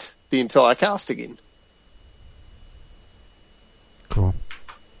reunite the entire cast again. Cool.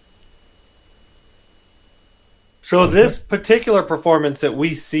 So this particular performance that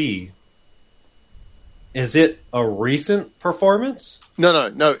we see, is it a recent performance?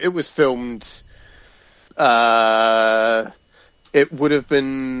 No. It was filmed. It would have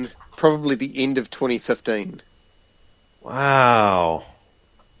been probably the end of 2015. Wow.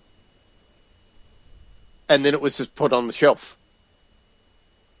 And then it was just put on the shelf.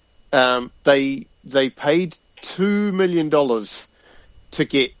 They paid $2 million to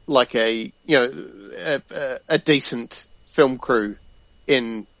get like a decent film crew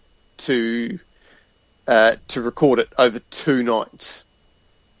in to record it over 2 nights,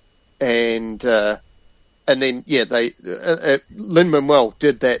 and then Lin-Manuel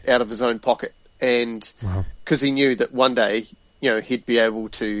did that out of his own pocket, and because he knew that one day he'd be able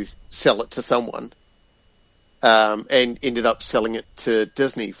to sell it to someone, and ended up selling it to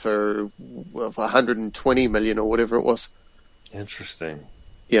Disney for $120 million or whatever it was. Interesting.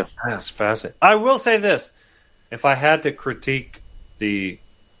 Yeah, that's fascinating. I will say this: if I had to critique the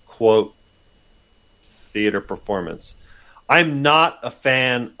quote theater performance, I'm not a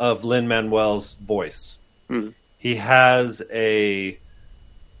fan of Lin-Manuel's voice. He has a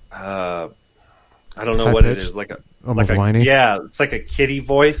I don't know what it is, like almost whiny. Yeah, it's like a kiddie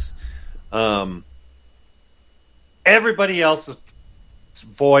voice. Everybody else's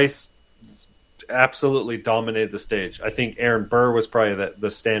voice absolutely dominated the stage. I think Aaron Burr was probably the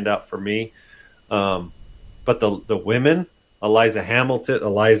standout for me. But the women, Eliza Hamilton,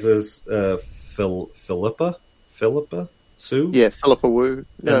 Eliza's Philippa Sue? Yeah, Philippa Wu.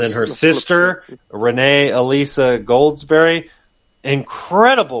 And then her sister, Renee Elisa Goldsberry.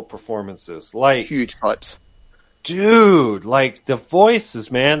 Incredible performances. Like huge pipes. Dude, like the voices,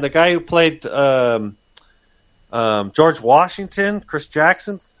 man. The guy who played George Washington, Chris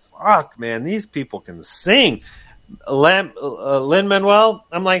Jackson. Fuck, man, these people can sing. Lin-Manuel,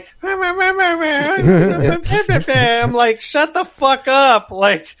 I'm like, I'm like, shut the fuck up.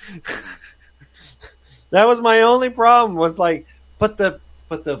 Like, that was my only problem. Was like, but the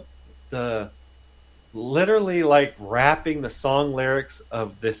literally like rapping the song lyrics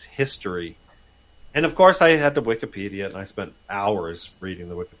of this history. And of course, I had to Wikipedia, and I spent hours reading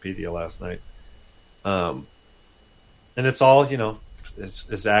the Wikipedia last night. And it's all,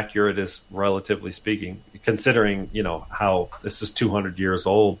 as accurate as relatively speaking, considering, how this is 200 years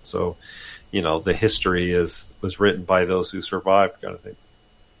old. So, the history was written by those who survived, kind of thing.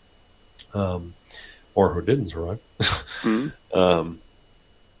 Or who didn't survive. Mm-hmm.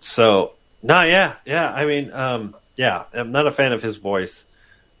 I mean, I'm not a fan of his voice,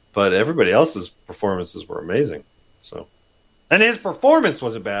 but everybody else's performances were amazing. So, and his performance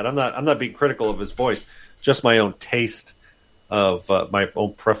wasn't bad. I'm not being critical of his voice. Just my own taste of my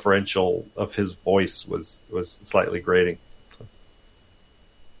own preferential of his voice was slightly grating.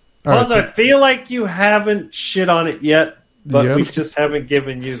 Well, right, I feel like you haven't shit on it yet, but we just haven't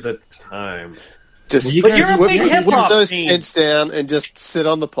given you the time. But you're a big hip hop those heads down and just sit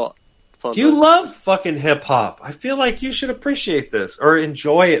on the pot. You love fucking hip hop. I feel like you should appreciate this or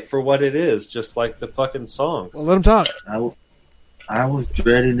enjoy it for what it is, just like the fucking songs. Well, let him talk. I was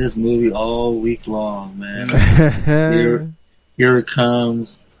dreading this movie all week long, man. Here it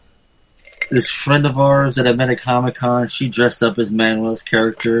comes. This friend of ours that I met at Comic-Con, she dressed up as Manuel's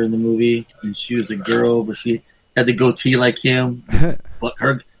character in the movie, and she was a girl, but she had the goatee like him. But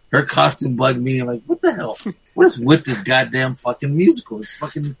her costume bugged me. I'm like, what the hell? What is with this goddamn fucking musical? It's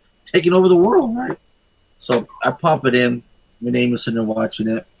fucking taking over the world, right? So I pop it in. Renee was sitting there watching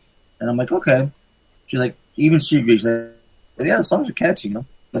it, and I'm like, okay. She's like, even she agrees. Like, yeah, the songs are catchy,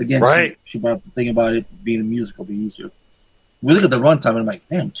 But again, right. she brought up the thing about it being a musical, being easier. We look at the runtime, and I'm like,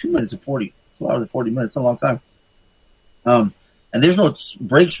 damn, 2 hours and 40 minutes, a long time. And there's no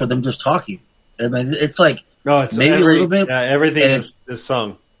breaks for them just talking. I mean, it's like maybe a little bit. Yeah, everything is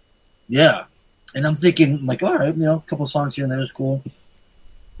sung. Yeah. And I'm thinking, like, all right, a couple songs here and there is cool.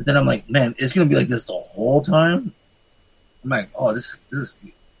 But then I'm like, man, it's going to be like this the whole time? I'm like, oh, this is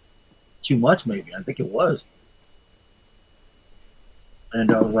too much, maybe. I think it was. And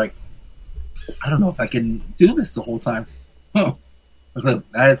I was like, I don't know if I can do this the whole time. I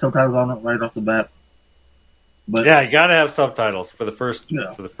had subtitles on it right off the bat. But yeah, you got to have subtitles for the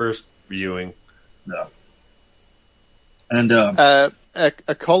first viewing. Yeah. And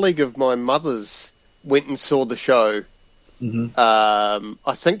a colleague of my mother's went and saw the show. Mm-hmm.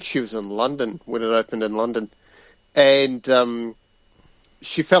 I think she was in London when it opened in London, and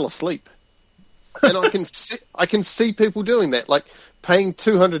she fell asleep. And I can see people doing that, like paying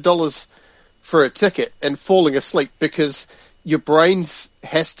 $200 for a ticket and falling asleep because your brain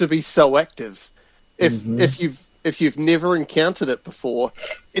has to be so active. If you've never encountered it before,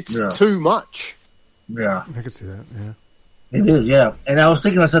 it's too much. Yeah, I can see that. Yeah, it is. Yeah, and I was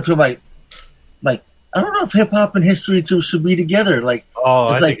thinking myself too, like I don't know if hip hop and history too should be together. Like,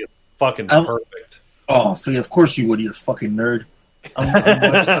 I think it's fucking perfect. Oh, so of course you would. You're a fucking nerd.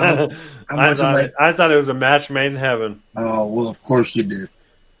 I thought it was a match made in heaven. Oh well, of course you did.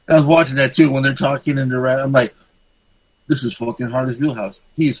 I was watching that too when they're talking and I'm like, this is fucking Harley's Wheelhouse.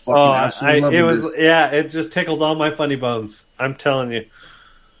 He's fucking absolutely loving this. Yeah, it just tickled all my funny bones. I'm telling you.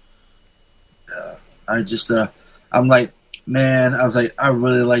 I'm like, man, I was like, I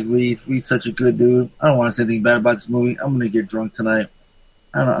really like Reed. Reed's such a good dude. I don't want to say anything bad about this movie. I'm gonna get drunk tonight.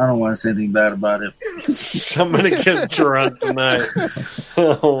 I don't want to say anything bad about it. I'm gonna get drunk tonight.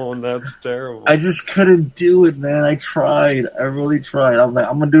 Oh, that's terrible. I just couldn't do it, man. I tried. I really tried. I'm like,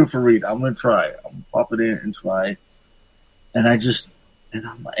 I'm gonna do it for Reed. I'm gonna try. I'm gonna pop it in and try. And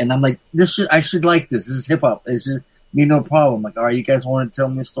I'm like, I should like this. This is hip hop. It's just me, no problem. Like, all right, you guys want to tell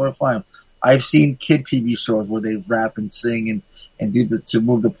me a story? Fine. I've seen kid TV shows where they rap and sing and do to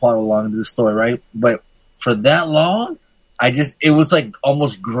move the plot along into the story, right? But for that long, it was like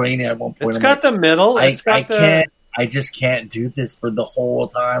almost grainy at one point. It's got the middle. I just can't do this for the whole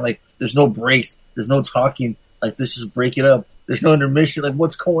time. Like, there's no breaks. There's no talking. Like, let's just break it up. There's no intermission. Like,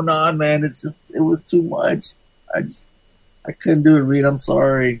 what's going on, man? It was too much. I couldn't do it, Reed. I'm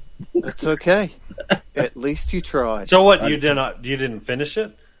sorry. It's okay. At least you tried. So what? You didn't finish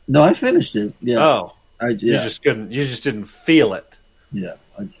it? No, I finished it. Yeah. Oh. You just couldn't. You just didn't feel it. Yeah.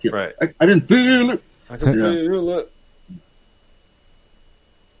 Right. I didn't feel it. I can feel it.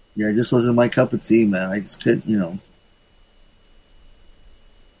 Yeah, it just wasn't my cup of tea, man. I just couldn't,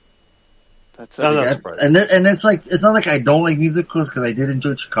 That's okay. And it's like, it's not like I don't like musicals because I did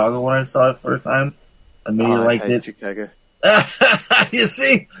enjoy Chicago when I saw it the first time. I mean, I liked it. Chicago. You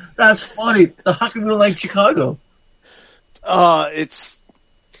see, that's funny. How come you don't like Chicago? So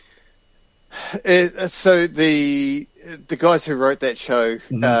the guys who wrote that show,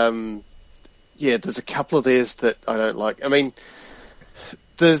 there's a couple of theirs that I don't like. I mean,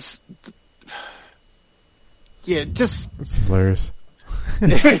 yeah, just It's hilarious.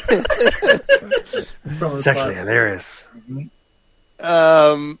 Sexually hilarious.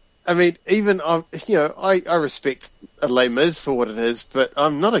 I mean, even I respect Les Mis for what it is, but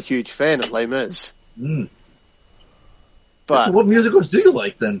I'm not a huge fan of Les Mis. But so what musicals do you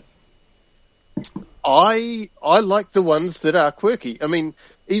like then? I like the ones that are quirky. I mean,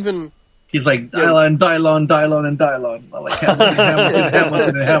 even he's like Dylon. I like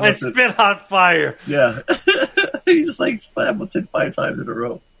Hamilton. I spit on fire. Yeah, he just likes Hamilton 5 times in a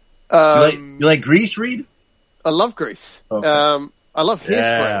row. You like Grease, Reed? I love Grease. Okay. I love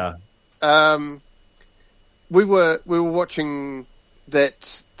Hairspray. Yeah. We were watching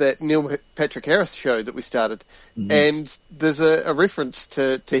that Neil Patrick Harris show that we started, and there's a reference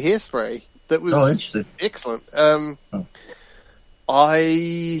to Hairspray that was interesting. Excellent.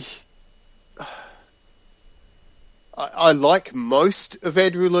 I like most of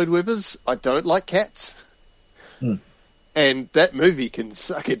Andrew Lloyd Webber's. I don't like Cats, and that movie can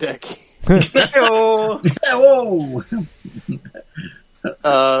suck a dick. Whoa.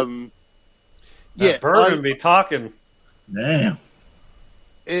 Yeah, Bourbon be talking. Damn.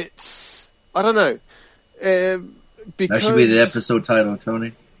 It's I don't know. Because That should be the episode title,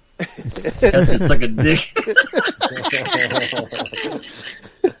 Tony. Cats can suck a dick.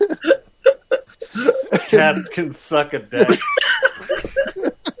 Cats can suck a dick.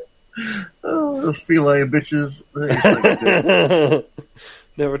 Oh, those feline bitches. They suck a dick.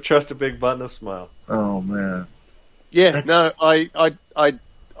 Never trust a big butt and a smile. Oh man. Yeah, no, I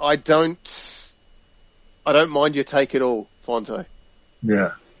don't mind your take at all, Fonto.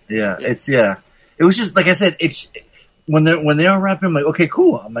 Yeah. It was just like I said. It's when they were rapping, I'm like, okay,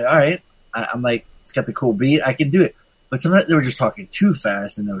 cool. I'm like, all right. I'm like, it's got the cool beat. I can do it. But sometimes they were just talking too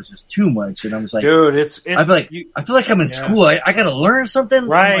fast, and there was just too much. And I was like, dude, I feel like I'm in school. I got to learn something.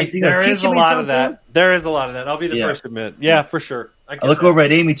 Right? Like, there is a lot of that. There is a lot of that. I'll be the first to admit. Yeah, for sure. I look over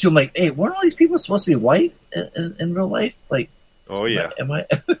at Amy too. I'm like, hey, weren't all these people supposed to be white in real life? Like, oh yeah, am I?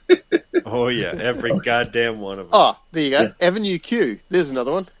 Oh yeah, every goddamn one of them. Oh, there you go. Yeah. Avenue Q. There's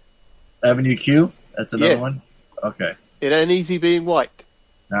another one. Avenue Q. That's another one. Okay. It ain't easy being white.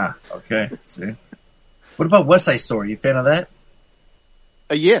 Ah, okay. See. What about West Side Story? You a fan of that?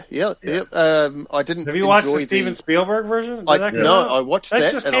 Yeah. I didn't. Have you watched the Steven Spielberg version? I watched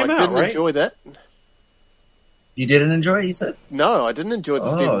that and I didn't enjoy that. You didn't enjoy it, you said? No, I didn't enjoy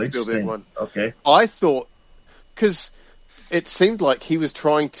the Steven Spielberg one. Okay. I thought, because it seemed like he was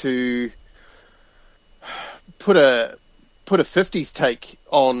trying to put a 50s take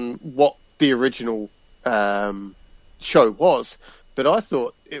on what the original show was, but I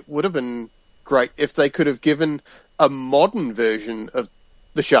thought it would have been great if they could have given a modern version of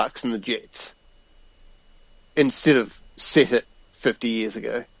the Sharks and the Jets instead of set it 50 years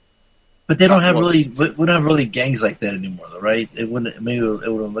ago. But they don't have we don't have really gangs like that anymore, though, right? It wouldn't be as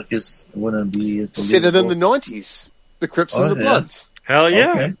believable. Set it in the 90s, the Crips and the Bloods. Hell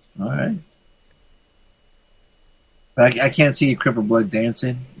yeah! Okay, all right. I can't see a Crip or Blood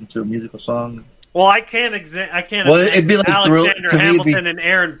dancing into a musical song. Well, I can't. Well, it'd be like Alexander Hamilton and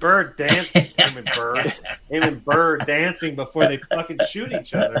Aaron Burr dancing. Aaron Burr dancing before they fucking shoot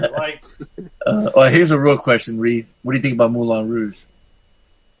each other. Like, here's a real question, Reed. What do you think about Moulin Rouge?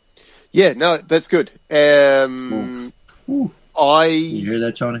 Yeah, no, that's good. You hear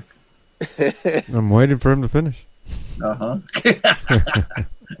that, Tony? I'm waiting for him to finish.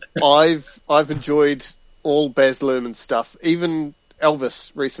 I've enjoyed all Baz Luhrmann stuff, even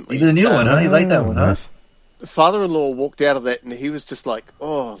Elvis recently. Even the new one, huh? You like that one, huh? Father-in-law walked out of that and he was just like,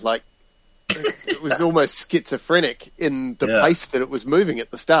 it was almost schizophrenic in the pace that it was moving at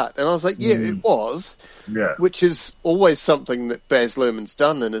the start. And I was like, it was. Yeah. Which is always something that Baz Luhrmann's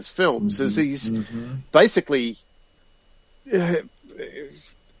done in his films, is he's basically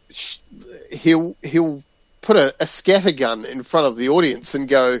he'll put a scattergun in front of the audience and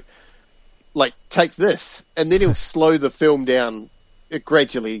go, like, take this, and then he'll slow the film down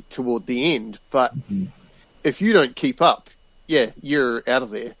gradually toward the end. But if you don't keep up, you're out of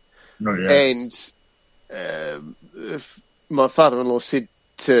there. Oh, yeah. And if my father-in-law said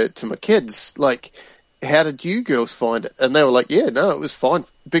to my kids, like, how did you girls find it? And they were like, it was fine.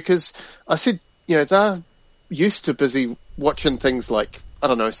 Because I said, they're used to busy watching things like, I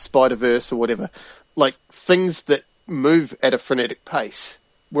don't know, Spider-Verse or whatever, like things that move at a frenetic pace.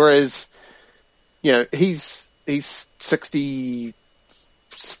 Whereas, he's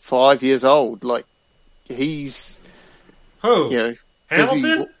 65 years old. Like, he's... Who?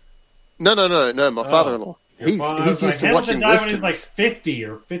 Hamilton? No, my father-in-law. He's used to watching died westerns. When he was like 50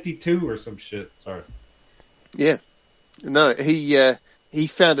 or 52 or some shit. Sorry. Yeah. No, he he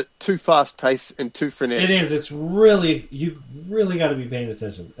found it too fast paced and too frenetic. It is. It's really, you really got to be paying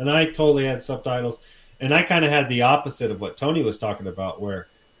attention. And I totally had subtitles, and I kind of had the opposite of what Tony was talking about, where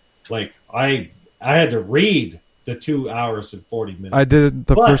like I had to read the 2 hours and 40 minutes. I did it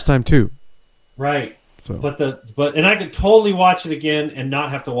the first time too. Right. So. But I could totally watch it again and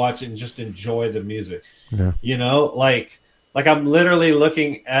not have to watch it and just enjoy the music. Yeah. You know, like I'm literally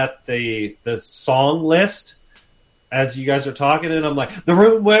looking at the song list as you guys are talking, and I'm like, the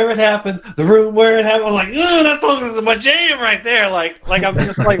room where it happens. I'm like, oh, that song is my jam right there. Like I'm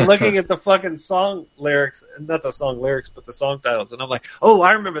just like looking at the fucking song lyrics, not the song lyrics, but the song titles, and I'm like, oh,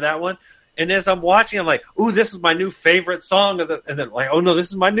 I remember that one. And as I'm watching, I'm like, ooh, this is my new favorite song. And then like, oh no, this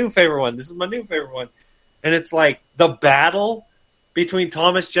is my new favorite one. And it's like the battle between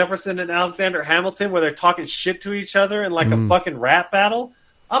Thomas Jefferson and Alexander Hamilton, where they're talking shit to each other in like a fucking rap battle.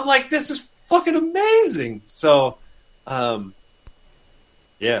 I'm like, this is fucking amazing. So,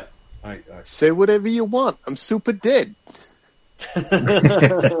 yeah. I say whatever you want. I'm super dead. Dude,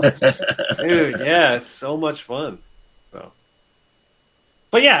 yeah, it's so much fun. So.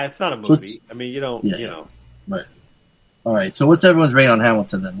 But yeah, it's not a movie. I mean, you don't, you know. Right. All right. So what's everyone's rate on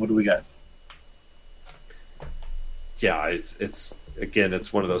Hamilton then? What do we got? Yeah, it's again,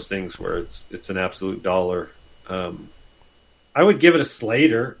 it's one of those things where it's an absolute dollar. I would give it a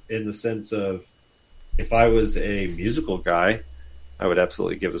Slater in the sense of if I was a musical guy, I would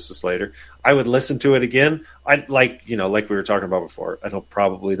absolutely give this a Slater. I would listen to it again. I'd like we were talking about before. I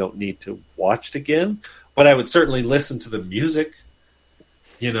probably don't need to watch it again, but I would certainly listen to the music.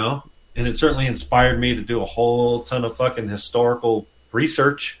 You know, and it certainly inspired me to do a whole ton of fucking historical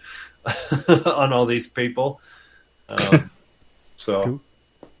research on all these people. So, cool.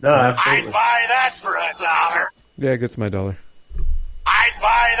 No, absolutely. I'd buy that for $1. Yeah, it gets my $1. I'd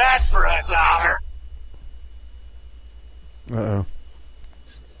buy that for $1.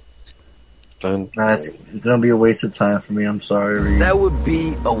 Done. It's gonna be a waste of time for me. I'm sorry, Reed. That would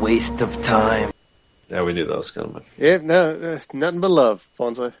be a waste of time. Yeah, we knew that was coming. Yeah, no, nothing but love,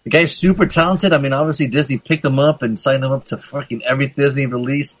 Fonzo. The guy's super talented. I mean, obviously Disney picked him up and signed him up to fucking every Disney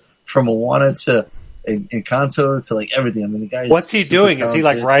release, from Moana to Encanto to like everything. I mean, the guy. What's he doing? Talented. Is he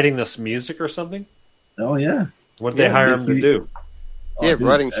like writing this music or something? Oh yeah. What did they hire him to do? Yeah,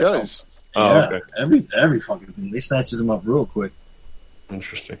 writing shows. Okay. Every fucking thing. They snatches him up real quick.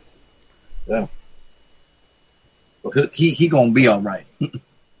 Interesting. Yeah. Well, he gonna be all right.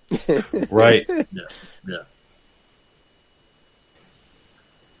 Right. Yeah.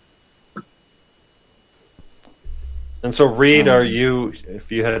 And so, Reed, are you?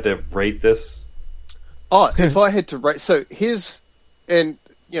 If you had to rate this, if I had to rate, so here's, and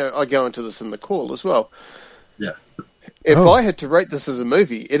I go into this in the call as well. Yeah. If I had to rate this as a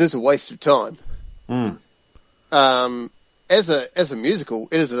movie, it is a waste of time. As a musical,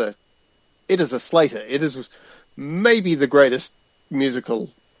 it is a Slater. It is maybe the greatest musical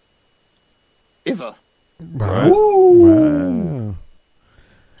ever. Wow.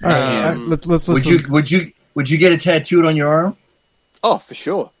 Wow. Let's listen. Would you get it tattooed on your arm? Oh, for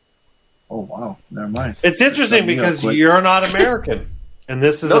sure. Oh wow, never mind. It's interesting because you're not American, and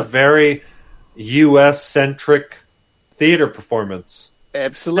this is a very U.S. centric theater performance.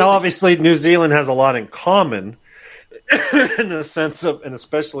 Absolutely. Now, obviously, New Zealand has a lot in common in the sense of, and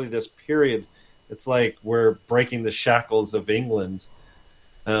especially this period, it's like we're breaking the shackles of England,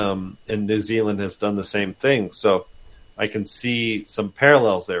 and New Zealand has done the same thing. So I can see some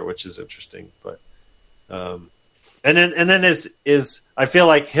parallels there, which is interesting. But and then is I feel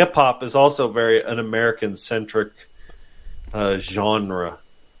like hip hop is also very an American centric genre.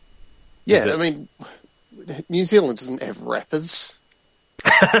 Yeah, I mean, New Zealand doesn't have rappers.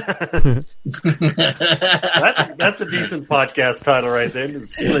 That's a decent podcast title right there. New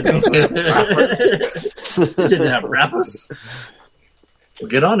Zealand doesn't have rappers. Didn't have rappers. Well,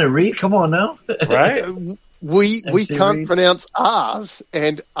 get on it, Reed. Come on now. Right? We can't pronounce R's,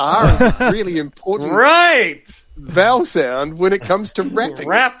 and R is a really important vowel sound when it comes to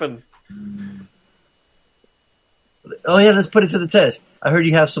rapping. Oh yeah, let's put it to the test. I heard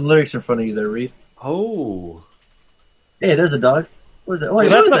you have some lyrics in front of you there, Reed. Oh. Hey, there's a dog. What is that? Wait,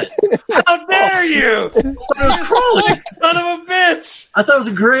 what is that? How dare you! It was crawling. Son of a bitch! I thought it was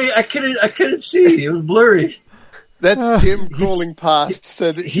a gray. I couldn't see. It was blurry. That's Jim crawling past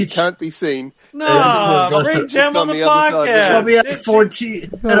so that he can't be seen. No, bring Jim on the podcast. Probably had a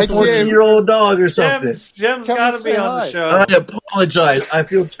 14-year-old dog or something. Jim's got to be on the show. I apologize. I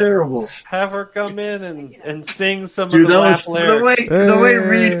feel terrible. Have her come in and sing some of the last lyrics. The way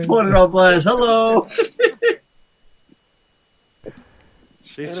Reed put it on blast. Hello.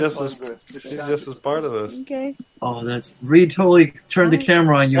 She's just as part of this. Okay. Oh, that's Reed totally turned the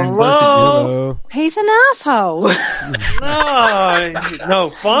camera on you. And Hello? He's an asshole. No,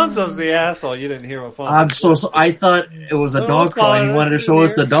 Fonzo's the asshole. You didn't hear what Fonzo I'm so I thought it was a dog call. He wanted to show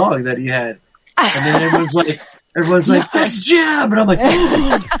us the dog that he had, and then everyone's like, "That's Jeb," and I'm like,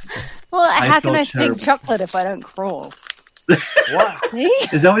 well, how can I terrible. sneak chocolate if I don't crawl? What?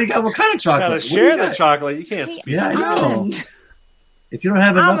 Is that what you got? What kind of chocolate? You gotta share the chocolate. You can't. Yeah, I know. If you don't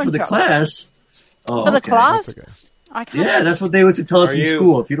have enough for the class, for the class, I can't. Yeah, that's what they used to tell us in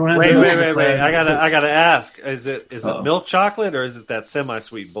school. If you don't have enough for the Wait. class, I gotta ask: is it milk chocolate or is it that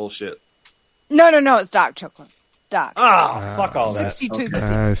semi-sweet bullshit? No, it's dark chocolate. Dark. Oh, fuck all that.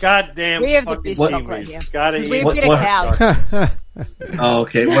 62%. Goddamn. We have the best chocolate here. We What- get a cow. Oh,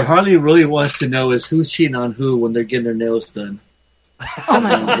 okay. What Harley really wants to know is who's cheating on who when they're getting their nails done. Oh my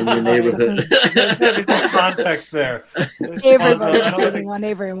God. In your neighborhood. There's some context there. Everybody's cheating on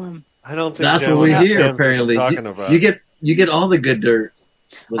everyone. I don't think That's what we hear. Apparently, talking about. you get all the good dirt.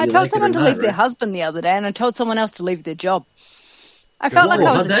 I told someone to leave their husband the other day, and I told someone else to leave their job. I felt like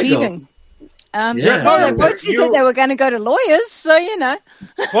I was achieving. They both said that they were going to go to lawyers, so you know.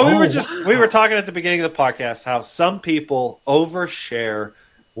 Well, we were talking at the beginning of the podcast how some people overshare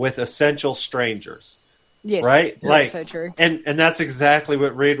with essential strangers. Yes, right? That's so true. And that's exactly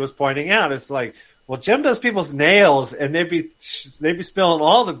what Reed was pointing out. It's like, well, Jim does people's nails, and they'd be spilling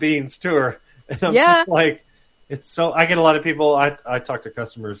all the beans to her, and I'm just like, it's so. I get a lot of people. I talk to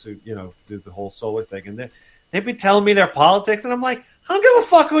customers who do the whole solar thing, and they'd be telling me their politics, and I'm like, I don't give a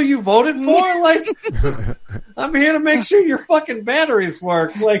fuck who you voted for. Like, I'm here to make sure your fucking batteries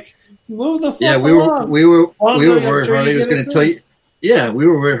work. Like, move the fuck along. we were worried Harley was going to tell you. Yeah, we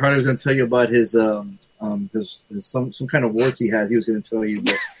were worried Harley was going to tell you about his some kind of warts he had. He was going to tell you,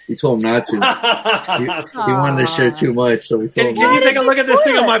 but we told him not to. He wanted to share too much, so we told him. Can you take a look at this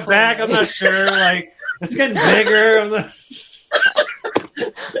thing on my back? I'm not sure. Like, it's getting bigger.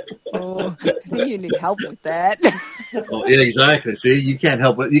 Oh, you need help with that. Oh, yeah, exactly. See, you can't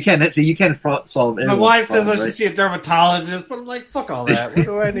help it. You can't solve. My wife says I should see a dermatologist, but I'm like, fuck all that. What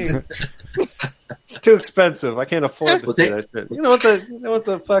do I need? It's too expensive. I can't afford to do that shit. You know what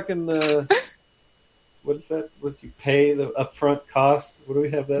the fucking what is that? What you pay the upfront cost? What do we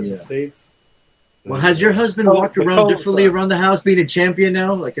have that in the States? Well, has your husband walked around differently around the house, being a champion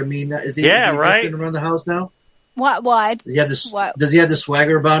now? Like, I mean, is he right around the house now? What? Why? Does he have the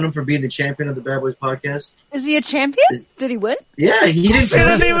swagger about him for being the champion of the Bad Boys podcast? Is he a champion? Did he win? Yeah, he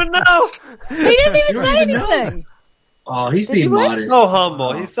didn't even know. He didn't even say anything. Oh, he's being modest. So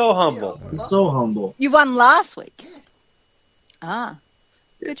humble. He's so humble. He's so humble. You won last week. Ah.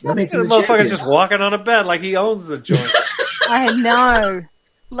 Good job. The motherfucker's just walking on a bed like he owns the joint. I know.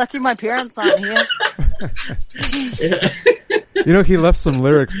 Lucky my parents aren't here. He left some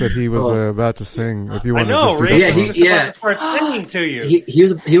lyrics that he was about to sing. If you want to just start singing to you. He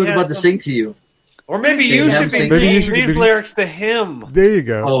was about to sing to you. Or maybe you should be singing these lyrics to him. There you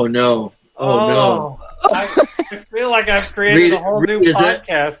go. Oh no! Oh no! I feel like I've created a whole new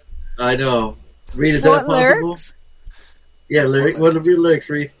podcast. I know. Reed, is that possible? Lyrics? Yeah, lyric. What are the lyrics,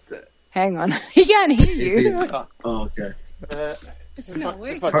 Reed? Hang on, he can't hear you. Oh, okay.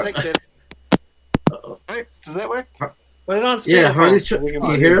 If I take that, does that work? Put it on speakerphone. Yeah, Harley's. Can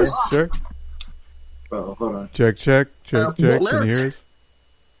you hear us? Sure. Oh, hold on. Check. Can you hear us?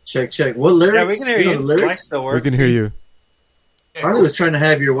 Check. What lyrics? Yeah, we can hear you. The lyrics? We can hear you. Harley was trying to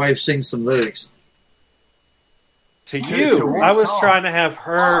have your wife sing some lyrics. To you. I was trying to have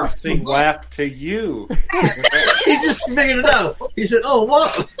her sing WAP to you. He just figured it out. He said, "Oh,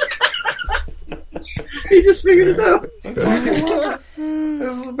 what?" He just figured it out. This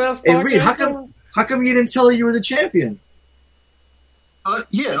is the best podcast. Hey, Reed, how come you didn't tell her you were the champion?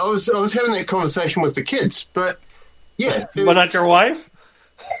 Yeah, I was having that conversation with the kids, but yeah. But not your wife?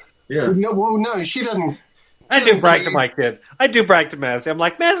 Yeah. No, she doesn't. I do brag to my kid. I do brag to Massey. I'm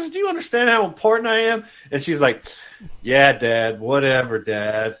like, Massey, do you understand how important I am? And she's like, yeah, Dad, whatever,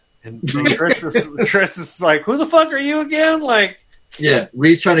 Dad. And Chris is like, who the fuck are you again? Like, yeah,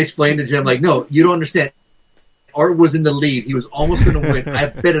 Reed's trying to explain to Jim, like, no, you don't understand. Art was in the lead. He was almost going to win. I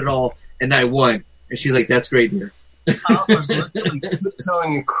bet it all, and I won. And she's like, that's great, dear. I was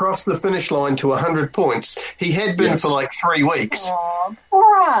going across the finish line to 100 points. He had been for like 3 weeks. Aw,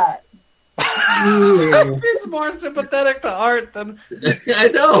 Brad. He's more sympathetic to Art than... I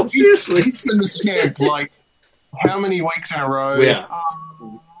know, seriously. He's been the champ, like, how many weeks in a row? Yeah.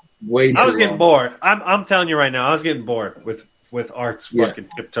 I was getting bored. I'm telling you right now, I was getting bored with Art's fucking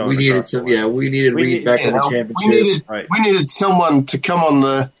tiptoeing. We needed Reed back on the championship. We needed someone to come on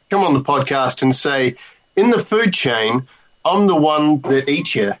the podcast and say, in the food chain, I'm the one that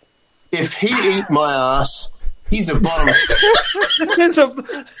eats you. If he eat my ass, he's a bottom.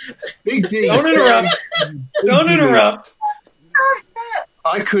 Big D. Don't interrupt.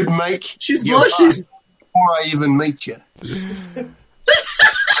 I could make She's your blushing ass before I even meet you.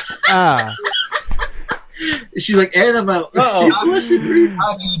 She's like, and I'm out. Cardi B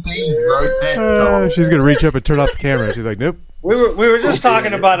wrote that song. She's gonna reach up and turn off the camera. She's like, nope. We were just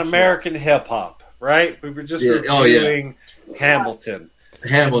talking about American hip hop, right? We were just reviewing Hamilton.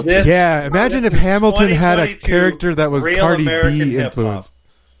 Yeah, imagine if Hamilton had a character that was Cardi B influenced.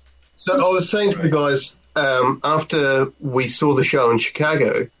 So I was saying to the guys after we saw the show in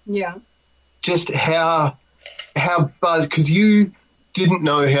Chicago, just how buzzed, because you didn't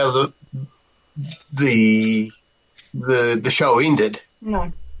know how the show ended.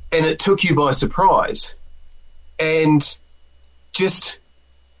 No. And it took you by surprise. And just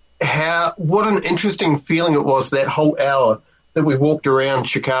what an interesting feeling it was that whole hour that we walked around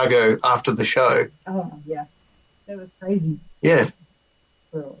Chicago after the show. Oh, yeah. That was crazy. Yeah.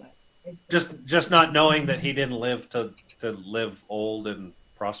 Just not knowing that he didn't live to live old and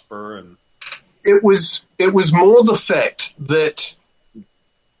prosper, and it was more the fact that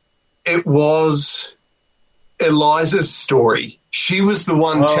it was Eliza's story. She was the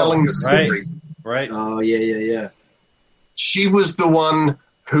one telling the story. Right. Oh, yeah. She was the one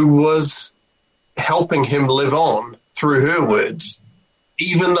who was helping him live on through her words,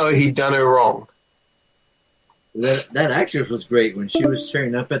 even though he'd done her wrong. That actress was great when she was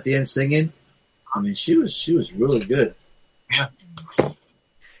tearing up at the end singing. I mean, she was really good. Yeah.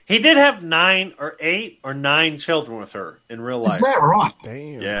 He did have 9 or 8 or 9 children with her in real life. Is that right?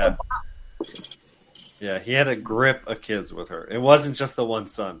 Damn. Yeah. Yeah, he had a grip of kids with her. It wasn't just the one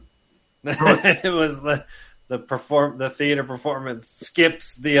son. It was the theater performance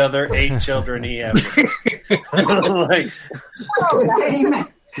skips the other 8 children he had. Like, I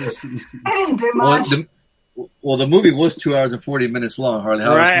didn't do much. Well, the movie was 2 hours and 40 minutes long, Harley.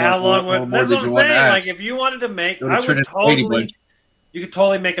 How long? That's what I'm saying. Like, if you wanted to make, I would totally. You could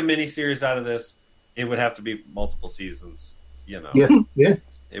totally make a mini series out of this. It would have to be multiple seasons. You know. Yeah.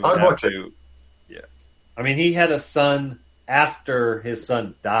 I'd watch it. Yeah. I mean, he had a son after his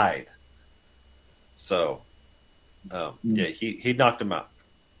son died. So, he knocked him out.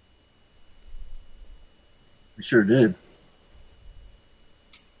 We sure did.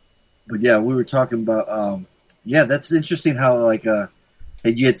 But yeah, we were talking about, that's interesting how, like,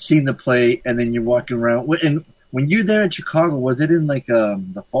 you had seen the play and then you're walking around. And when you're there in Chicago, was it in, like,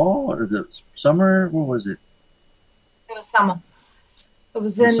 the fall or the summer? What was it? It was summer. It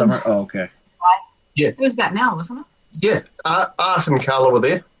was in summer? Oh, okay. Yeah. It was about now, wasn't it? Yeah. Art and Carla were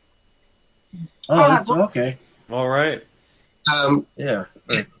there. Oh, that's okay. All right. Yeah.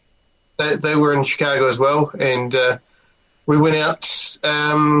 They were in Chicago as well, and we went out.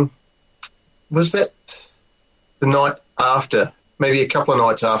 Was that the night after? Maybe a couple of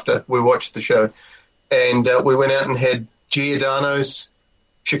nights after we watched the show, and we went out and had Giordano's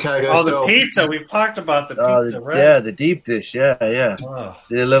Chicago style. Oh, the pizza! We've talked about the pizza, right? Yeah, the deep dish. Yeah. Oh,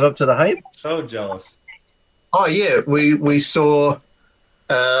 did it live up to the hype? So jealous. Oh yeah, we saw.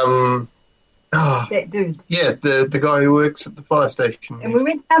 That dude. Yeah, the guy who works at the fire station. And we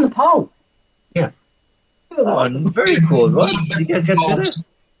went down the pole. Yeah. Oh, very cool. What? You guys got together?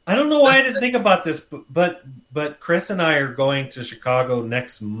 I don't know why I didn't think about this, but Chris and I are going to Chicago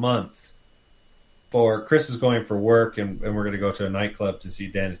next month. Chris is going for work, and we're going to go to a nightclub to see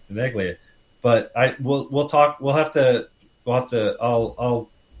Danny Tenaglia. But we'll talk. I'll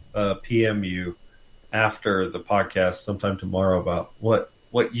PM you after the podcast sometime tomorrow about what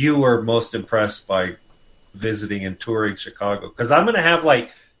you were most impressed by visiting and touring Chicago. Because I'm going to have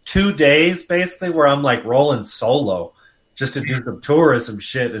like 2 days basically where I'm like rolling solo just to do some tourism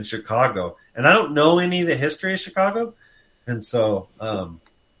shit in Chicago. And I don't know any of the history of Chicago. And so,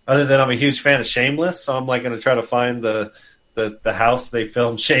 other than I'm a huge fan of Shameless, so I'm like going to try to find the house they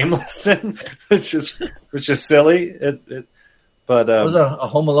filmed Shameless in, which is silly. But was a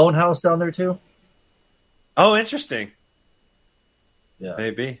Home Alone house down there too? Oh, interesting. Yeah,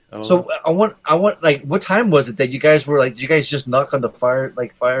 maybe. So I want like, what time was it that you guys were like? Did you guys just knock on the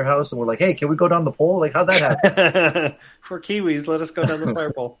firehouse and we're like, hey, can we go down the pole? Like, how'd that happen? For Kiwis, let us go down the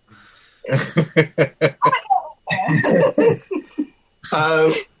fire pole.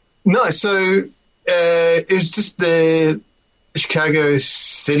 No, so it was just the Chicago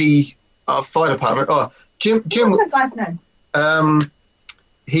City Fire Department. Oh, Jim. What's that guy's name?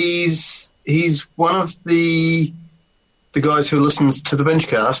 He's one of the guys who listens to the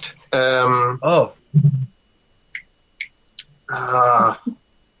Benchcast.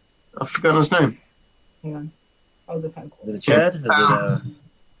 I've forgotten his name. Hang on. the phone call. Is it Chad? Is it,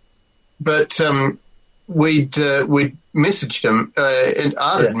 But we'd messaged him, and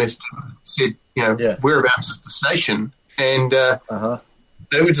Art had messaged him, said, whereabouts is the station? And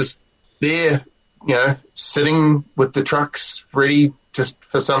they were just there, sitting with the trucks ready just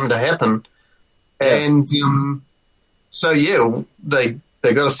for something to happen. Yeah. And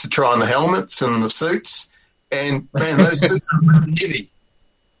they got us to try on the helmets and the suits, and man, those suits are really heavy.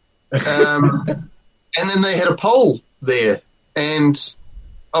 And then they had a pole there, and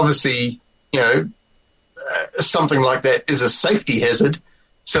obviously, something like that is a safety hazard,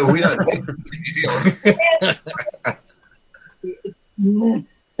 so we don't have it in New Zealand.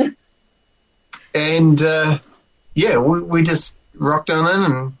 And we just rocked on in,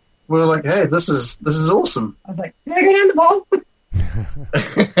 and we were like, "Hey, this is awesome." I was like, "Can I go down the pole?"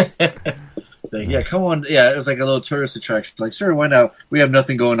 Yeah, come on. Yeah, it was like a little tourist attraction. Like, sure, why not? We have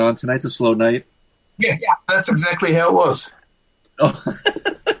nothing going on. Tonight's a slow night. Yeah, that's exactly how it was.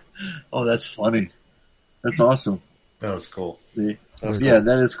 Oh, that's funny. That's awesome. That was cool. That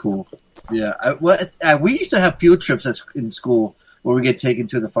is cool. Yeah, we used to have field trips in school where we get taken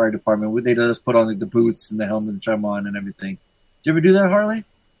to the fire department. They let us put on the boots and the helmet and trim on and everything. Did you ever do that, Harley?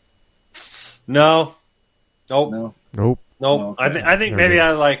 No. Nope. Nope. Nope. Oh, okay. I think maybe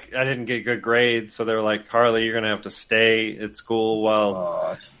I didn't get good grades, so they were like, Harley, you're gonna have to stay at school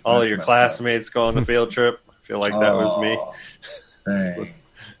while all of your classmates go on the field trip. I feel like that was me. Dang.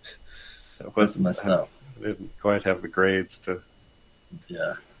 That's messed up. I didn't quite have the grades to.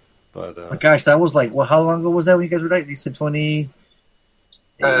 Yeah. But gosh, that was like, how long ago was that when you guys were like? You said 20.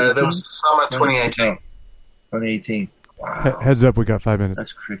 That was summer 2018. 2018. Wow. Heads up, we got 5 minutes.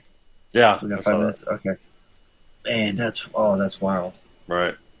 That's crazy. Yeah, we got 5 minutes. Okay. Man, that's wild.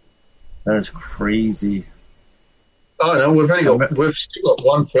 Right. That is crazy. Oh no, we've still got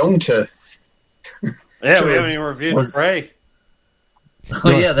one film to. Yeah, we haven't even reviewed Prey. Oh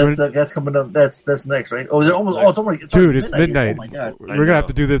yeah, that's coming up. That's next, right? Oh, they're almost. Oh, it's almost. Dude, it's midnight. Oh my god, we're gonna have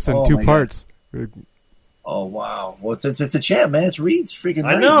to do this in 2 parts. Oh wow, well it's a champ, man. It's Reed's freaking.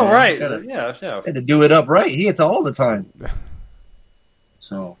 I know, man. right? Yeah. Had to do it up right. He hits all the time.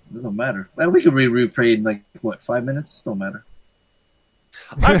 So it doesn't matter. Man, we could replay in like 5 minutes? Don't matter.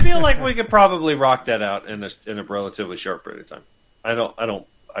 I feel like we could probably rock that out in a relatively short period of time. I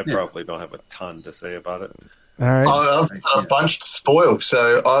probably don't have a ton to say about it. All right. I've got a bunch to spoil,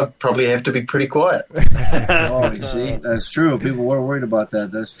 so I probably have to be pretty quiet. Oh, you see, that's true. People were worried about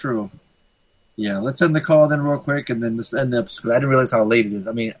that. That's true. Yeah, let's end the call then real quick, and then let's end the episode. I didn't realize how late it is.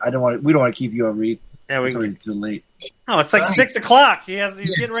 I mean, we don't want to keep you up, Reed. Yeah, it's already too late. Oh, it's like 6 o'clock. He's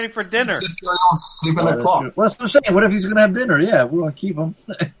getting ready for dinner. It's just going on 7 o'clock. Well, that's what I'm saying. What if he's going to have dinner? Yeah, we want to keep him.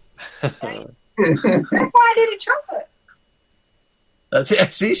 That's why I did a chocolate.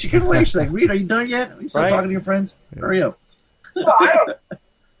 See, she couldn't wait. She's like, Reed, are you done yet? Are you still talking to your friends? Yeah. Hurry up.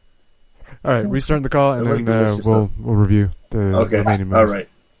 All right, restarting the call, and then we'll review the remaining movies. All right.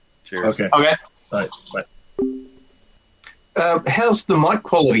 Cheers. Okay. All right. Bye. How's the mic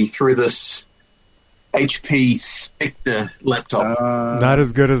quality through this HP Spectre laptop? Not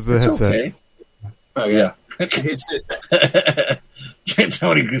as good as the headset. Okay. Oh yeah. Headset.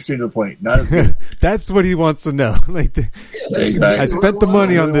 Tony goes straight to the point. Not as good. That's what he wants to know. Exactly. I spent the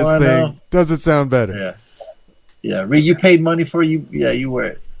money on this thing. Know. Does it sound better? Yeah. Reed, you paid money for you. Yeah, you wear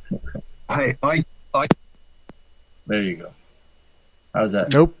it. Hey, I. There you go. How's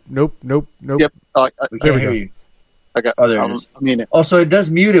that? Nope. Yep. We can't hear you. Okay. Oh, there it is. Also, it does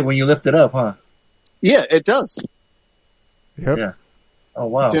mute it when you lift it up, huh? Yeah, it does. Yep. Yeah. Oh,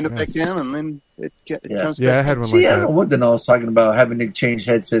 wow. Turn it back down, and then it comes back. Yeah, I had one like that. I don't know what Denal was talking about, having to change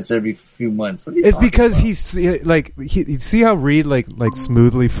headsets every few months. It's because he see how Reed like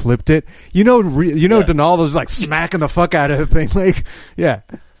smoothly flipped it. Denal was like smacking the fuck out of the thing. Yeah,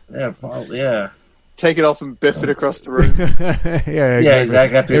 probably. Yeah. Take it off and biff it across the room. Yeah,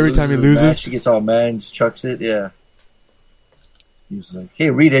 exactly. After every time he loses, she gets all mad and just chucks it. Yeah. He's like, "Hey,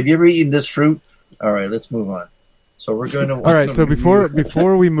 Reed, have you ever eaten this fruit?" All right, let's move on. So we're going to. All right. So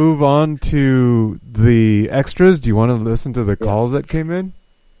before we move on to the extras, do you want to listen to the calls that came in?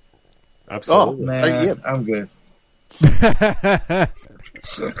 Absolutely. Oh man, I'm good.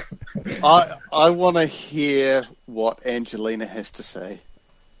 I want to hear what Angelina has to say.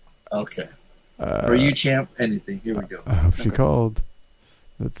 Okay. For you, champ, anything. Here we go. I hope she called.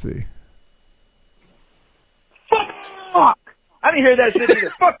 Let's see. Fuck! I didn't hear that shit either.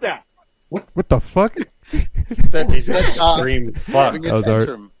 Fuck that! What the fuck? That's extreme fuck. That was Art.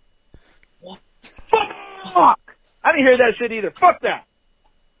 Fuck! I didn't hear that shit either. Fuck that!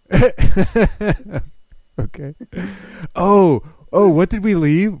 Okay. Oh, what did we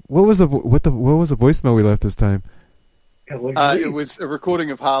leave? What was the voicemail we left this time? It was a recording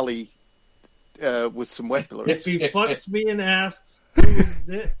of Harley with some wet balloons. If he fucks me and asks who is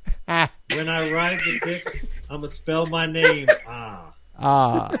it, when I ride the dick, I'm gonna spell my name.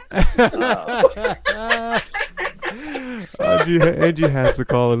 Angie has to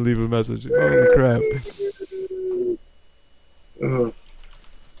call and leave a message. Holy crap.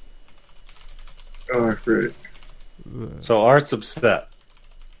 Oh, great. So Art's upset.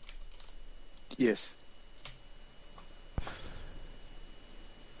 Yes.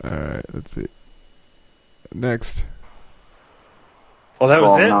 All right, let's see. Next. Well, that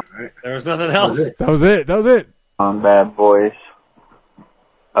was it. There was nothing else. That was it. Bad Boys.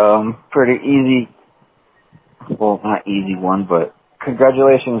 Pretty easy. Well, not easy one, but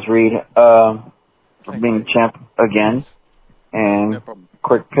congratulations, Reed, for being champ again. And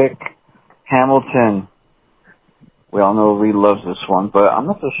quick pick, Hamilton. We all know Reed loves this one, but I'm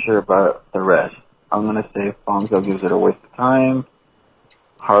not so sure about the rest. I'm gonna say Fonzo gives it a waste of time.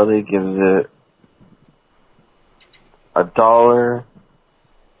 Harley gives it $1,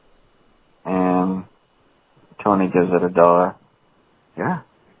 and Tony gives it $1. Yeah.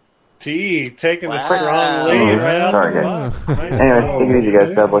 T taking a strong lead right out Sorry, the guys. box. Anyway, take it easy,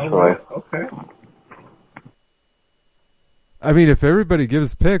 guys. God bless for life. Okay. I mean, if everybody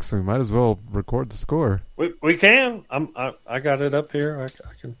gives picks, we might as well record the score. We can. I got it up here. I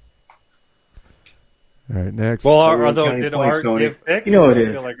can. All right, next. Well, although did Art give picks? You know it is.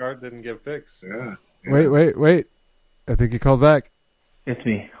 I feel like Art didn't give picks. Yeah. Wait. I think he called back. It's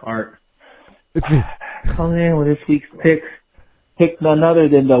me, Art. It's me. Calling in with this week's picks. Pick none other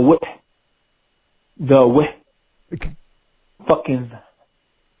than the fucking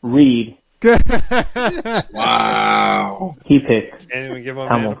Reed. Wow. He picked. Can't even give him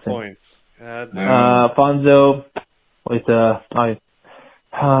Hamilton. points. Fonzo with some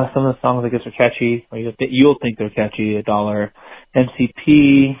of the songs I guess are catchy. Or you'll think they're catchy. $1.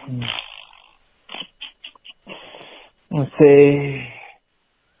 MCP. Let's say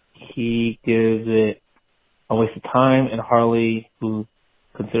he gives it a waste of time, and Harley, who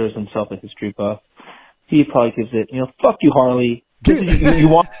considers himself a history buff, he probably gives it, fuck you, Harley. You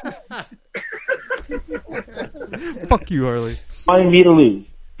want Fuck you, Harley.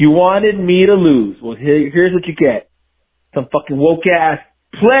 You wanted me to lose. Well, here's what you get. Some fucking woke ass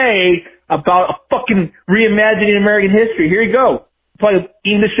play about a fucking reimagining American history. Here you go. Probably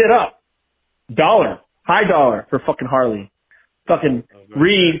eating this shit up. High dollar for fucking Harley. Fucking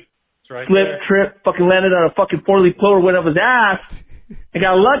Reed. Right Flip, there. trip, fucking landed on a fucking 4-leaf clover, went up his ass, and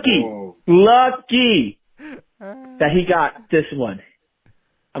got lucky. Whoa. Lucky that he got this one.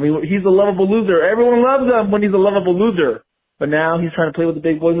 I mean, he's a lovable loser. Everyone loves him when he's a lovable loser. But now he's trying to play with the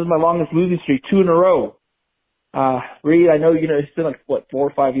big boys. This is my longest losing streak, 2 in a row. Reed, I know, it's been 4 or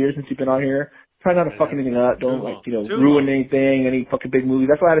 5 years since you've been on here. Try not to fuck anything up. Don't, ruin anything, any fucking big movies.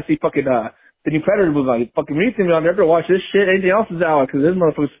 That's why I had to see fucking, the new Predator movie. Like, fucking Reed's gonna be on there to watch this shit. Anything else is out, because this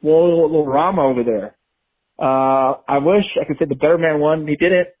motherfucker's spoiled little Rama over there. I wish I could say the better man won. He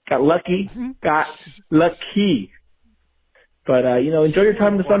didn't. Got lucky. But, enjoy your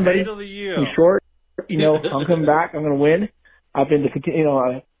time in the sun, buddy. I'm short. I'm coming back. I'm gonna win. I've been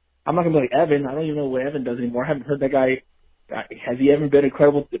I'm not gonna be like Evan. I don't even know what Evan does anymore. I haven't heard that guy. Has he ever been a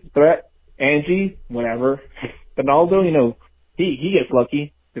credible threat? Angie, whatever. Ronaldo, he gets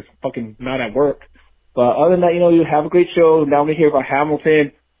lucky. Just fucking not at work. But other than that, you have a great show. Now I'm gonna hear about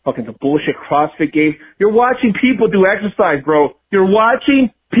Hamilton. Fucking the bullshit CrossFit games. You're watching people do exercise, bro. You're watching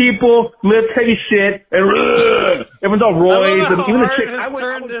people lift heavy shit and everyone's all roids and even the chicks. I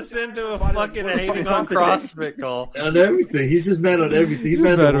turned this into a fucking hating on CrossFit call. On everything. He's just mad on everything. He's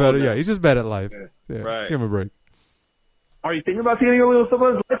mad about it. Yeah, he's just bad at life. Yeah. Right. Give him a break. Are you thinking about taking your little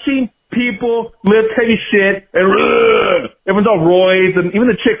supplements? Watching people lift heavy shit and everyone's all roids and even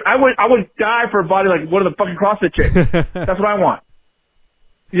the chicks. I would die for a body like one of the fucking CrossFit chicks. That's what I want.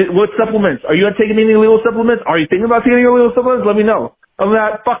 What supplements? Are you taking any illegal supplements? Are you thinking about taking any illegal supplements? Let me know. Other than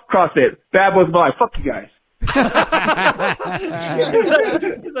that, fuck CrossFit. Bad boys bye. Fuck you guys. He's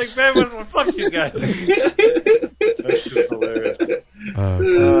like, bad boys, well, fuck you guys. That's just hilarious.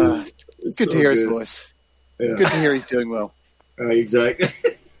 Good to hear his voice. Yeah. Good to hear he's doing well. Exactly.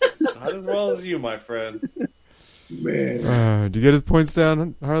 Not as well as you, my friend. Man. Did you get his points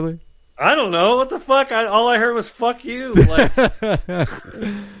down, Harley? I don't know. What the fuck? All I heard was fuck you. Like, let's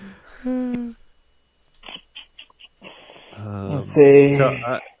see.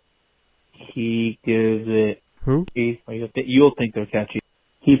 He gives it. Who? You'll think they're catchy.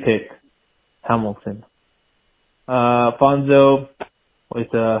 He picked Hamilton. Fonzo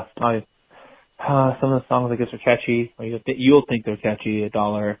with some of the songs I guess are catchy. You'll think they're catchy.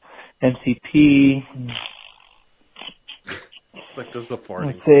 $1. MCP. It's like just the farting.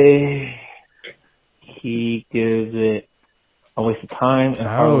 Let's say he gives it a waste of time. And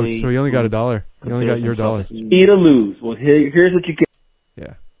Harley, so he only got $1. You only got your $1. Eat or lose. Well, here's what you get.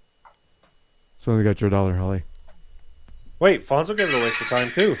 Yeah. So only got your $1, Holly. Wait, Fonzo gave it a waste of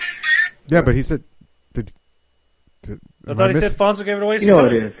time too. Yeah, but he said... I thought he said Fonzo gave it a waste of time. You know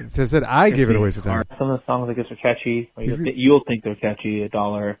what it is. It says that I gave it a waste of time. Some of the songs, I guess, are catchy. You'll think they're catchy,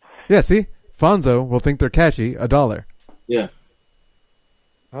 $1. Yeah, see? Fonzo will think they're catchy, $1. Yeah.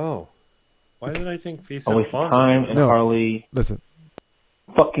 Oh. Why did I think he said a waste Fonzo? of time and Harley. Listen.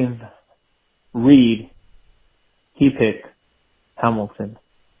 Fucking Reed. He picked Hamilton.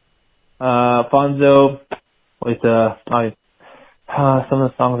 Fonzo with some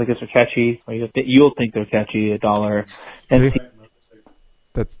of the songs I guess are catchy. You'll think they're catchy, $1. And he's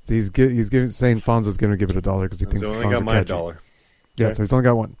saying Fonzo's going to give it $1 because he thinks he's the only songs got are my catchy. $1. Yeah, Okay. so he's only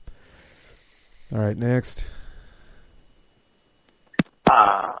got one. All right, next.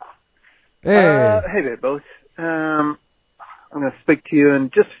 Hey. Hey there, both. I'm going to speak to you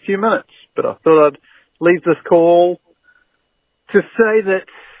in just a few minutes, but I thought I'd leave this call to say that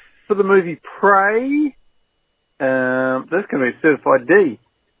for the movie Prey, that's going to be certified D.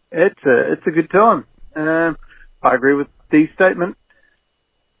 It's a good time. I agree with D's statement.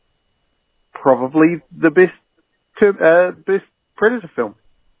 Probably the best Predator film.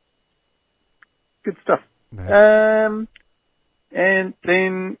 Good stuff. Nice. And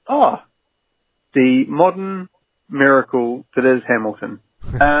then, the modern miracle that is Hamilton.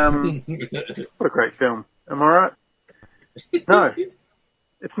 What a great film. Am I right? No,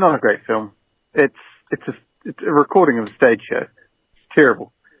 it's not a great film. It's a recording of a stage show. It's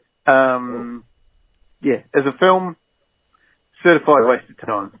terrible. Yeah, as a film, certified waste of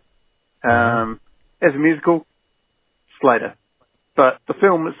time. As a musical, Slater. But the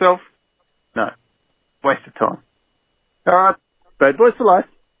film itself, no. Waste of time. Alright, Bad Boys for life.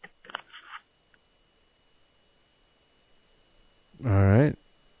 Alright.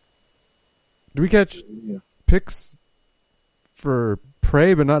 Do we catch picks for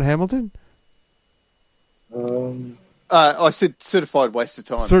Prey but not Hamilton? I said certified waste of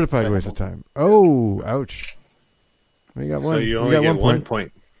time. Certified waste of time. Oh, ouch. We got one. So you only get 1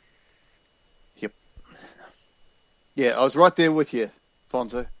 point. Yep. Yeah, I was right there with you,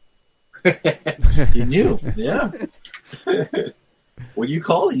 Fonzo. You knew, yeah. When you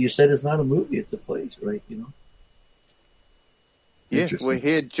call it, you said it's not a movie; it's a place, right? You know. Yeah, we're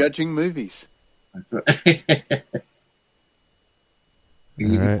here judging movies. All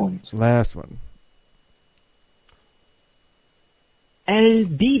right, last one. I'll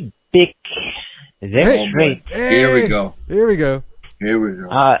be back. That's right. Here we go. Here we go. Here we go.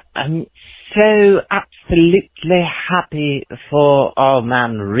 I'm so absolutely happy for our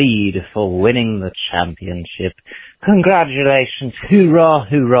man Reed for winning the championship. Congratulations. Hoorah,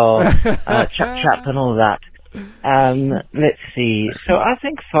 hoorah. Chap chap and all that. Let's see. So I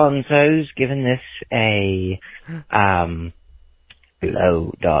think Fonzo's given this a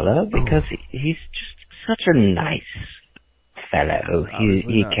low dollar because he's just such a nice fellow.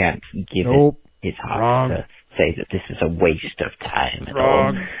 He can't give it his heart to say that this is a waste of time at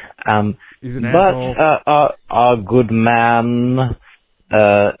all. He's an but asshole. Our good man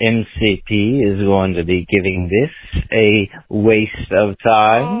MCP is going to be giving this a waste of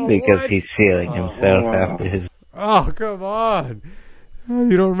time because he's feeling himself after his Oh, come on.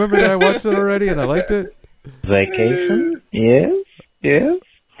 You don't remember that I watched it already and I liked it? vacation. Yes.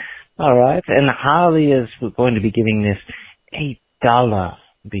 All right. And Harley is going to be giving this $8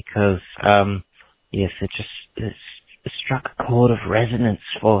 because, yes, it struck a chord of resonance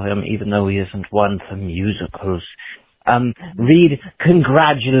for him, even though he isn't one for musicals. Reed,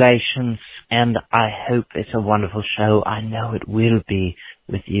 congratulations, and I hope it's a wonderful show. I know it will be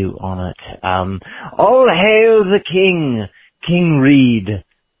with you on it. All hail the king, King Reed.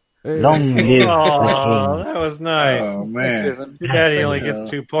 Long live the king. That was nice. Oh, man. Too bad he only gets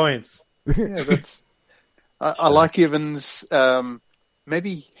 2 points. Yeah, that's. I like Evan's.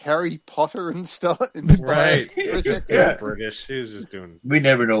 Maybe Harry Potter and stuff. Right. Yeah. British. He was just doing. We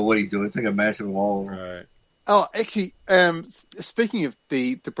never know what he's doing. It's like a massive wall. Right. Oh, actually, speaking of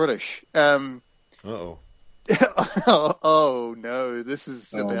the British. Uh-oh. Oh no, this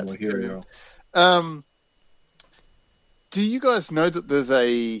is about to here we come go. in. Do you guys know that there's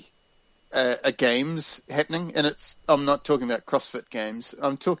a games happening? And I'm not talking about CrossFit games.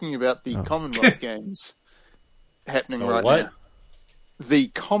 I'm talking about the Commonwealth Games happening right now. The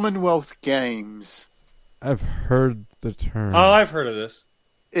Commonwealth Games. I've heard the term. Oh, I've heard of this.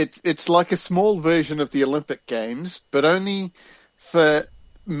 It's like a small version of the Olympic Games, but only for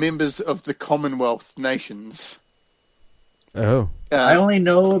members of the Commonwealth nations. Oh. I only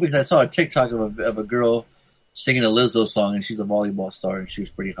know because I saw a TikTok of a girl singing a Lizzo song, and she's a volleyball star, and she was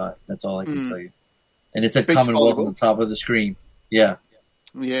pretty hot. That's all I can tell you. And it said Big Commonwealth volleyball. on the top of the screen. Yeah.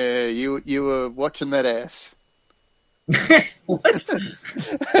 Yeah, you were watching that ass. What?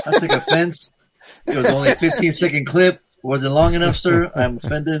 I took offense. It was only a 15-second clip. Wasn't long enough, sir. I'm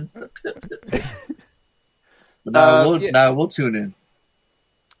offended. But now we'll tune in.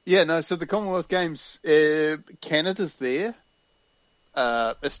 Yeah, no, so the Commonwealth Games, Canada's there,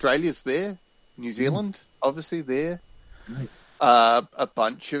 Australia's there, New Zealand, obviously there, Right. a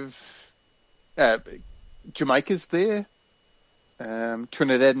bunch of, Jamaica's there,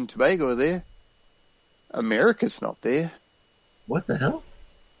 Trinidad and Tobago are there, America's not there. What the hell?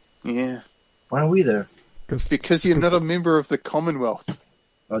 Yeah. Why are we there? Because you're not a member of the Commonwealth.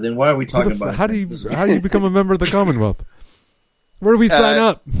 Oh, then why are we talking about how do you become a member of the Commonwealth? Where do we sign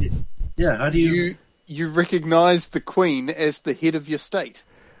up? Yeah, how do you... You recognize the Queen as the head of your state.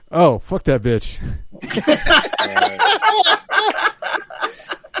 Oh, fuck that bitch.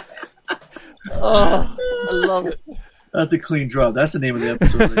 Oh, I love it. That's a clean drop. That's the name of the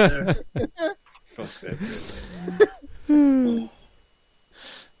episode right there. Fuck that bitch.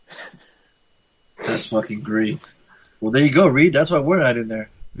 That's fucking great. Well, there you go, Reed. That's why we're not in there.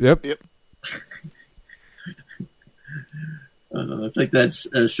 Yep. It's like that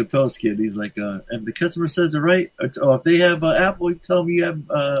Chappelle's kid. He's like, if the customer says it right, or if they have Apple, you tell them you have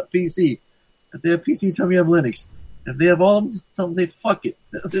PC. If they have PC, you tell them you have Linux. If they have all of them, tell them they fuck it.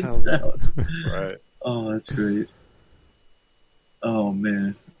 Right. Oh, that's great. Oh,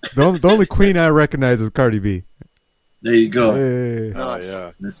 man. The only queen I recognize is Cardi B. There you go. Hey. Oh,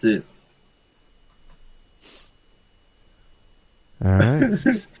 yeah. That's it. All right.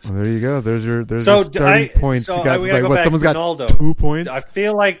 Well, there you go. There's your So starting points. So you got we gotta like go what? back. Someone's Donaldo. got 2 points. I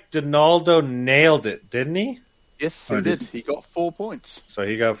feel like Donaldo nailed it, didn't he? Yes, he did. He got 4 points. So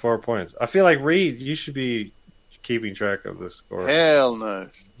he got 4 points. I feel like Reed, you should be keeping track of this score. Hell no.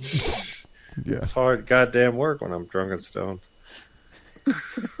 Yeah. It's hard goddamn work when I'm drunk and stoned.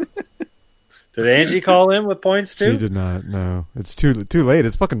 Did Angie call in with points too? She did not. No, it's too late.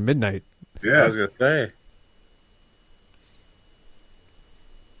 It's fucking midnight. Yeah, I was gonna say.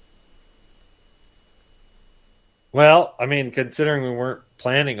 Well, I mean, considering we weren't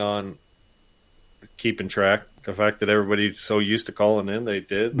planning on keeping track, the fact that everybody's so used to calling in, they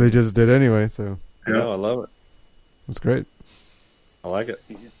did. They just did anyway. So No, I love it. It's great. I like it.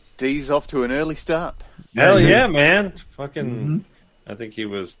 D's off to an early start. Hell yeah, man! Fucking, I think he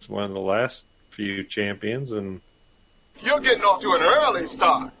was one of the last few champions, and You're getting off to an early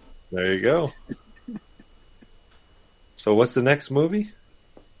start. there you go. So, what's the next movie?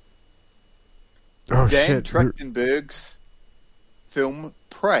 Oh, Dan shit. Trachtenberg's film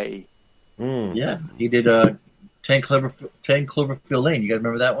Prey. Yeah, he did 10 Cloverfield Lane. You guys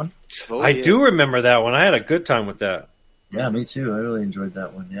remember that one? Oh, I do remember that one. I had a good time with that. Yeah, me too. I really enjoyed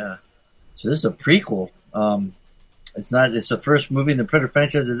that one. Yeah. So this is a prequel. It's the first movie in the Predator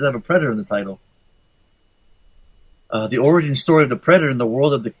franchise that doesn't have a Predator in the title. The origin story of the Predator in the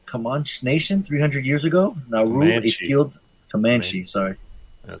world of the Comanche Nation 300 years ago. Nauru, a skilled Comanche. Sorry,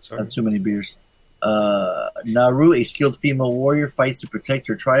 that's right. I have too many beers. Nauru, a skilled female warrior, fights to protect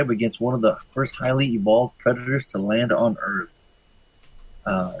her tribe against one of the first highly evolved predators to land on Earth.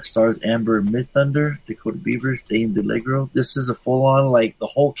 Stars Amber Midthunder, Dakota Beavers, Dame DeLegro. This is a full-on, like, the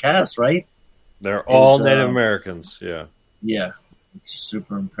whole cast, right? They're all Native Americans, yeah. Yeah, it's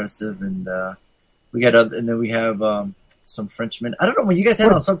super impressive, and we have some Frenchmen. I don't know when you guys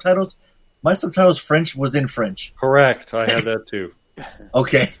had on subtitles. My subtitles French was in French. Correct, I had that too.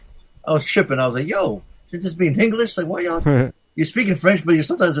 Okay, I was tripping. I was like, "Yo, should this be in English? Like, why y'all? You're speaking French, but your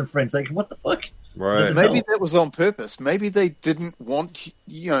subtitles in French. Like, what the fuck?" Right. Maybe that was on purpose. Maybe they didn't want,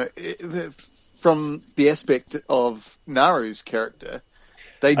 from the aspect of Naru's character.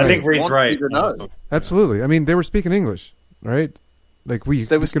 They I think Reed's want right. you to know. Absolutely. I mean, they were speaking English, right? Like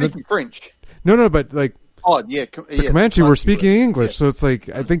They were speaking French. No, but like. Oh yeah, the Comanche were speaking English, so it's like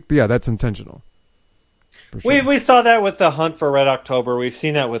I think that's intentional. Sure. We saw that with The Hunt for Red October. We've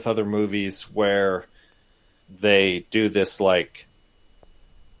seen that with other movies where they do this like.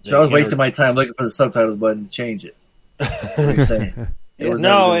 So I was wasting my time looking for the subtitles button to change it. What are you saying?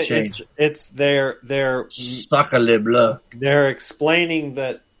 No, it's they're Sacre bleu. They're explaining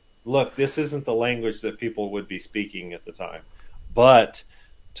that look, this isn't the language that people would be speaking at the time, but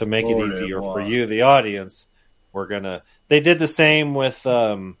to make it easier for you, the audience, they did the same with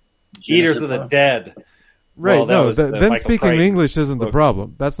Eaters of the Dead. Right? Well, them speaking English isn't the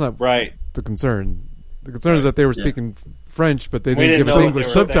problem. That's not right. The concern. The concern is that they were speaking French, but they didn't give us English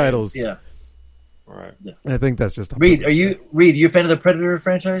subtitles. Yeah. Right. Yeah. I think that's just Reed. Are you a fan of the Predator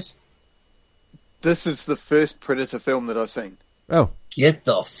franchise? This is the first Predator film that I've seen. Oh, get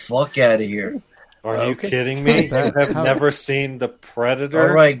the fuck out of here! Are you kidding me? You have never seen the Predator?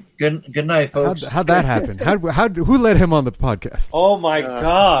 All right, good night, folks. How'd that happen? Who let him on the podcast? Oh my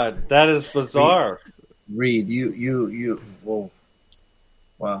god, that is bizarre. Reed, you. Whoa.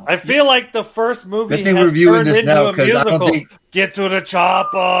 Wow. I feel like the first movie Good thing has we're viewing turned this into now, a 'cause I don't musical. think- Get to the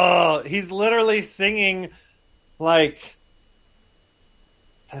chopper. He's literally singing like.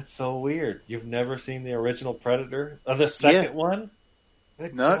 That's so weird. You've never seen the original Predator? Or the second one?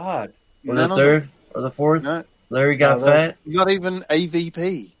 Good No. God. Or the third? Or the fourth? No. Larry got fat? Not even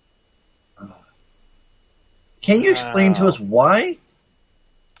AVP. Can you explain to us why?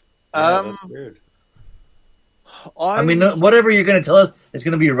 That's weird. I mean, whatever you're going to tell us is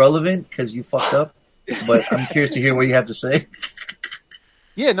going to be irrelevant because you fucked up. But I'm curious to hear what you have to say.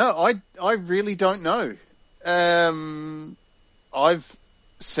 Yeah, no, I really don't know. I've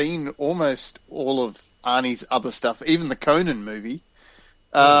seen almost all of Arnie's other stuff, even the Conan movie.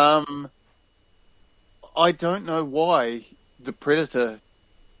 I don't know why the Predator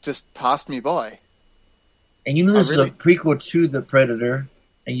just passed me by. And you know this is a prequel to the Predator,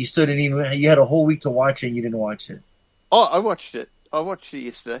 and you still didn't even. You had a whole week to watch it, and you didn't watch it. Oh, I watched it. I watched it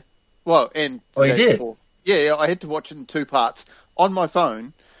yesterday. Well, and oh, you did? Before. Yeah, I had to watch it in 2 parts on my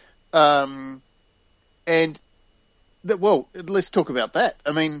phone. Let's talk about that.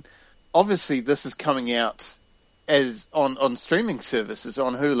 I mean, obviously, this is coming out as on streaming services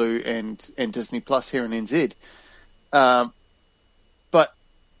on Hulu and Disney Plus here in NZ. But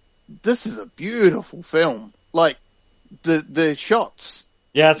this is a beautiful film. Like the shots.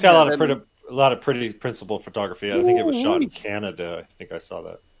 Yeah, it's got a lot of pretty principal photography. I think it was shot in Canada. I think I saw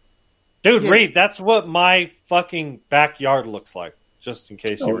that. Dude, Yeah. Reed, that's what my fucking backyard looks like. Just in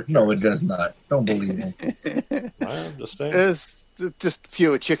case you were No, curious. it does not. Don't believe me. I'm just saying. It's just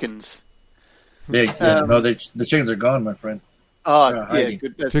fewer chickens. No, the chickens are gone, my friend. Oh, They're yeah, hiding.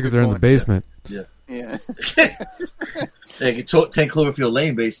 good. That's Chickens good are in the point. basement. Yeah. Yeah. Like a 10 Cloverfield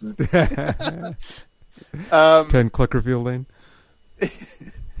Lane basement. 10 Cluckerfield Lane.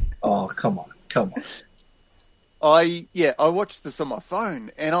 Oh, come on. I watched this on my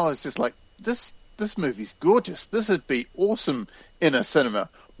phone and I was just like, this movie's gorgeous. This would be awesome in a cinema.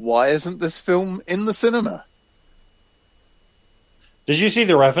 Why isn't this film in the cinema? Did you see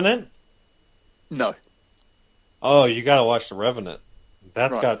The Revenant? No. Oh, you got to watch The Revenant.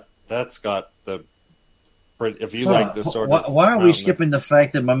 That's got the. If you like this sort of. Why are we skipping the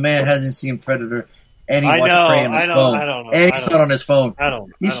fact that my man hasn't seen Predator and he I watched know, Prey on his phone? I don't know. And he's not on his phone.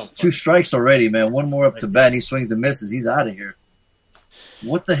 He's don't 2 strikes already, man. One more up to bat and he swings and misses. He's out of here.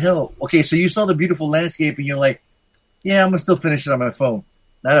 What the hell? Okay, so you saw the beautiful landscape and you're like, yeah, I'm going to still finish it on my phone.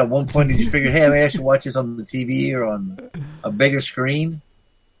 Not at one point did you figure, hey, maybe I should watch this on the TV or on a bigger screen?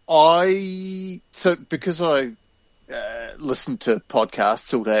 Because I listen to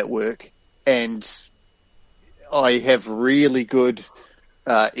podcasts all day at work and I have really good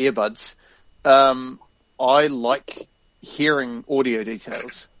earbuds, I like hearing audio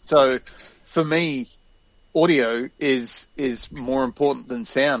details. So for me, audio is more important than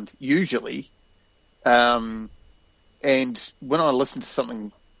sound usually. And when I listen to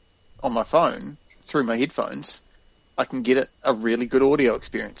something on my phone through my headphones, I can get a really good audio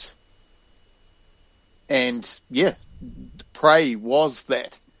experience. And yeah, Prey was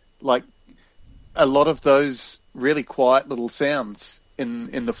that. Like a lot of those really quiet little sounds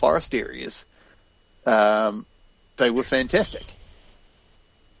in the forest areas, they were fantastic.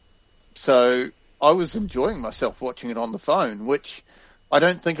 So I was enjoying myself watching it on the phone, which I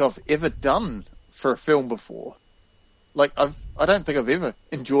don't think I've ever done for a film before. Like I don't think I've ever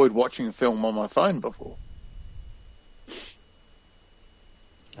enjoyed watching a film on my phone before.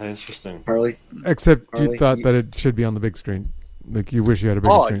 Interesting. Harley? Except Harley, you thought that it should be on the big screen. Like you wish you had a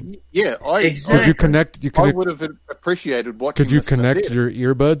bigger screen. Yeah, Could you connect? I would have appreciated watching. Could you this in a connect theater.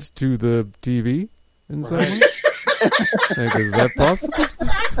 your earbuds to the TV in some way? Like, is that possible?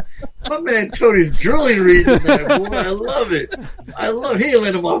 My man Tony's drilling Reed tonight, boy. I love it. He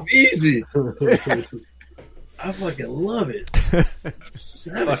let him off easy. I fucking love it.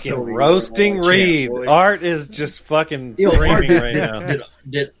 Fucking roasting Reed. Art is just fucking screaming right now.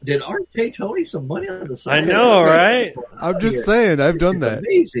 Did Art pay Tony some money on the side? I know, right? I'm just saying, I've done that.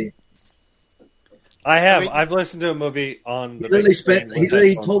 Amazing. I have. I've listened to a movie on the He literally big screen with he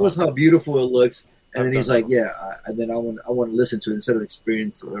headphones told us on. how beautiful it looks, and I've then he's done like, "Yeah," and then I want to listen to it instead of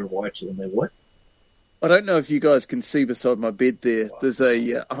experience it or watch it. I'm like, "What?" I don't know if you guys can see beside my bed there. There's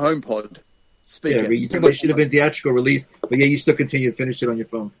a HomePod speaker. Yeah, you think it should have been theatrical release, but yeah, you still continue to finish it on your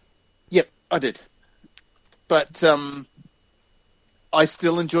phone. Yep, I did. but I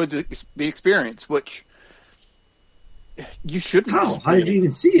still enjoyed the experience, which you shouldn't. How did you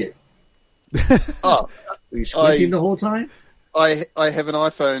even see it? Oh, were you squinting the whole time? I have an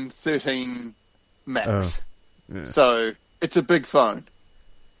iPhone 13 Max, so it's a big phone.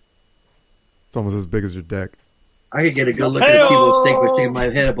 It's almost as big as your deck. I could get a good look at a T-bone steak by sticking my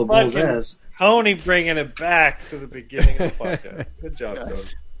head up a bull's ass. Tony bringing it back to the beginning of the podcast. Good job, Tony.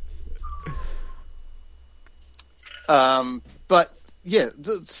 But yeah,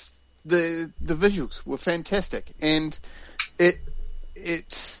 the visuals were fantastic, and it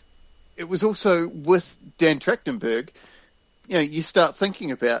was also with Dan Trachtenberg. You know, you start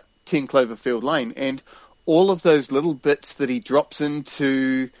thinking about 10 Cloverfield Lane and all of those little bits that he drops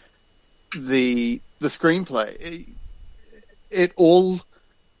into the screenplay. It all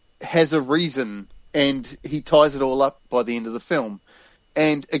has a reason, and he ties it all up by the end of the film.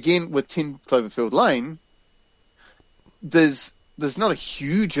 And again, with 10 Cloverfield Lane, there's not a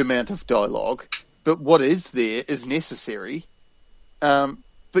huge amount of dialogue, but what is there is necessary.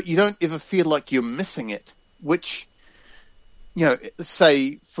 But you don't ever feel like you're missing it, which, you know,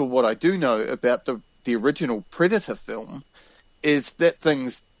 say for what I do know about the original Predator film, is that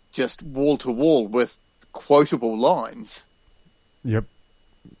thing's just wall to wall with quotable lines. Yep.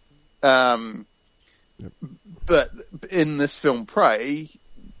 But in this film, Prey,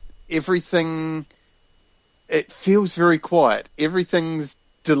 everything, it feels very quiet. Everything's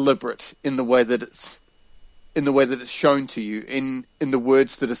deliberate in the way that it's shown to you, in the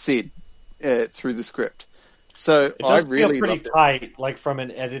words that are said through the script. So it does I really feel pretty tight, like from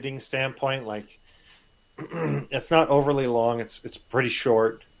an editing standpoint. Like it's not overly long. It's pretty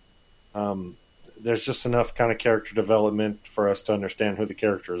short. There's just enough kind of character development for us to understand who the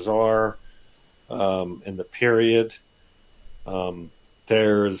characters are in the period.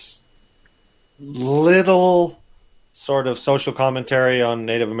 There's little sort of social commentary on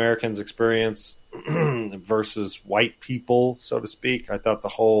Native Americans' experience versus white people, so to speak. I thought the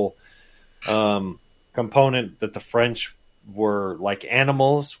whole component that the French were like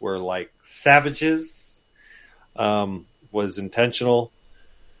animals, were like savages, was intentional,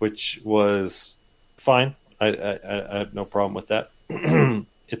 which was fine. I have no problem with that.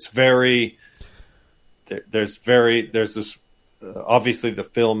 It's very, there's this, obviously the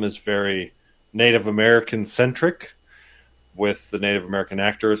film is very Native American centric with the Native American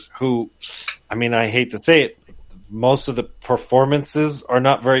actors who, I mean, I hate to say it, most of the performances are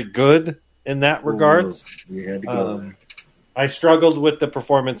not very good in that regards. I struggled with the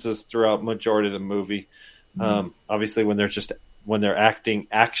performances throughout majority of the movie. Obviously when they're acting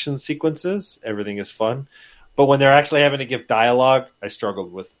action sequences, everything is fun. But when they're actually having to give dialogue, I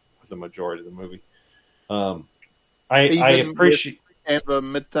struggled with the majority of the movie. I appreciate Amber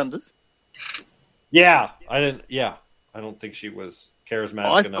Midthunders. Yeah, I don't think she was charismatic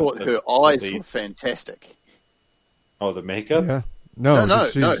I enough. thought her eyes were fantastic. Oh, the makeup? Yeah. No,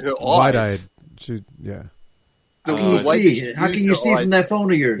 her wide-eyed. eyes. Yeah. How can you see from that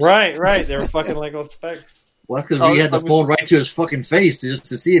phone of yours? Right. They were fucking like those specs. Well, that's because we had the phone right to his fucking face just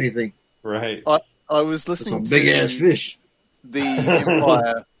to see anything. Right. I was listening to big ass fish. The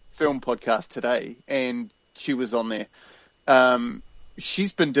Empire Film Podcast today, and she was on there.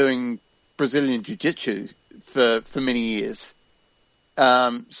 She's been doing Brazilian Jiu-Jitsu for many years.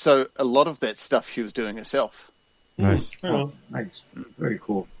 So a lot of that stuff she was doing herself. Nice. Oh, nice. Very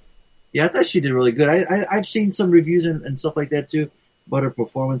cool. Yeah, I thought she did really good. I've seen some reviews and stuff like that too, about her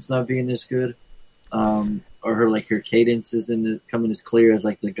performance not being as good. Or her cadence isn't coming as clear as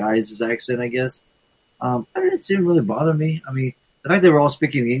like the guy's accent, I guess. It didn't really bother me. I mean, the fact they were all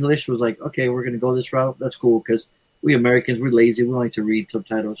speaking English was like, okay, we're going to go this route. That's cool because we Americans, we're lazy. We like to read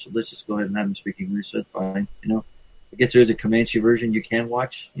subtitles, so let's just go ahead and have them speak English. So that's fine, you know. I guess there is a Comanche version you can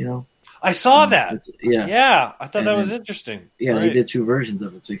watch, you know. I saw that. Yeah. I thought that was interesting. Yeah, right. They did two versions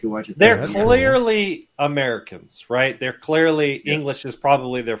of it, so you can watch it. They're clearly Americans, right? They're clearly English is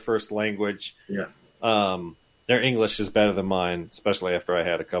probably their first language. Yeah. Their English is better than mine, especially after I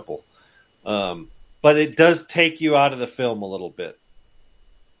had a couple. But it does take you out of the film a little bit.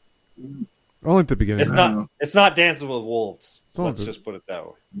 Only at the beginning. It's not Dancing with Wolves. Let's just put it that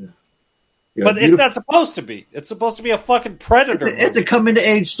way. Yeah. Yeah, but it's not supposed to be. It's supposed to be a fucking predator. It's a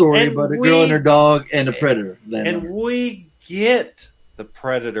coming-to-age story about a girl and her dog and a predator. And we get the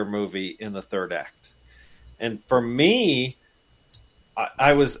Predator movie in the third act. And for me,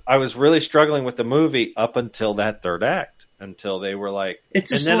 I was really struggling with the movie up until that third act. Until they were like...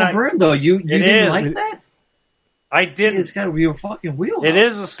 It's a slow burn, though. You didn't like that? I didn't. It's got to be your fucking wheelhouse. It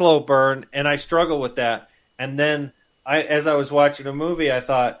is a slow burn, and I struggle with that. And then, as I was watching a movie, I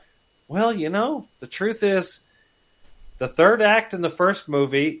thought... Well, the truth is, the third act in the first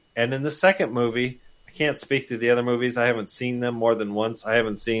movie and in the second movie, I can't speak to the other movies. I haven't seen them more than once. I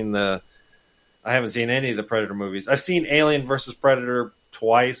haven't seen any of the Predator movies. I've seen Alien vs. Predator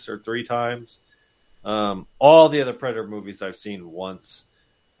twice or 3 times. All the other Predator movies I've seen once.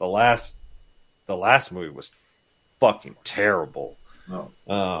 The last movie was fucking terrible.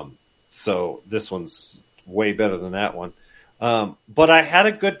 Oh. So this one's way better than that one. But I had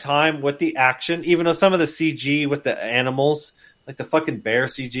a good time with the action, even though some of the CG with the animals, like the fucking bear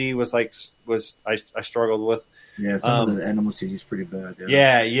CG I struggled with. Yeah, some of the animal CG is pretty bad.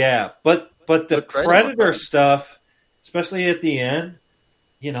 Yeah. But the Predator stuff, especially at the end,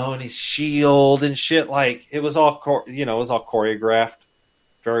 and his shield and shit, like it was all choreographed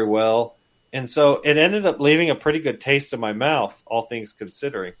very well. And so it ended up leaving a pretty good taste in my mouth, all things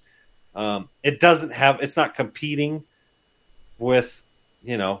considering. It's not competing with,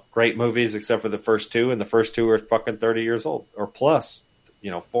 great movies except for the first 2, and the first 2 are fucking 30 years old or plus,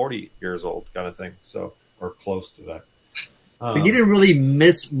 40 years old kind of thing. So, or close to that. But you didn't really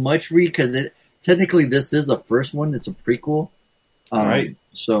miss much, Reed, because technically this is the first one. It's a prequel. Right.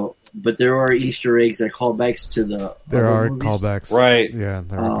 So, but there are Easter eggs that callbacks to the. There other are movies. Right. callbacks. Yeah,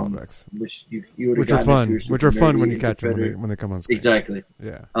 there are callbacks. Which you would have Which are fun. Which are fun when you catch them when they come on screen. Exactly.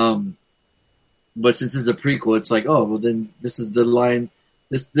 Yeah. But since it's a prequel, it's like, oh, well, then this is the line.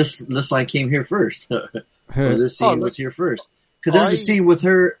 This line came here first. Or this scene was here first. Because there's a scene with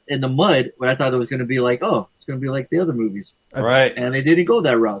her in the mud where I thought it was going to be like, oh, it's going to be like the other movies. Right. And they didn't go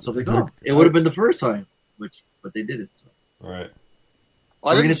that route. So I was like, oh, it would have been the first time. But they didn't. So. Right.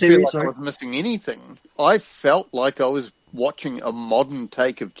 I didn't feel like I was missing anything. I felt like I was watching a modern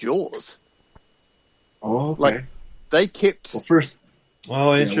take of Jaws. Oh, okay. Like, they kept... Well, first...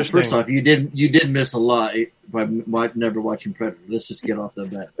 Oh, interesting. Well, first off, you did miss a lot by never watching Predator. Let's just get off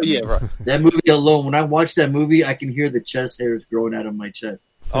of that. Yeah, right. That movie alone, when I watch that movie, I can hear the chest hairs growing out of my chest.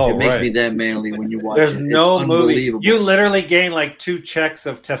 Oh, it makes me that manly when you watch it. There's no it's movie. You literally gain like 2 checks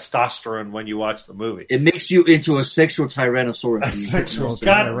of testosterone when you watch the movie. It makes you into a sexual Tyrannosaurus.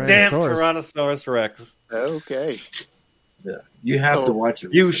 Goddamn Tyrannosaurus Rex. Okay. Yeah. You have to watch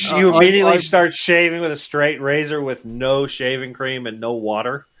it. You immediately start shaving with a straight razor with no shaving cream and no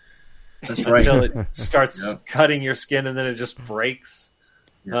water. That's right. Until it starts cutting your skin and then it just breaks.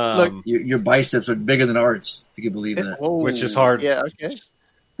 Yeah. Look, your biceps are bigger than Art's, if you can believe that. Which is hard. Yeah, okay.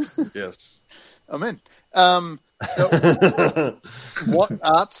 Yes. I'm in.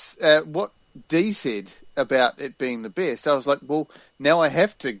 What Dee said about it being the best, I was like, well, now I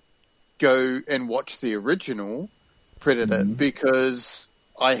have to go and watch the original Predator because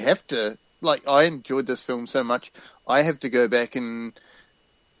I have to, I enjoyed this film so much, I have to go back and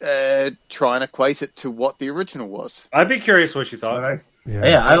try and equate it to what the original was. I'd be curious what you thought.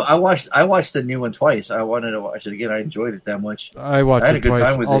 I watched the new one twice. I wanted to watch it again. I enjoyed it that much. I watched had it a good twice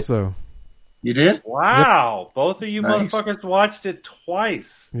time with also. It. You did? Wow. Yep. Both of you motherfuckers watched it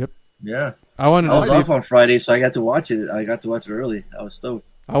twice. Yep. Yeah. I was off on Friday, so I got to watch it. I got to watch it early. I was stoked.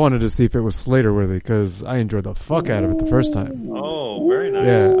 I wanted to see if it was Slater worthy because I enjoyed the fuck out of it the first time. Oh, very nice.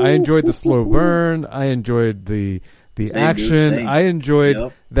 Yeah, I enjoyed the slow burn. I enjoyed the action. I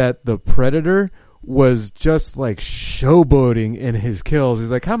enjoyed that the Predator was just like showboating in his kills. He's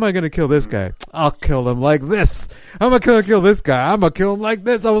like, how am I going to kill this guy? I'll kill him like this. How am I going to kill this guy? I'm going to kill him like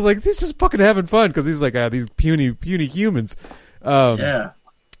this. I was like, he's just fucking having fun because he's like, these puny humans. It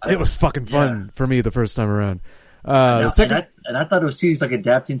was fucking fun for me the first time around. And I thought it was too. He's like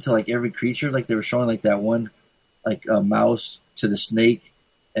adapting to like every creature. Like they were showing like that one, like a mouse to the snake,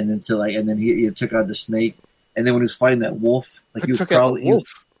 and then he took out the snake, and then when he was fighting that wolf, like he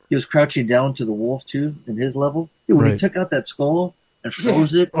was crouching down to the wolf too in his level. Dude, when he took out that skull and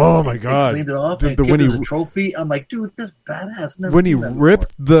froze it, oh my god, cleaned it off, and gave it a trophy. I'm like, dude, that's badass. When he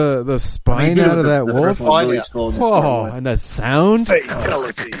ripped the spine out of that wolf, and that sound,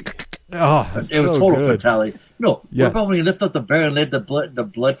 fatality. Oh, it was total fatality. No, what about when he lifted up the bear and let the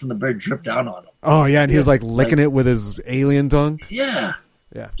blood from the bear drip down on him? Oh yeah, and he was like licking it with his alien tongue. Yeah,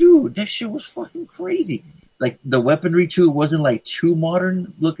 yeah, dude, that shit was fucking crazy. Like the weaponry too wasn't like too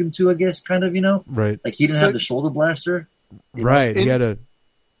modern looking too, I guess, kind of, Right. Like he didn't have the shoulder blaster. Right, he had a.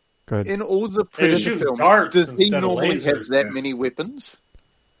 Go ahead. In all the Predator films, does he normally have that many weapons?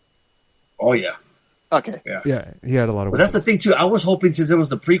 Oh yeah. Okay. Yeah, he had a lot of. But that's the thing too. I was hoping since it was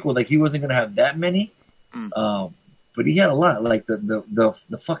the prequel, like he wasn't going to have that many. But he had a lot, like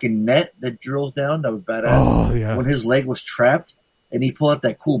the fucking net that drills down. That was badass. Oh yeah. When his leg was trapped, and he pulled out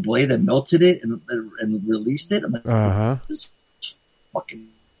that cool blade that melted it and released it. I'm like, this is fucking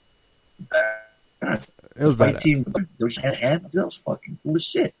badass. It was fight badass. team. They were just hand. That was fucking cool as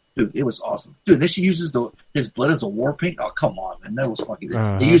shit. Dude, it was awesome. Dude, then she uses his blood as a war paint. Oh, come on, man. That was fucking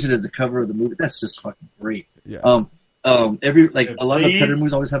They use it as the cover of the movie. That's just fucking great. Yeah. A lot of Predator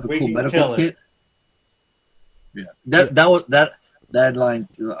movies always have a cool medical kit. Yeah. That line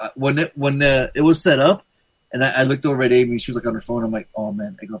when it was set up, and I looked over at Amy, she was like on her phone. I'm like, oh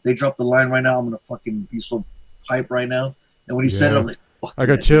man, I go, if they drop the line right now, I'm gonna fucking be so hype right now. And when he said it, I'm like, fuck, I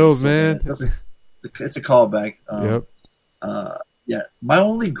got chills, man. It's a callback. Yeah. My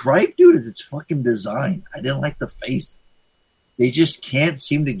only gripe, dude, is its fucking design. I didn't like the face. They just can't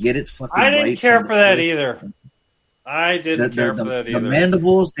seem to get it fucking right. I didn't care for that either. I didn't care for that either. The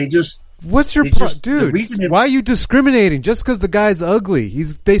mandibles, they just... What's your dude? Why are you discriminating just because the guy's ugly?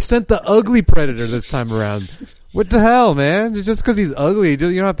 They sent the ugly Predator this time around. What the hell, man? Just because he's ugly, you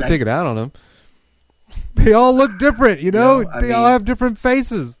don't have to take it out on him. They all look different, you know? They all have different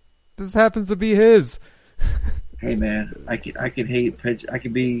faces. This happens to be his. Hey man, I can hate Predators. I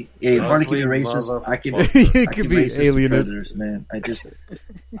can be Harley can be racist. I can be alienist, man. I just,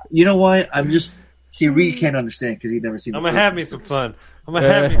 you know why? Reed can't understand because he'd never seen. I'm gonna have me some fun. I'm gonna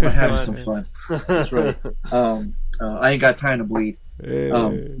have me some fun. That's right. I ain't got time to bleed.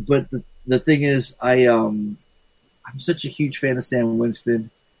 But the thing is, I'm such a huge fan of Stan Winston.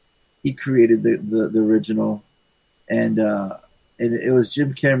 He created the original, and it was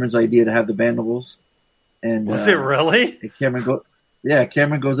Jim Cameron's idea to have the mandibles. And was it really?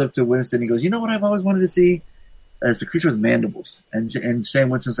 Cameron goes up to Winston. He goes, "You know what I've always wanted to see? It's a creature with mandibles." And Sam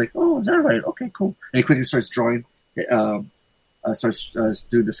Winston's like, "Oh, is that right? Okay, cool." And he quickly starts drawing, starts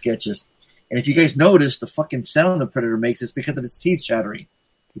doing the sketches. And if you guys notice, the fucking sound the Predator makes is because of its teeth chattering,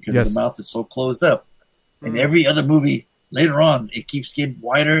 because the mouth is so closed up. And every other movie later on, it keeps getting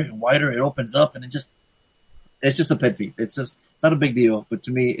wider and wider. It opens up, and it's just a pet peeve. It's not a big deal, but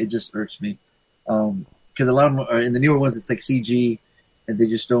to me, it just irks me. Because a lot of them are, in the newer ones, it's like CG, and they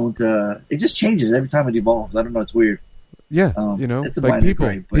just don't. It just changes every time it evolves. I don't know. It's weird. Yeah, it's like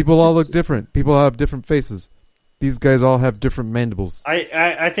people all look different. People have different faces. These guys all have different mandibles.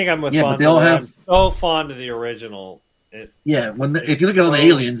 I think I'm with Fond. I'm so fond of the original. If you look at all the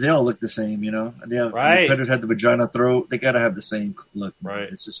aliens, they all look the same. And they have, right. The Predators had the vagina throat. They gotta have the same look. Right.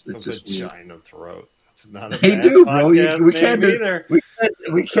 It's just vagina throat. They do, bro. We can't deny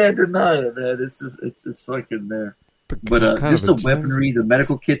it, man. It's fucking there. But just the weaponry, the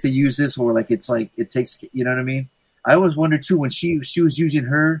medical kit to use this, or like it takes. You know what I mean? I always wondered too when she was using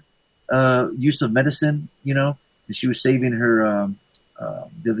her use of medicine. And she was saving her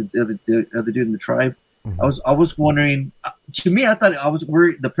the other dude in the tribe. Mm-hmm. I was wondering. To me, I thought I was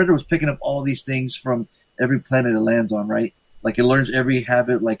worried. The Predator was picking up all these things from every planet it lands on, right? Like it learns every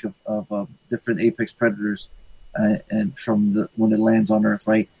habit, like of different apex predators, and from when it lands on Earth,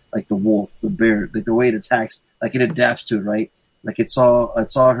 right? Like the wolf, the bear, like the way it attacks, like it adapts to it, right? Like I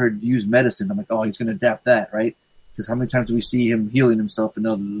saw her use medicine. I'm like, oh, he's going to adapt that, right? Because how many times do we see him healing himself in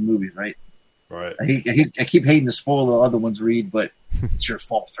other movies, right? Right. I keep hating to spoil the other ones, Reed, but it's your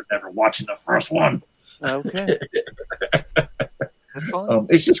fault for never watching the first one. Okay. That's fine.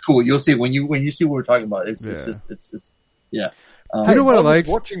 It's just cool. You'll see when you see what we're talking about. It's just. Yeah. You know what I like?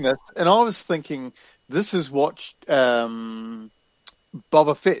 Was watching this, and I was thinking, this is what Boba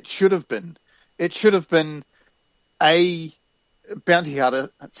Fett should have been. It should have been a bounty hunter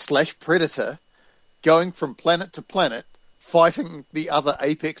 / predator going from planet to planet, fighting the other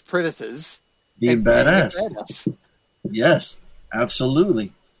apex predators. Being badass. Yes,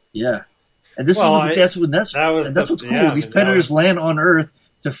 absolutely. Yeah. And that's what's cool. These predators land on Earth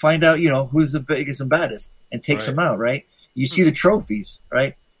to find out, who's the biggest and baddest, and takes them out, right? You see the trophies,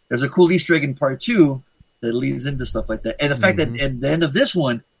 right? There's a cool Easter egg in part 2 that leads into stuff like that. And the fact that at the end of this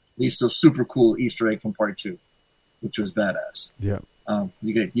one leads to a super cool Easter egg from part 2, which was badass. Yeah.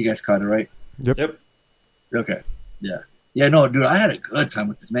 You guys caught it, right? Yep. Okay. Yeah. Yeah, no, dude, I had a good time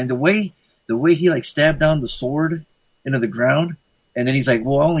with this, man. The way he like stabbed down the sword into the ground, and then he's like,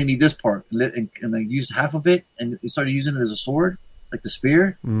 well, I only need this part, and I used half of it, and he started using it as a sword. Like the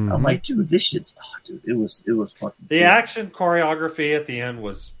spear, I'm like, dude, this shit's. Oh, dude, it was fucking. The action choreography at the end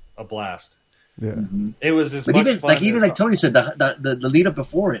was a blast. Yeah, it was as much fun. Like Tony said, the lead up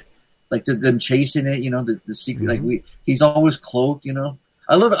before it, like them chasing it, the secret. Like he's always cloaked,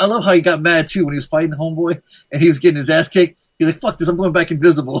 I love how he got mad too when he was fighting Homeboy and he was getting his ass kicked. He's like, fuck this, I'm going back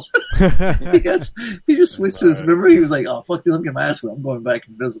invisible. He just switched to his. Remember, he was like, oh fuck this, I'm getting my ass whipped, I'm going back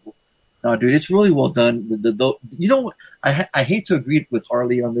invisible. No, dude, it's really well done. I hate to agree with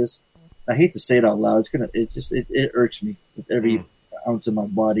Harley on this. I hate to say it out loud. It irks me with every ounce of my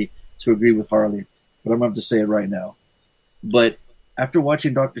body to agree with Harley, but I'm going to have to say it right now. But after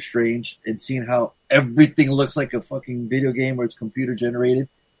watching Doctor Strange and seeing how everything looks like a fucking video game where it's computer generated,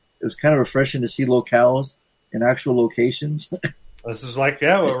 was kind of refreshing to see locales in actual locations. This is like,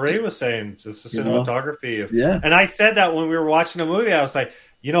 what Ray was saying, just the cinematography. And I said that when we were watching the movie, I was like,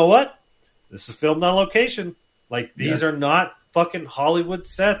 you know what? This is filmed on location. Like, these are not fucking Hollywood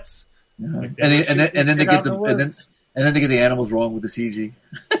sets. Yeah. Like, and then they get the animals wrong with the CG.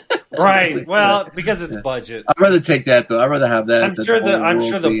 Right. Well, because it's budget. I'd rather take that though. I'd rather have that. I'm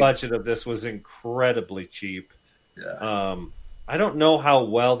sure the budget of this was incredibly cheap. Yeah. I don't know how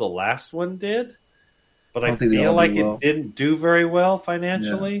well the last one did, but I feel like it didn't do very well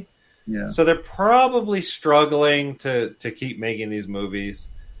financially. Yeah. So they're probably struggling to keep making these movies.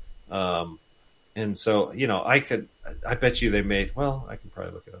 And so, I bet you they made. Well, I can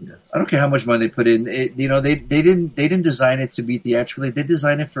probably look it up. Yeah. I don't care how much money they put in. They didn't design it to be theatrically. They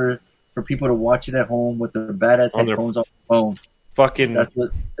designed it for people to watch it at home with their badass headphones on their phone. Fucking. That's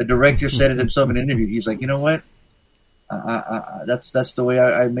what the director said it himself in an interview. He's like, you know what? That's the way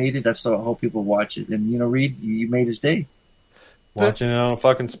I made it. That's how people watch it. And Reed, you made his day. Watching it on a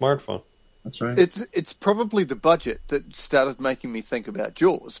fucking smartphone. That's right. It's probably the budget that started making me think about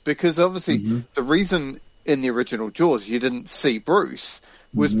Jaws, because obviously the reason in the original Jaws you didn't see Bruce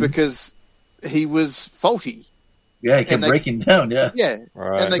was because he was faulty. Yeah, he kept breaking down. Yeah,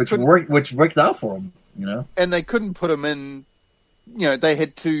 right. And which worked out for him. And they couldn't put him in. They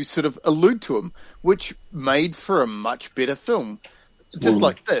had to sort of allude to him, which made for a much better film. Just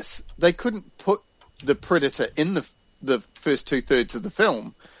like this, they couldn't put the Predator in the first 2/3 of the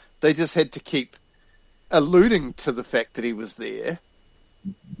film. They just had to keep alluding to the fact that he was there,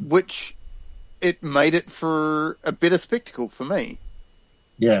 which it made it for a better spectacle for me.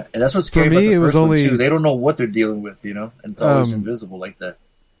 Yeah, and that's what's scary about the first one too. They don't know what they're dealing with, and it's always invisible like that.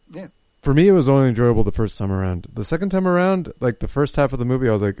 Yeah. For me, it was only enjoyable the first time around. The second time around, like the first half of the movie,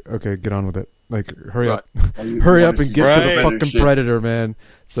 I was like, okay, get on with it. Like, hurry up. Hurry up and get to the fucking Predator, man.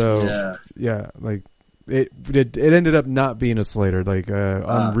 So, like, it ended up not being a Slater. Like,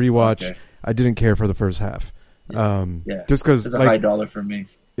 on rewatch, I didn't care for the first half. Just because it's a high dollar for me.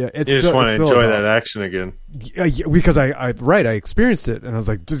 Yeah, you just want to enjoy that action again. Yeah, because I experienced it, and I was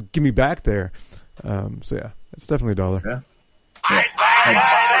like, just give me back there. So yeah, it's definitely $1. Yeah.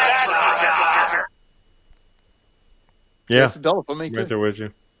 Yeah, it's $1 for me too. Right there with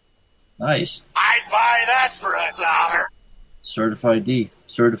you. Nice. I'd buy that for $1. Certified D,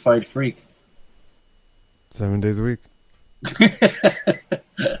 certified freak. 7 days a week.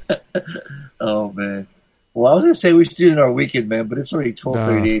 Oh man. Well, I was gonna say we should do it on our weekend, man, but it's already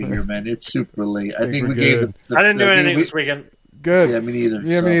 12:38 here, man. It's super late. I think we gave. I didn't do anything this weekend. Good. Yeah, me neither.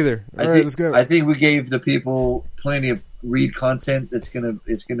 Yeah, me neither. All right, let's go. I think we gave the people plenty of Reed content. It's gonna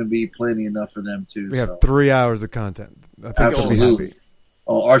be plenty enough for them too. We have 3 hours of content. I think absolutely.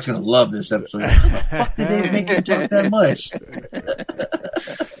 Oh, Art's gonna love this episode. Fuck, did they make you talk that much?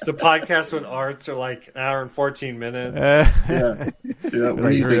 The podcast with Arts are like an hour and 14 minutes.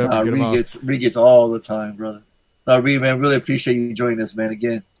 Reed gets all the time, brother. No, Reed, man, really appreciate you joining us, man.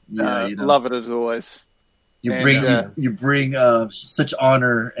 Again, love it as always. You bring such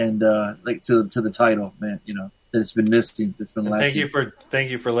honor and like to the title, man. That it's been missing. It's been lacking.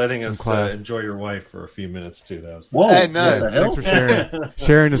 Thank you for letting us enjoy your wife for a few minutes too. That was no. What the hell? Thanks for sharing.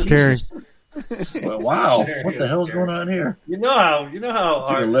 Sharing is caring. Well, wow, what the hell's going on here? You know how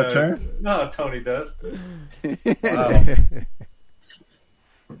took a left turn. You know how Tony does. Wow.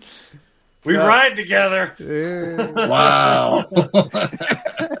 We ride together. Wow.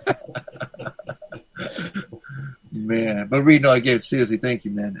 Man, but Reed, no, again, seriously, thank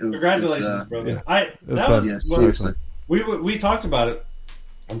you, man. Congratulations, brother. Yeah. Seriously. We talked about it.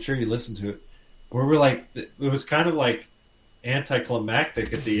 I'm sure you listened to it. Where we're like, it was kind of like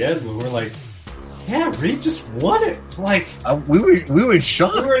anticlimactic at the end. When we're like, yeah, Reed just won it. Like we were in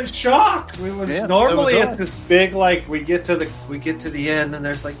shock. We were in shock. Normally it's this big like we get to the end and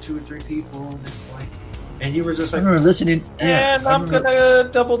there's like 2 or 3 people and it's like, and you were just like, I remember listening. And I'm gonna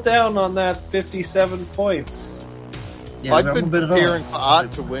double down on that 57 points. Yeah, I've been preparing for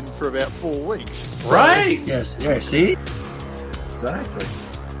Art to win for about 4 weeks. So. Right? Yes. Yeah. See. Exactly.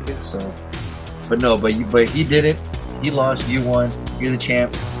 Yeah. So, but he did it. He lost. You won. You're the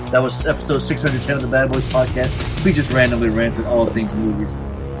champ. That was episode 610 of the Bad Boys podcast. We just randomly ranted all things movies.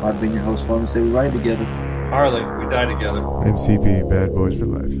 I've been your host, Fun, and say we ride together. Harley, we die together. MCP, Bad Boys for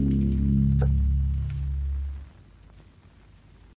Life.